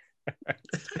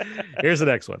 Here's the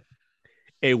next one.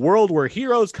 A world where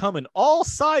heroes come in all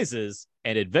sizes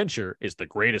and adventure is the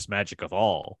greatest magic of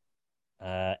all.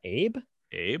 Abe?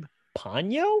 Abe?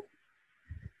 Ponyo?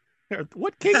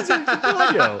 What kings are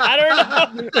Ponyo? I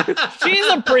don't know. She's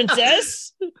a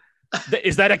princess.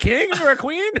 Is that a king or a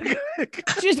queen?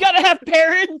 She's got to have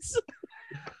parents.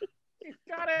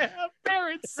 Gotta have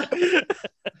parents.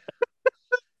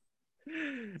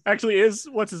 Actually,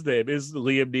 what's his name? Is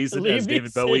Liam Neeson Liam as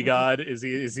David Neeson. Bowie God? Is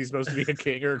he supposed to be a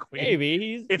king or a queen? Maybe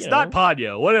he's. It's you not know.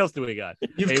 Ponyo. What else do we got?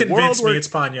 You've A convinced world where- me it's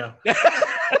Ponyo. A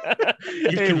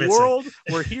convinced me. world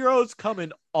where heroes come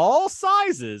in all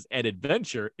sizes and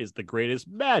adventure is the greatest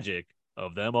magic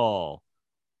of them all.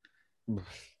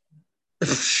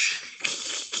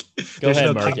 There's ahead,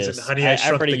 no Marcus. kings in Honey, I- I I've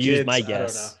Shrunk already the used Kids. my I don't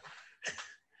guess.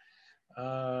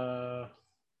 know.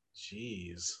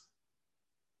 Jeez.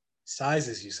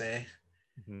 Sizes, you say?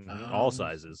 All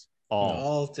sizes.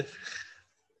 All different.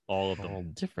 of All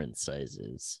them. different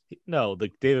sizes. No, the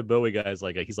David Bowie guy is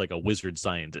he's like a wizard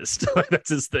scientist. That's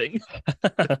his thing.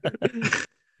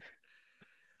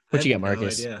 What you got,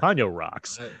 Marcus? Ponyo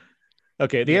rocks.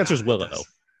 Okay, the answer is Willow. does.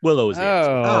 Willow is the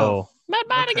answer. Oh, Mad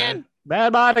Okay. Bodigan.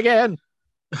 Mad Bod again.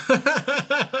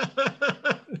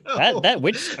 That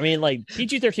witch. I mean, like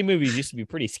PG-13 movies used to be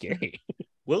pretty scary.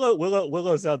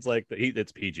 Willow sounds like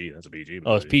it's PG. That's a PG.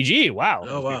 Oh, it's PG. Wow.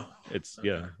 Oh wow. It's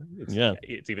yeah. It's, Yeah.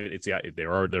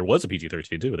 There was a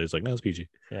PG-13 too, but it's like no, it's PG.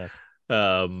 Yeah.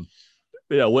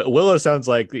 Willow sounds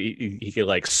like he could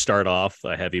like start off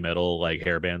a heavy metal like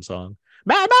hair band song.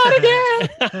 Mad Bod again.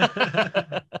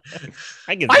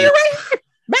 I can. Are see you it. ready?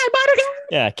 Mad Bod again.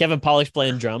 Yeah, Kevin Pollak's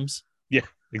playing drums.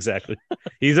 Exactly.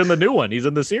 He's in the new one. He's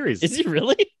in the series. Is he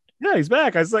really? Yeah, he's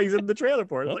back. I saw he's in the trailer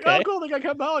for it. I was Okay. like, oh, cool. They got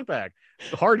Kevin Pollak back.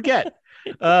 Hard get.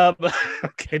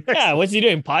 Okay, next. Yeah. What's he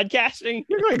doing? Podcasting?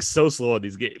 You're going so slow on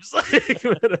these games.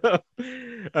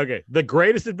 Okay. The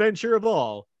greatest adventure of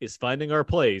all is finding our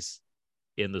place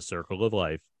in the circle of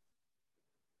life.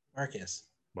 Marcus.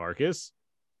 Marcus,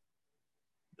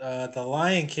 The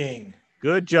Lion King.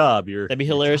 good job. That'd be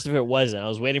hilarious if it wasn't. I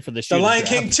was waiting for the shoe. The to Lion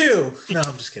drop. King 2. No,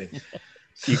 I'm just kidding.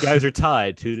 You guys are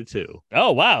tied 2-2.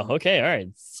 Oh wow. Okay. All right.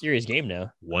 Serious game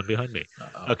now. One behind me.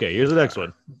 Uh-oh. Okay, here's the next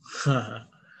one.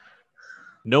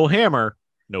 No hammer,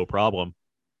 no problem.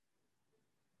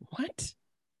 What?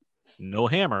 No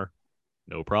hammer,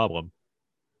 no problem.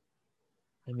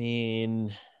 I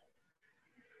mean,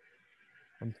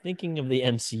 I'm thinking of the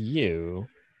MCU,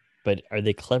 but are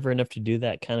they clever enough to do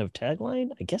that kind of tagline?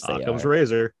 I guess they Occam's are.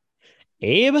 razor.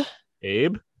 Abe?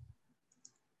 Abe,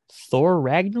 Thor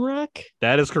Ragnarok?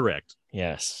 that is correct.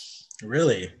 Yes.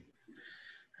 Really?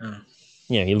 Oh,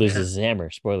 Yeah, he loses his hammer.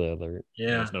 Spoiler alert.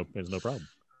 yeah. There's no problem.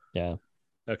 Yeah.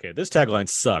 Okay, this tagline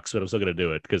sucks, but I'm still gonna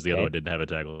do it because the other Okay. one didn't have a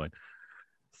tagline.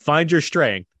 Find your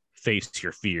strength, face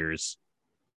your fears.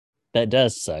 That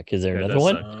does suck. Is there Yeah, it another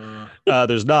does one? suck.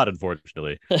 There's not,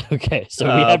 unfortunately. Okay, so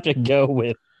we have to go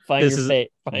with find this your is-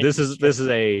 fate. This is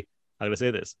a. I'm gonna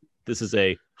say this. This is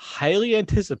a highly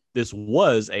anticipated. This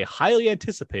was a highly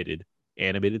anticipated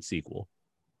animated sequel.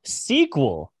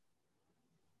 sequel.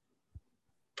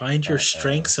 Find your Uh-oh.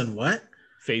 strengths and what?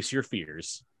 Face your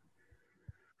fears.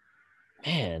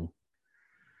 Man.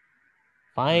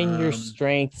 Find your Um,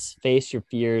 strengths, face your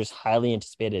fears, highly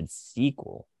anticipated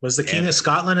sequel. Was the King of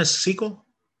Scotland a sequel?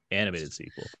 Animated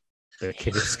sequel. The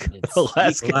King of Animated the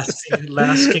last sequel. King.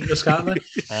 Last King of Scotland?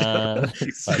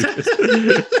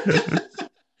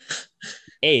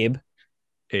 Abe,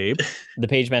 Abe. The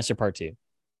Page Master Part 2.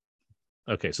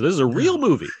 Okay, so this is a real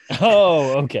movie.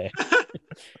 Oh, okay.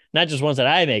 Not just ones that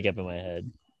I make up in my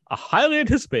head. A highly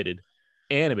anticipated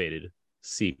animated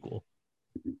sequel.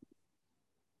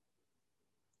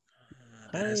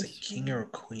 That has a king or a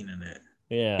queen in it.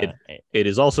 Yeah. It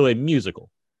is also a musical.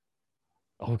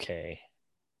 Okay.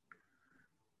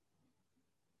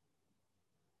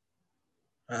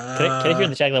 Can I hear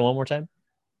the tagline one more time?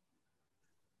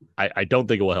 I don't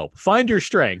think it will help. Find your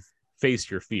strength, face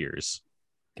your fears.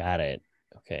 Got it.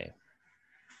 Okay.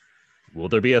 Will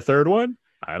there be a third one?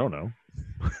 I don't know.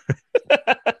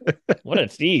 What a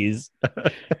tease.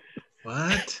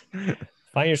 What?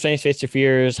 Find your strengths, face your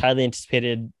fears, highly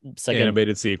anticipated second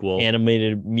Animated sequel.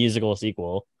 animated musical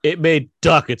sequel. It made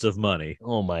ducats of money.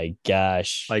 Oh my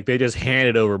gosh. Like they just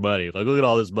handed over money. Like look at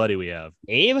all this money we have.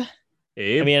 Abe?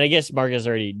 Abe, I mean, I guess Marcus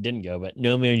already didn't go, but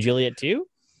Romeo and Juliet too?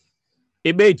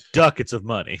 it made ducats of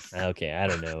money. Okay, I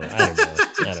don't know.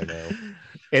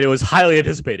 And it was highly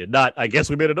anticipated. Not, I guess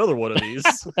we made another one of these.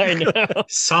 I know.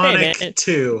 Sonic man.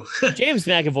 2. James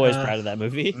McAvoy is proud of that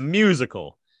movie.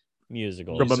 Musical.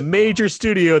 Musical. From a major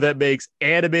studio that makes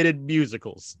animated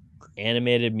musicals.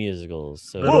 Animated musicals.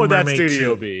 So What would that Mermaid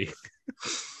studio 2. be?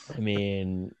 I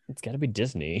mean, it's got to be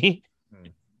Disney.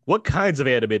 What kinds of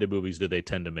animated movies do they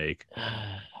tend to make?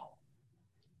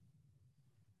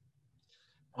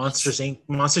 Monsters Inc.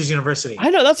 Monsters University. I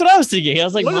know, that's what I was thinking. I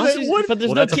was like, What are they- Monsters, what- but there's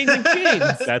Well, no that's a- kings and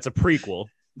queens. That's a prequel.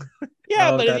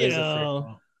 Yeah, Oh, but that you is a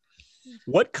know, prequel.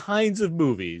 What kinds of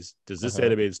movies does this Uh-huh.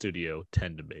 animated studio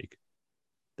tend to make?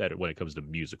 That when it comes to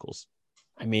musicals,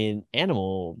 I mean,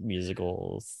 animal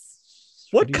musicals.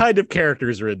 what do you- kind of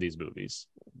characters are in these movies?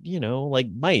 You know, like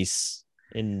mice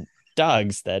and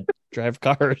dogs that drive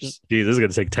cars. Geez, this is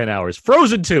gonna take 10 hours.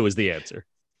 Frozen 2 is the answer.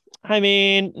 I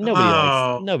mean, nobody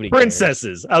Oh. likes nobody. cares.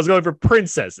 Princesses. I was going for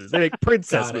princesses. They make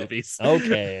princess Got it. movies.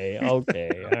 Okay, all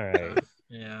right,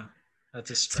 Yeah. That's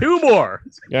a stretch. Two more.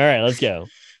 all right. Let's go.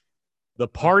 The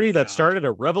party that God. started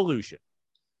a revolution.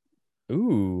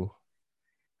 Ooh,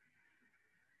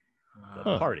 The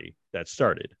Huh. party that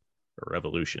started a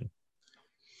revolution.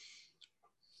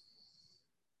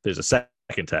 There's a second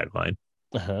tagline.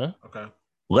 uh huh. Okay.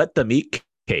 Let them eat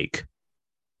cake.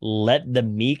 Let the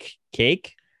meek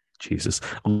cake. Jesus.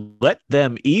 Let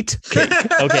them eat cake.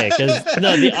 Okay, because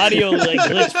no, the audio like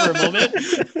glitched for a moment.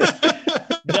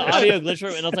 The audio glitched for a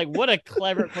moment, and I was like, "What a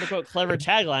clever, quote unquote, clever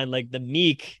tagline!" Like the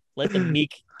meek, let the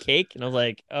meek cake, and I was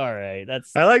like, "All right,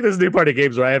 that's I like this new party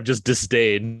games where I have just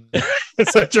disdain.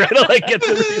 So I try to like get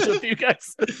through these with you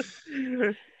guys.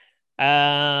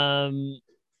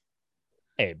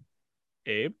 Abe,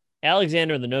 Abe?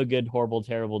 Alexander, the no good, horrible,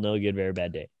 terrible, no good, very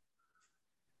bad day."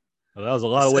 Well, that was a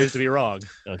lot of ways to be wrong.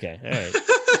 Okay, all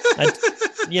right.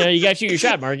 You know, you got to shoot your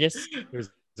shot, Marcus. There's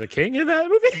a king in that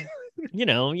movie? You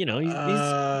know, he's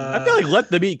I feel like Let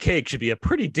Them Eat Cake should be a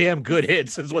pretty damn good hit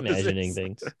since what this imagining is.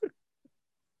 things.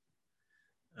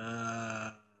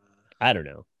 Uh, I don't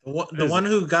know. the one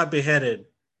who got beheaded,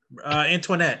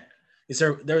 Antoinette. Is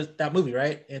there's that movie,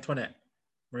 right? Antoinette.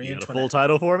 Marie You got a full Antoinette.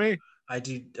 title for me? I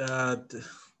do.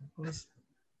 What was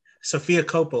Sophia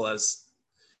Coppola's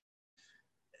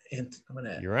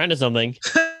Antoinette. You're onto something.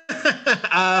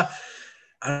 I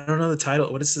don't know the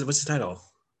title. What's the title?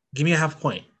 Give me a half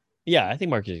point. Yeah, I think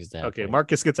Marcus gets that. Okay, point.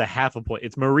 Marcus gets a half a point.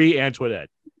 It's Marie Antoinette.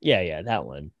 Yeah, that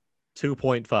one.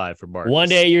 2.5 for Marcus. One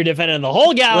day you're defending the whole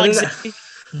What is galaxy.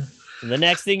 that? And the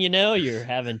next thing you know, you're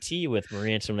having tea with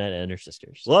Marie Antoinette and her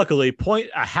sisters. Luckily,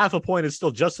 a half a point is still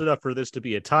just enough for this to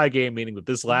be a tie game, meaning that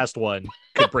this last one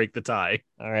could break the tie.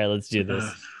 All right, let's do this.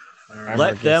 All All right. right. Let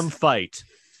Marcus. them fight.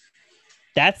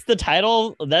 That's the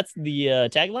title. That's the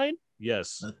tagline.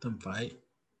 Yes, Let them fight.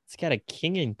 It's got a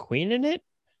king and queen in it.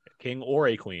 king or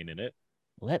a queen in it.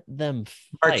 Let them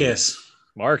fight. Marcus.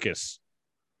 Marcus.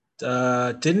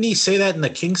 Didn't he say that in the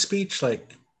King's speech?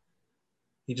 Like,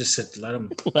 he just said, "Let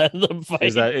him." Let them fight.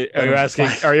 Is that? Are you asking?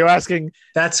 Are you asking?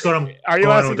 That's what I'm. Are you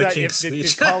going asking with the that King's if did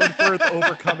speech. Colin Firth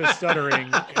overcome his stuttering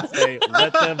and say,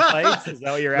 "Let them fight"? Is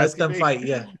that what you're Let asking? them me? fight.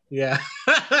 Yeah.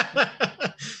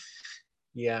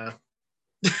 Yeah.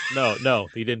 No,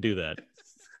 he didn't do that.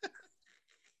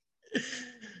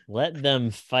 Let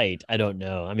them fight. I don't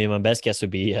know. I mean, my best guess would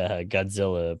be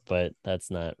Godzilla, but that's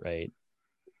not right.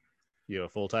 You have a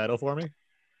full title for me?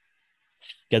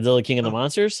 Godzilla, King of the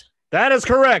Monsters. That is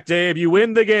correct, Dave. You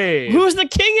win the game. Who's the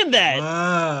king in that?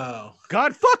 Wow.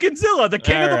 God fucking Zilla, the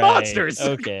king of the All right. monsters.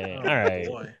 Okay. All right.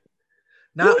 Boy.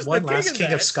 Not Who's the one king last in king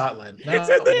that? of Scotland. It's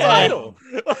in the Yeah. title.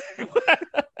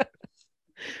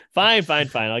 Fine.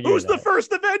 I'll give Who's you the that.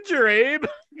 first Avenger, Abe?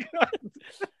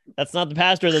 That's not the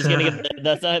passport that's gonna get.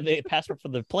 That's not the passport for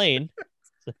the plane.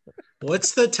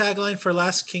 What's the tagline for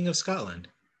Last King of Scotland?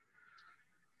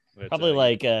 Probably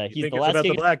like you he's think the it's last about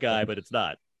king. the black guy, but it's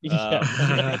not. Yeah.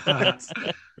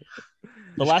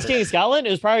 The last king of Scotland. It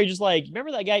was probably just like,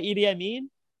 remember that guy Idi Amin?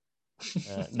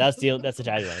 That's the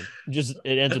tagline. Just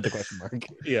it ends with the question mark.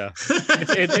 Yeah,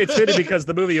 it's fitting because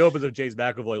the movie opens with James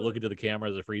McAvoy looking to the camera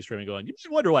as a freeze frame and going, "You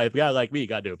just wonder why a guy like me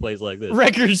got to a place like this."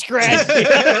 Record scratch.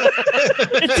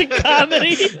 It's a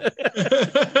comedy.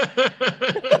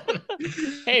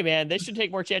 Hey man, they should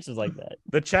take more chances like that.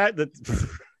 The chat that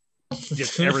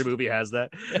just every movie has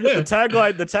that. The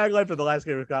tagline for The Last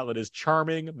King of Scotland is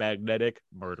charming, magnetic,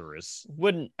 murderous. I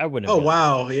wouldn't. Oh have guessed.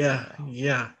 wow,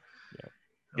 yeah.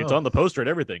 It's Oh. on the poster and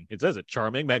everything. It says it: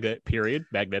 charming, magnetic period,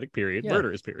 Yeah.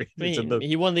 murderous period. I It's in mean, the...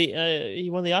 he won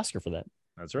the Oscar for that.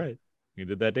 That's right. He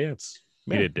did that dance.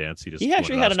 Yeah. He did dance. He just He won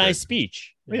actually an had a Oscar. nice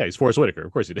speech. Yeah, he's Forrest Whitaker.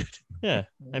 Of course he did. Yeah,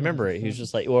 I remember it. He was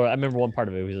just like, well, I remember one part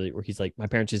of it where he's like, my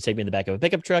parents used to take me in the back of a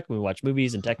pickup truck and we watch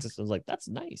movies in Texas. I was like, that's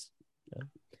nice. Yeah.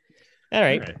 All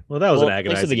right. All right. Well, that was an Well, thanks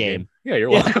agonizing for the game. Yeah,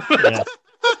 you're Yeah. welcome. Yeah.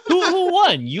 Who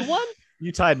won? You won?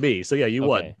 You tied me, so yeah, you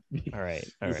Okay. won. All right.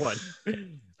 You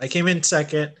won I came in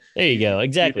second. There you go.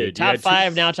 Exactly. You did. You Top had two-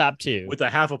 5, now top 2. with a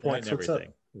half a point That's and what's up.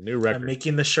 everything. New I'm record.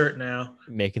 making the shirt now.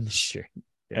 Making the shirt.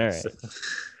 Yeah, all right. so-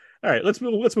 all right. Let's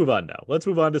move on now. Let's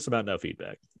move on to some Out Now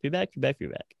feedback. Feedback.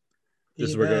 This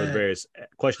is where we go with various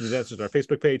questions and answers on our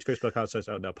Facebook page,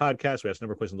 Facebook.com/Out Now Podcast. We ask a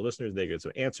number of questions to the listeners. They get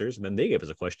some answers, and then they give us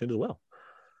a question as well.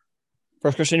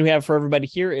 First question we have for everybody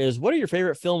here is, what are your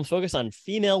favorite films focused on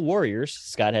female warriors?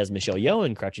 Scott has Michelle Yeoh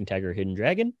in Crouching Tiger, Hidden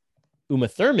Dragon. Uma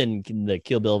Thurman in the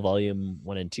Kill Bill Volume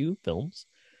 1 and 2 films.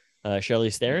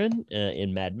 Charlize Theron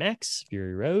in Mad Max,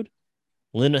 Fury Road.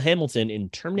 Linda Hamilton in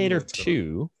Terminator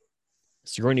 2.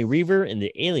 Sigourney Weaver in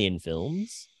the Alien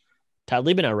films. Todd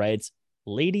Liebenow writes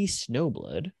Lady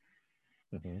Snowblood.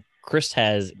 Chris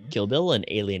has Kill Bill and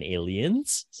Alien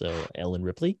Aliens, so Ellen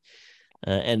Ripley.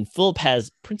 And Philip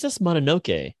has Princess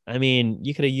Mononoke. I mean,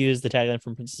 you could have used the tagline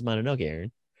from Princess Mononoke,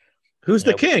 Aaron. Who's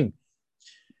the king?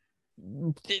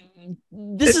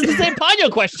 This is the same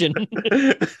Ponyo question.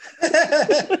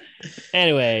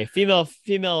 Anyway,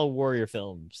 female warrior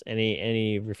films.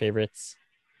 Any of your favorites?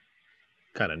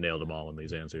 Kind of nailed them all in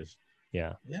these answers.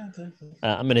 Yeah. Yeah.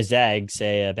 I'm gonna say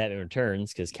Batman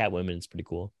Returns because Catwoman is pretty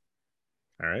cool.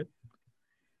 All right.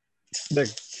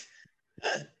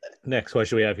 Next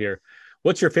question we have here.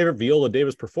 What's your favorite Viola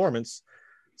Davis performance?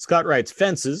 Scott writes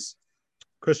Fences.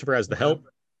 Christopher has The Help.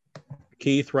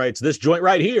 Keith writes This Joint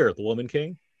Right Here, The Woman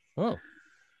King. Oh.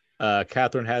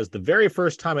 Catherine has the very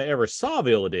first time I ever saw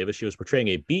Viola Davis, she was portraying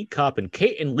a beat cop in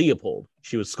Kate and Leopold.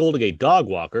 She was scolding a dog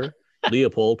walker,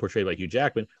 Leopold, portrayed by Hugh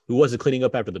Jackman, who wasn't cleaning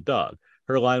up after the dog.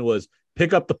 Her line was,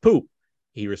 pick up the poop.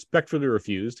 He respectfully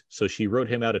refused, so she wrote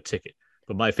him out a ticket.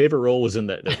 But my favorite role was in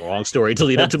that. That's a long story to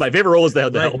lead up to. My favorite role was the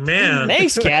Like, Help. man,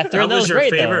 Thanks, Catherine. that was your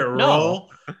great, favorite though.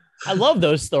 role. No, I love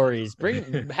those stories.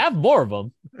 Have more of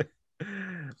them.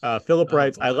 Philip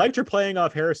writes, boy. I liked her playing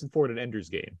off Harrison Ford in Ender's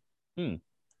Game. Hmm.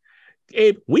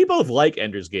 Abe, we both like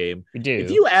Ender's Game. We do.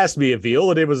 If you asked me if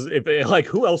Viola Davis,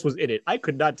 who else was in it, I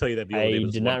could not tell you that Viola I Davis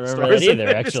was did one not of the remember that stars in either,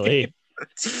 Ender's actually. Game.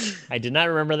 I did not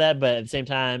remember that, but at the same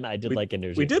time, I did like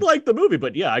Ender's We Game. did like the movie,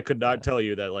 but yeah, I could not tell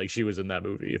you that she was in that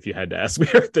movie if you had to ask me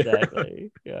right there.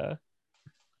 Exactly. Yeah.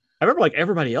 I remember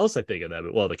everybody else I think of that,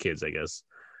 well, the kids, I guess.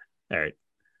 All right.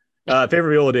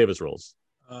 Favorite Viola Davis roles?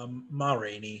 Ma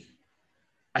Rainey.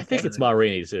 I think it's Ma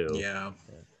Rainey too. Yeah.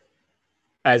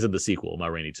 As in the sequel, Ma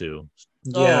Rainey 2.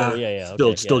 Yeah. Oh, yeah.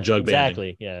 Still jug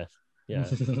banding. Exactly. Yeah.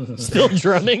 Still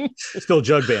drumming. Still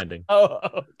jug banding. Oh,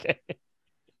 okay.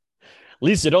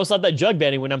 Lisa, don't stop that jug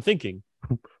banding when I'm thinking.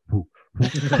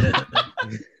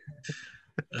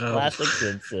 Classic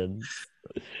Simpsons.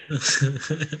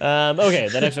 Okay,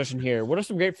 the next question here. What are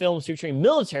some great films featuring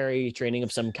military training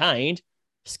of some kind?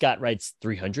 Scott writes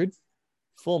 300.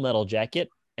 Full Metal Jacket,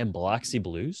 and Biloxi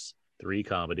Blues. 3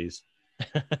 comedies.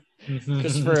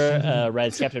 Christopher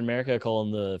writes Captain America: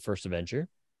 The First Avenger.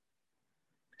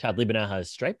 Todd Liebenow has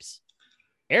Stripes.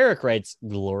 Eric writes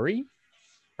Glory.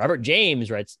 Robert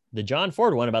James writes the John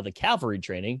Ford one about the cavalry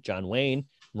training. John Wayne,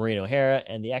 Maureen O'Hara,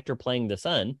 and the actor playing the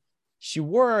son. She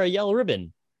wore a yellow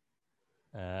ribbon.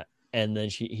 And then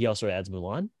he also adds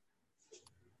Mulan.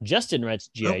 Justin writes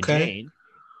G.I. Jane,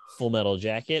 Full Metal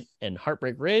Jacket, and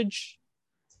Heartbreak Ridge.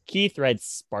 Keith writes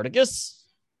Spartacus.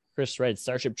 Chris writes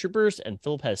Starship Troopers, and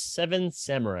Philip has 7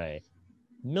 Samurai.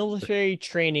 Military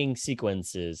training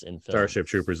sequences in film. Starship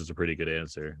Troopers is a pretty good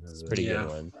answer. It's a pretty good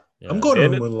one. Yeah. I'm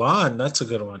going to Mulan. That's a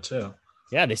good one too.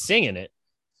 Yeah, they sing in it.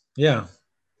 Yeah.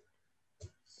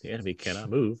 The enemy cannot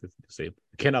move if you disable,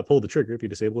 cannot pull the trigger if you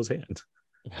disable his hand.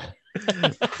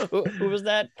 Who was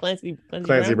that? Clancy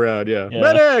Brown, yeah.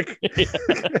 Medic!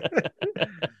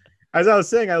 As I was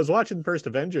saying, I was watching First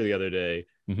Avenger the other day.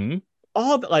 Mm-hmm.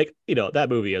 All that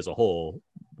movie as a whole,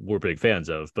 we're big fans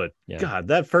of, but God,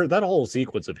 that whole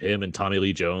sequence of him and Tommy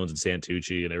Lee Jones and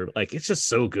Santucci and everybody, like, it's just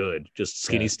so good. Just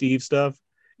Skinny Steve stuff.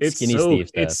 It's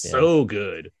so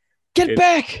good. Get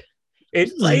back.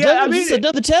 It's like, I mean,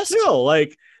 another test. No,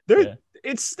 like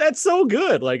that's so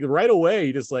good. Like right away,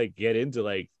 you just like get into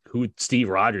like who Steve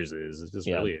Rogers is. It's just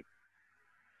brilliant.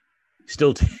 He's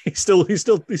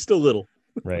still little.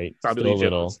 Right. Tommy Lee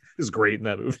Jones is great in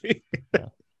that movie.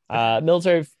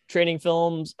 Military training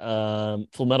films,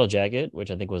 Full Metal Jacket,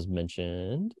 which I think was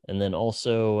mentioned, and then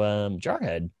also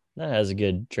Jarhead. That has a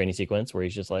good training sequence where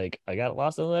he's just like, I got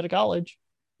lost on the way to college.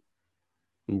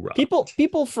 Hoorah.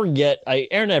 People forget. Aaron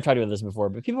and I have talked about this before,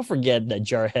 but people forget that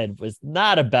Jarhead was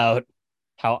not about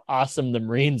how awesome the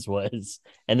Marines was,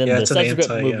 and then the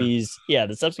subsequent movies,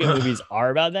 the subsequent movies are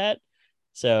about that.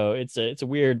 So it's a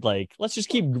weird, like, let's just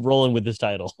keep rolling with this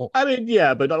title. I mean,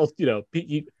 yeah, but most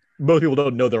people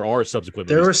don't know there are subsequent.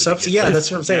 There were that's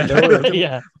what I'm saying. Most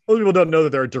people don't know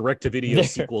that there are direct-to-video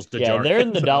sequels to Jarhead. They're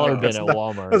in the dollar bin at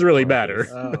Walmart. Doesn't really matter.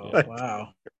 Oh, wow.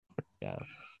 Yeah.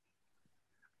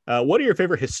 What are your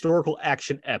favorite historical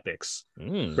action epics?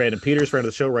 Brandon Peters, friend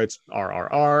of the show, writes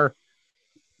RRR.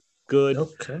 Good.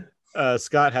 Okay.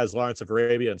 Scott has Lawrence of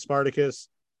Arabia and Spartacus.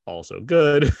 Also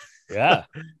good. Yeah.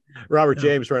 Robert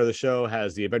James, friend of the show,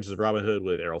 has The Adventures of Robin Hood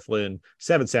with Errol Flynn,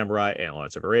 7 Samurai, and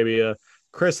Lawrence of Arabia.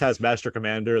 Chris has Master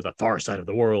Commander, The Far Side of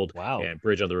the World, and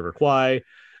Bridge on the River Kwai.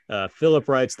 Philip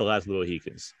writes The Last of the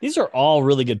Mohicans. These are all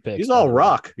really good picks. These all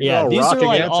rock. These are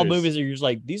like all movies that you're just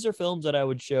like, these are films that I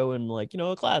would show in like,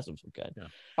 a class of some kind. Yeah.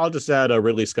 I'll just add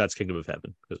Ridley Scott's Kingdom of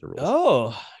Heaven because the rules.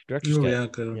 Oh, director's cut. Yeah,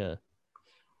 good.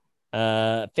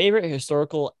 Yeah. Favorite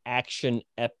historical action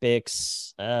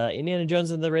epics? Indiana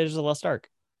Jones and the Raiders of the Lost Ark.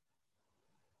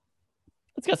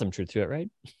 It's got some truth to it, right?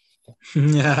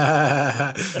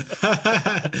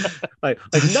 like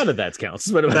none of that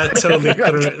counts. But that totally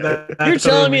you're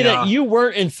telling me that you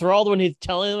weren't enthralled when he's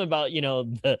telling him about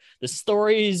the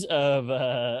stories of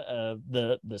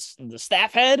the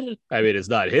staff head. I mean, it's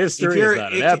not history. It's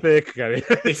not an epic. I mean,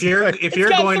 if you're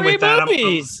going with that,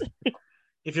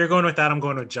 if you're going with that, I'm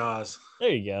going with Jaws.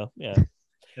 There you go. Yeah.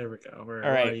 There we go. All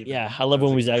right. Yeah, I love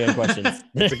when we zag on questions.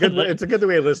 It's a good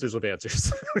way listeners with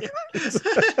answers.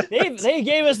 they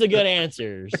gave us the good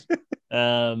answers.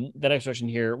 The next question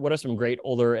here: what are some great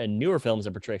older and newer films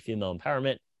that portray female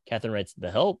empowerment? Catherine writes The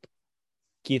Help.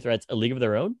 Keith writes A League of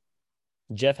Their Own.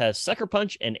 Jeff has Sucker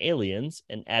Punch and Aliens,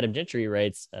 and Adam Gentry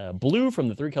writes Blue from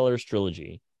the Three Colors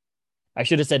trilogy. I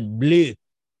should have said Bleu.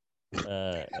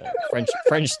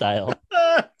 French style.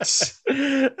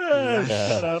 Shut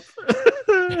up.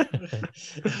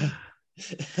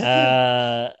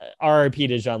 RIP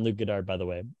to Jean-Luc Godard, by the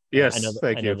way. Yes,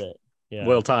 thank you. That,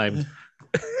 well timed.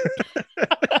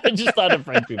 I just thought of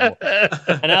French people.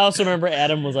 And I also remember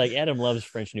Adam loves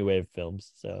French New Wave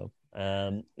films. So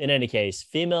in any case,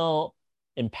 female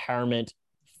empowerment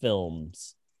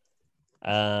films.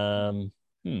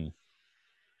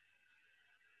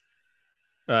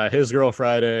 His Girl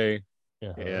Friday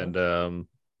and I don't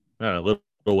know,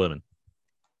 Little Women.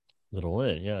 Little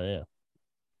Women, yeah.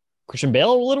 Christian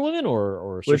Bale, Little Women,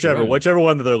 or whichever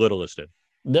one that they're littlest in.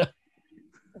 No.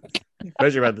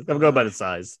 I'm going by the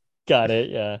size. Got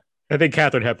it. Yeah. I think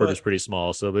Katharine Hepburn is pretty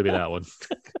small, so maybe that one.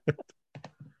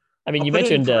 I mean, you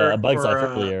mentioned A Bug's Life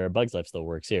earlier. A Bug's Life still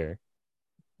works here.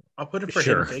 I'll put it for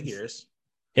Hidden Figures.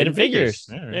 Hidden Figures.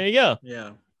 Right. There you go.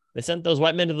 Yeah. They sent those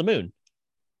white men to the moon.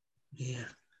 Yeah.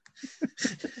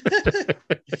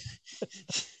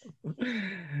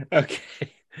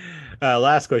 Okay.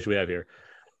 Last question we have here.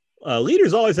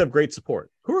 Leaders always have great support.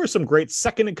 Who are some great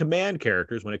second in command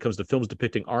characters when it comes to films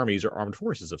depicting armies or armed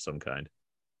forces of some kind?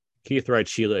 Keith Wright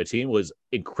Sheila Ateen was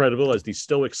incredible as the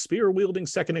stoic spear-wielding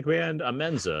second-in-command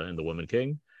Amenza in The Woman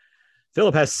King.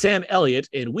 Philip has Sam Elliott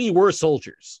in We Were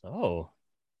Soldiers. Oh,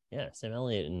 yeah, Sam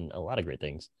Elliott and a lot of great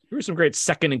things. There were some great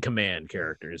second-in-command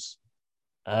characters.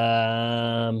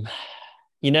 James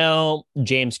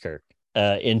Kirk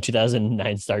in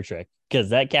 2009 Star Trek,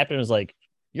 because that captain was like,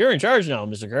 "You're in charge now,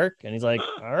 Mr. Kirk," and he's like,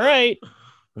 "All right,"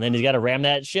 and then he's got to ram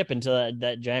that ship into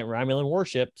that giant Romulan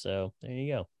warship. So there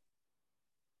you go.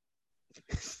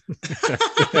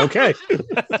 Okay.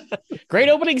 Great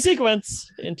opening sequence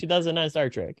in 2009 Star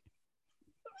Trek.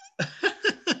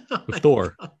 With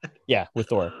Thor. Yeah, with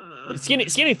Thor,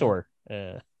 skinny Thor.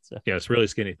 Yeah, it's really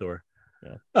skinny Thor.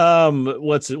 Yeah.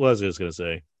 What was I just gonna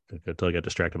say? Until I got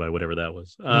distracted by whatever that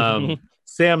was.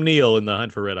 Sam Neill in The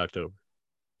Hunt for Red October.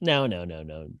 No.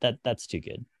 That's too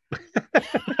good.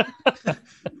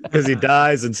 Because he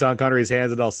dies and Sean Connery's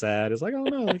hands it all sad. It's like, oh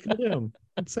no, look at him.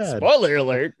 It's sad. Spoiler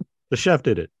alert. The chef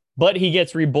did it. But he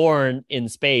gets reborn in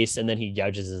space and then he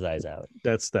gouges his eyes out.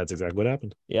 That's exactly what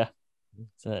happened. Yeah.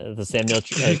 It's the Sam Neill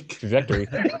trajectory.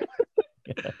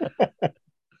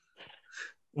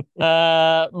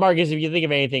 Marcus, if you think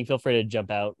of anything, feel free to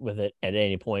jump out with it at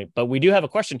any point. But we do have a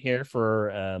question here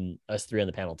for us three on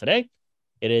the panel today.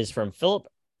 It is from Philip.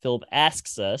 Philip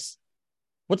asks us,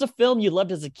 what's a film you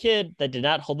loved as a kid that did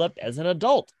not hold up as an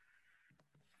adult?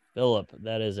 Philip,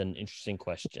 that is an interesting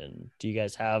question. Do you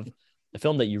guys have a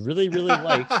film that you really, really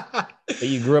liked that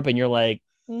you grew up and you're like,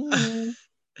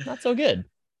 not so good?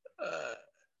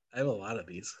 I have a lot of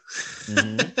these.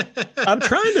 I'm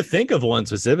trying to think of one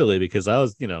specifically because I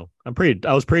was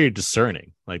pretty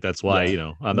discerning. Like that's why,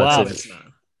 I'm not sitting.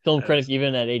 Film critic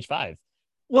even at age 5.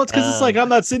 Well, it's because it's like I'm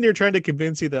not sitting here trying to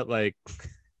convince you that like,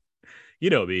 you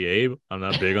know me, Abe. I'm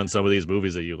not big on some of these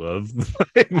movies that you love.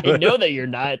 I know that you're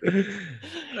not.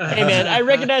 Hey man, I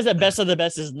recognize that Best of the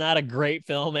Best is not a great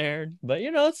film, Aaron, but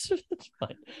it's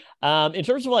fine. In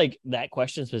terms of like that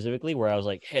question specifically, where I was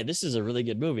like, hey, this is a really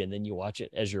good movie, and then you watch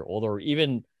it as you're older, or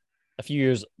even a few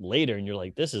years later, and you're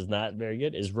like, this is not very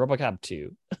good, is RoboCop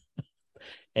 2.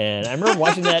 And I remember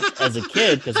watching that as a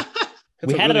kid because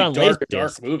we had it on Laserdisc.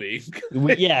 Dark movie.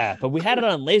 But we had it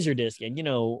on Laserdisc, and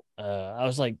I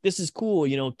was like, "This is cool."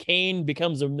 Kane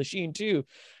becomes a machine too,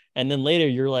 and then later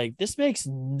you're like, "This makes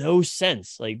no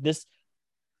sense." Like this,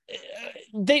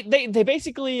 they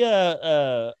basically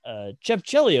Chev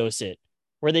Chelios it,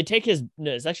 where they take his.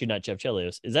 No, it's actually not Chev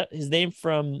Chelios. Is that his name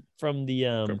from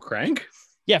the from Crank?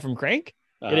 Yeah, from Crank.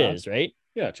 It is, right?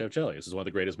 Yeah, Chev Chelios is one of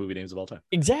the greatest movie names of all time.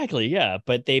 Exactly. Yeah,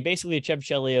 but they basically Chev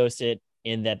Chelios it,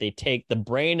 in that they take the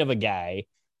brain of a guy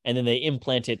and then they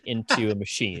implant it into a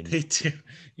machine. They do.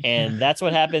 And that's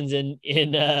what happens in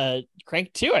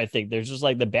Crank 2, I think. There's just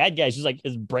like the bad guy's just like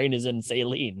his brain is in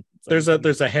saline. There's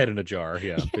a head in a jar.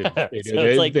 Yeah.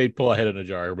 They pull a head in a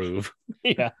jar move.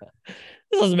 Yeah.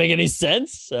 This doesn't make any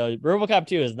sense. So RoboCop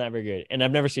 2 is not very good. And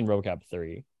I've never seen RoboCop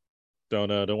 3. Don't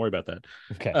worry about that.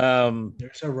 Okay.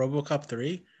 There's a RoboCop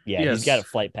 3? Yeah, yes. He's got a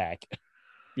flight pack.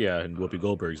 Yeah, and Whoopi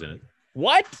Goldberg's in it.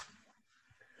 What?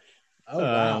 Oh,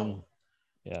 wow.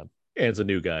 Yeah. And it's a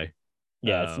new guy.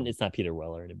 Yeah, it's not Peter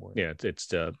Weller anymore. Yeah, it's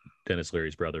Dennis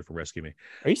Leary's brother from Rescue Me.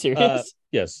 Are you serious?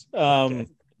 Yes. Okay.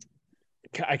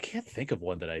 I can't think of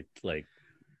one that I like.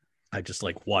 I just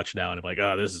like watch now and I'm like,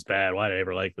 oh, this is bad. Why did I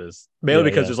ever like this? Mainly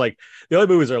because there's like the only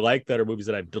movies I like that are movies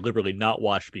that I've deliberately not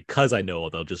watched because I know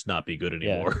they'll just not be good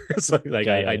anymore. Yeah. So like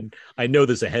I know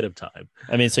this ahead of time.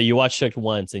 I mean, so you watched Hook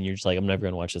once and you're just like, I'm never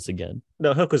going to watch this again.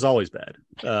 No, Hook was always bad.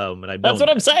 And that's what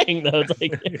I'm saying though. It's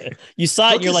like you saw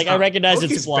it and you're like, I recognize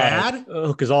it's flawed. Bad?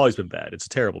 Hook has always been bad. It's a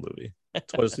terrible movie. I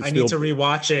need to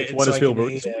rewatch it.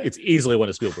 It's easily one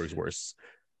of Spielberg's worst.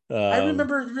 I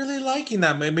remember really liking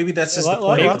that. Maybe that's just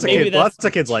lots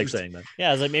of kids like saying that. Yeah,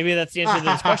 I was like, maybe that's the answer to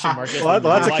this question, Marcus.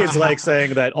 Lots of kids like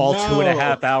saying that all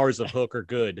 2.5 hours of Hook are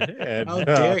good. And, how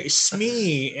dare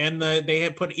Smee and they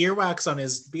had put earwax on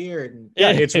his beard.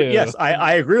 Yes,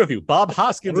 I agree with you. Bob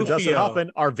Hoskins and Dustin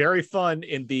Hoffman are very fun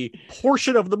in the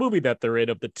portion of the movie that they're in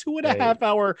of the 2.5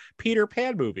 hour Peter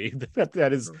Pan movie.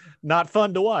 that is not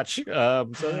fun to watch.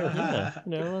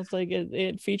 It's like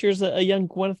it features a young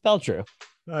Gwyneth Paltrow.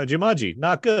 Jumanji,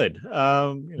 not good.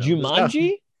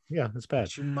 Jumanji? Yeah, it's bad.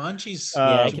 Jumanji's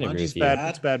I can agree with you. Bad.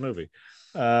 It's a bad movie.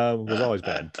 Was always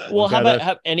bad. Well, how about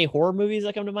have any horror movies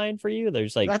that come to mind for you?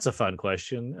 There's like that's a fun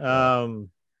question.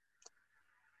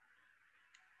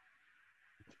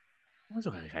 What's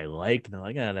I liked? And I'm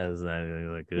like, that's not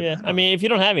really good. Yeah, I mean, if you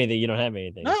don't have anything, you don't have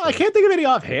anything. No, so. I can't think of any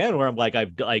offhand where I'm like,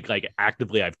 I've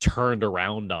actively turned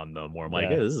around on them. Where I'm like,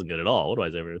 hey, this isn't good at all. What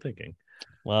was I ever thinking?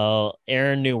 Well,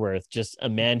 Aaron Newworth, just a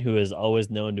man who is always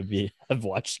known to have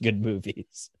watched good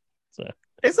movies. So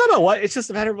It's not about what. It's just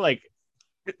a matter of like,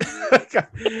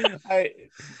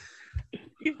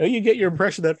 you get your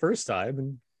impression that first time,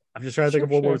 and I'm just trying to think of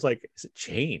one where it's like, is it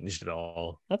changed at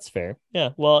all? That's fair. Yeah.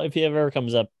 Well, if it ever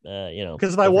comes up,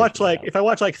 Because if I watch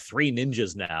like Three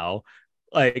Ninjas now,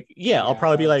 like I'll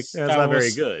probably be like, that's not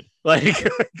very good. Like,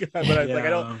 but I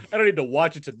don't need to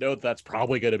watch it to know that's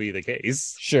probably going to be the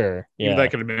case. Sure. Yeah. Even though I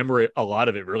can remember a lot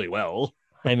of it really well.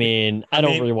 I mean, I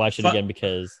don't really watch it again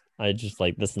because I just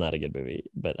like this is not a good movie.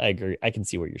 But I agree. I can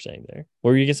see what you're saying there.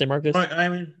 What were you gonna say, Marcus? I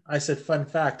mean, I said fun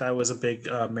fact. I was a big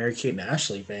Mary Kate and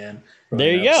Ashley fan.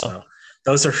 There you go. So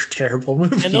those are terrible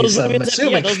movies. And those I'm movies,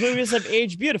 assuming. those movies have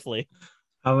aged beautifully.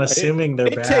 I'm assuming they're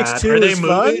It bad. takes two Are they is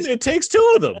fun. movies? It takes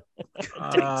two of them.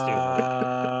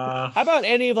 How about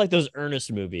any of like those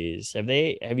Ernest movies? Have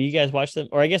you guys watched them?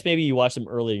 Or I guess maybe you watched them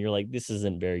early and you're like, this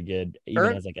isn't very good,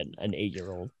 even as like an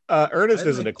 8-year-old. Ernest I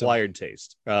is an liked acquired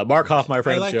taste. Mark Hoff, my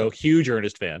friend like show, them. huge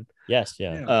Ernest fan. Yes,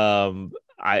 yeah.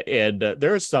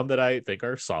 There are some that I think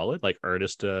are solid, like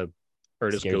Ernest Scared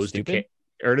goes to Stupid?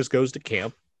 Ernest goes to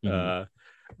camp. Mhm.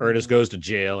 Ernest goes to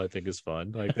jail. I think is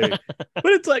fun. Like, but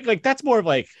it's like that's more of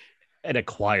like an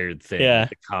acquired thing. Yeah.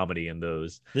 The comedy in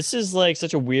those. This is like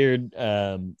such a weird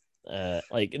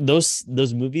like those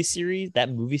movie series, that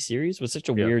movie series was such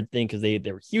a weird thing because they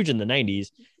were huge in the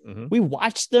 90s. Mhm. We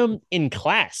watched them in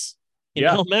class in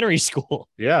Yeah. elementary school.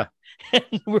 Yeah, And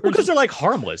we were because just, they're like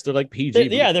harmless. They're like PG.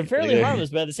 they're fairly Like, harmless,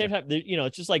 but at the same time,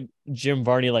 it's just like Jim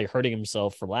Varney like hurting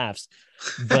himself for laughs.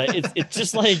 But it's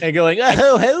just like and going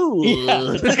oh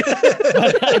Yeah.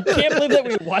 But I can't believe that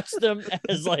we watched them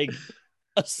as like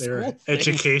a school They're thing.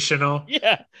 educational.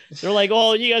 Yeah. They're like,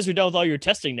 oh, you guys are done with all your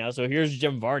testing now. So here's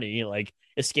Jim Varney like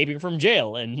escaping from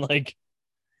jail and like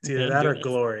It's either that or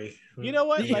Glory. You know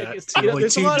what? Yeah, Like, it's, two-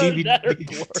 there's a two lot of that or DVD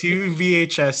Glory. two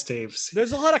VHS tapes.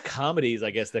 there's a lot of comedies,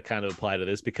 I guess, that kind of apply to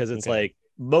this because it's Okay. like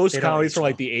most They don't comedies age from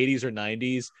like well. the 80s or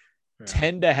 90s Yeah.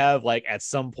 tend to have like at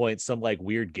some point some like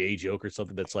weird gay joke or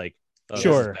something that's like, oh,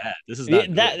 Sure. this is bad. This is Yeah,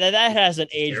 not that good. that hasn't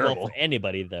aged well terrible. for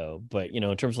anybody though. But in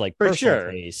terms of like For personal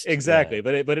sure. taste, Exactly,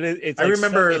 yeah. but it's I like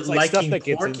remember stuff, it's like stuff liking that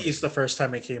gets in Porky's there. the first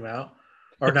time it came out,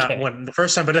 or not Okay. when the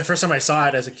first time, but the first time I saw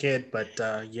it as a kid. But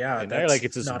yeah, And now, that's like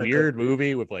it's this not a weird good-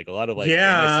 movie with like a lot of like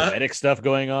Yeah. anti-Semitic stuff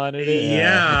going on in it.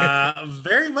 Yeah,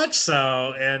 very much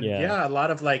so, and Yeah. yeah, a lot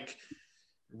of like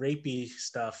rapey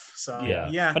stuff. So Yeah.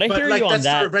 yeah, But I hear like, you on that's the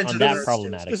that Revenge on of the that Nerds,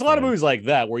 problematic. There's a lot of thing. movies like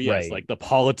that where yes, Right. like the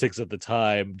politics of the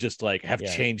time just like have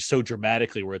Yeah. changed so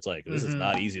dramatically where it's like this is Mhm.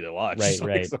 not easy to watch. Right, Like,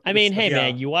 right. some of I this mean, stuff- hey Yeah.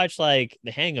 man, you watch like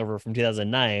The Hangover from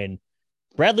 2009.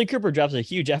 Bradley Cooper drops a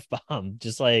huge F-bomb,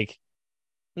 just like,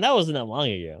 and that wasn't that long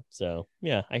ago. So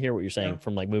yeah, I hear what you're saying Yeah.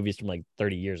 from like movies from like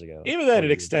 30 years ago. even then 40 it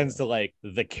years extends ago. to like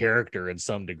the character in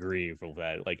some degree from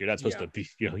that. Like you're not supposed Yeah.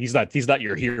 to be, he's not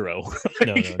your hero.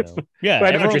 No. Yeah, But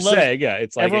I know what everyone you're loves- saying. Yeah,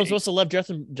 it's like everyone's supposed to love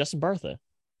Justin Bartha.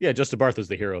 yeah, Justin Bartha's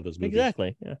the hero of those movies.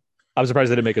 Exactly. Yeah. I'm surprised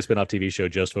they didn't make a spin-off TV show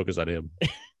just focused on him.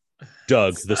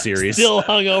 Doug, the series. Still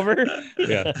hungover.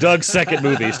 Yeah, Doug's second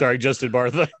movie starring Justin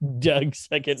Bartha. Doug's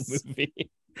second movie.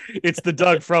 It's the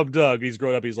Doug from Doug. He's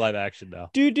grown up. He's live action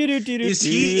now. Is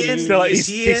he in- Still, is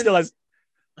he he in- still has.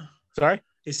 Sorry.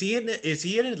 Is he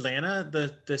in Atlanta?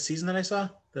 The season that I saw.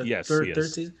 The Yes, third, he is. third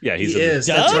season. Yeah, He he's in is.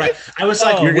 Doug? That's right. I was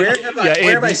like, Oh. where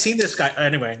have I Abe, seen this guy?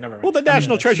 Anyway, never mind. Well, the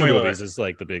National Treasure spoiler. movies is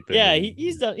like the big thing. Yeah,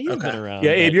 he's done. He's Okay. been around.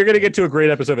 Yeah, Abe, but- you're gonna get to a great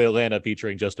episode of Atlanta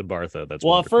featuring Justin Bartha. That's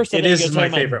Well, at wonderful. first I It think is you guys my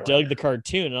talking about favorite Doug one. the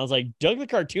cartoon, and I was like, Doug the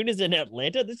cartoon is in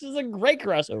Atlanta. This is a great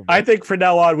crossover. I think from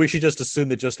now on we should just assume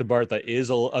that Justin Bartha is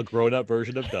a grown-up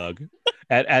version of Doug.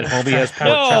 At home he has pork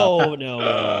chop. no.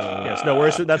 Yes,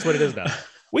 no, that's what it is now.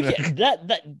 We can,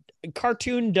 that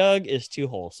cartoon Doug is too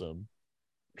wholesome.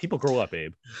 People grow up,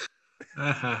 Abe.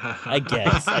 I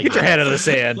guess. Get your head out of the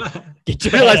sand. Get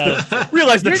your Realize head out of the,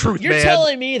 realize the You're, truth, you're man.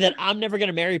 telling me that I'm never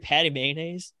gonna marry Patty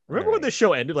Mayonnaise? Remember when Alright. the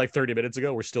show ended like 30 minutes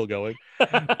ago? We're still going.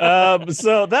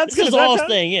 So that's This is gonna all that,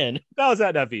 staying in. that was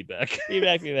that feedback.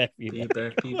 Feedback. Feedback.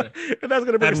 And that's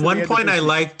gonna bring At us to the one end of point, this I week.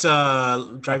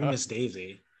 liked Driving Miss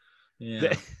Daisy.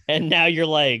 Yeah, And now you're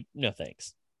like, no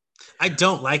thanks. I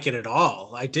don't like it at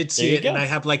all. I did There see you it, and go. I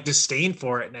have like disdain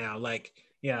for it now. Like,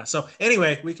 yeah. So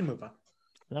anyway, we can move on.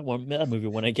 That movie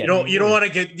when I get You don't want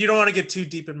to get too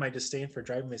deep in my disdain for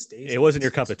Driving Miss Daisy. It wasn't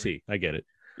your cup of tea. I get it.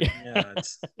 Yeah,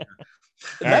 it's,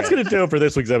 And that's going to do it for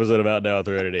this week's episode of Out Now at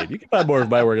the Rated 8. You can find more of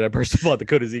my work at personal at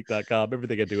thecodeofzeke.com.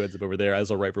 Everything I do ends up over there. I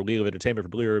also write for Legal Entertainment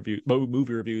for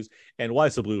movie reviews and Why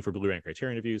So Blue for Blue Rank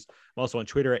Criterion reviews. I'm also on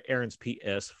Twitter at Aaron's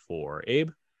PS4. Abe?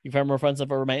 You can find more fun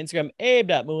stuff over my Instagram,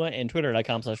 abe.mua, and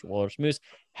twitter.com/walrusmoose.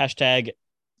 Hashtag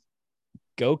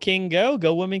go King go,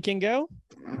 go women King go.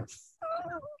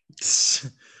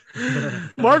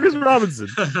 Marcus Robinson.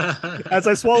 As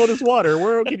I swallow this water,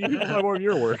 where can you find more of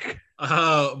your work?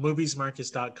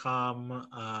 Moviesmarcus.com,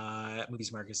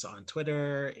 moviesmarcus on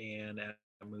Twitter, and at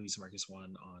moviesmarcus1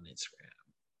 on Instagram.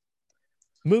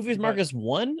 Movies Marcus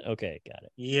 1? Okay, got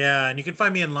it. Yeah, and you can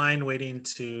find me in line waiting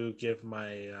to give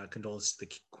my condolences to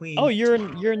the Queen. Oh, you're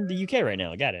in the UK right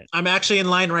now. Got it. I'm actually in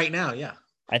line right now. Yeah,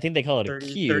 I think they call it 30, a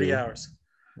queue. 30 hours.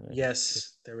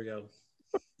 Yes, there we go.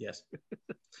 Yes.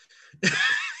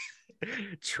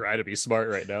 Try to be smart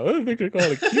right now. I think they call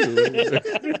it a queue.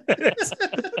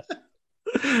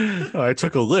 I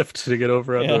took a lift to get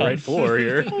over on the right floor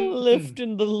here. Lift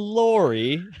in the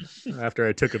lorry. After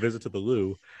I took a visit to the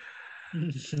loo.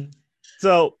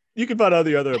 So you can find all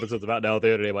the other episodes about Now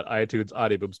the Other Day on iTunes,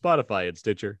 Audioboom, Spotify, and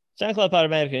Stitcher. SoundCloud,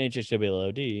 Podomatic, and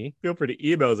HHWLOD. Feel free to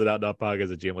email us at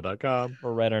outnowpodcast@gmail.com.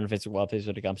 Or right on Facebook wall,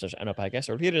 facebook.com/outnowpodcast,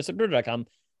 or tweet us at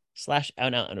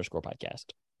twitter.com/outnow_podcast.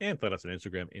 And find us on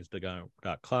Instagram,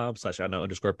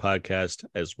 instagram.com/outnow_podcast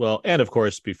as well. And of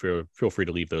course, feel free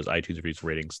to leave those iTunes reviews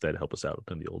ratings that help us out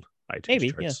in the old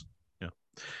iTunes charts. Yeah.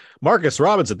 Marcus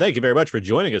Robinson, thank you very much for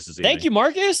joining us this evening. Thank you,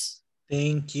 Marcus.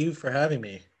 Thank you for having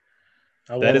me.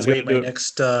 I That will is gonna wait my do-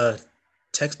 next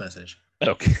text message.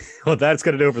 Okay. Well, that's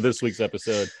going to do it for this week's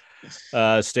episode.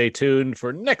 Stay tuned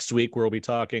for next week where we'll be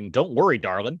talking Don't Worry,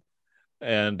 Darling.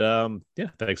 And yeah,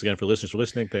 thanks again for listeners for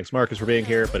listening. Thanks, Marcus, for being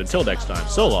here. But until next time,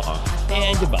 so long.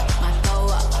 And goodbye. My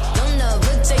power, don't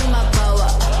never take my power.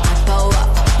 My power,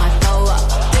 my power.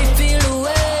 They feel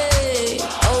away.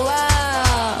 Oh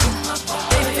wow.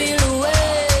 They feel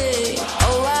away.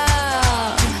 Oh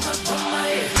wow.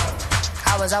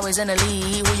 I was always in the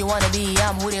lead. Who you wanna be?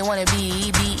 I'm who they wanna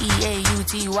be.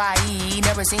 BEAUTYE.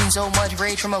 Never seen so much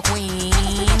rage from a queen.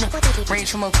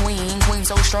 Rage from a queen. Queen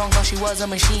so strong, thought she was a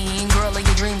machine. Girl of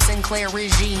your dreams, Sinclair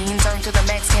Regine. Turn to the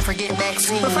max, can't forget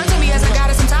Maxine.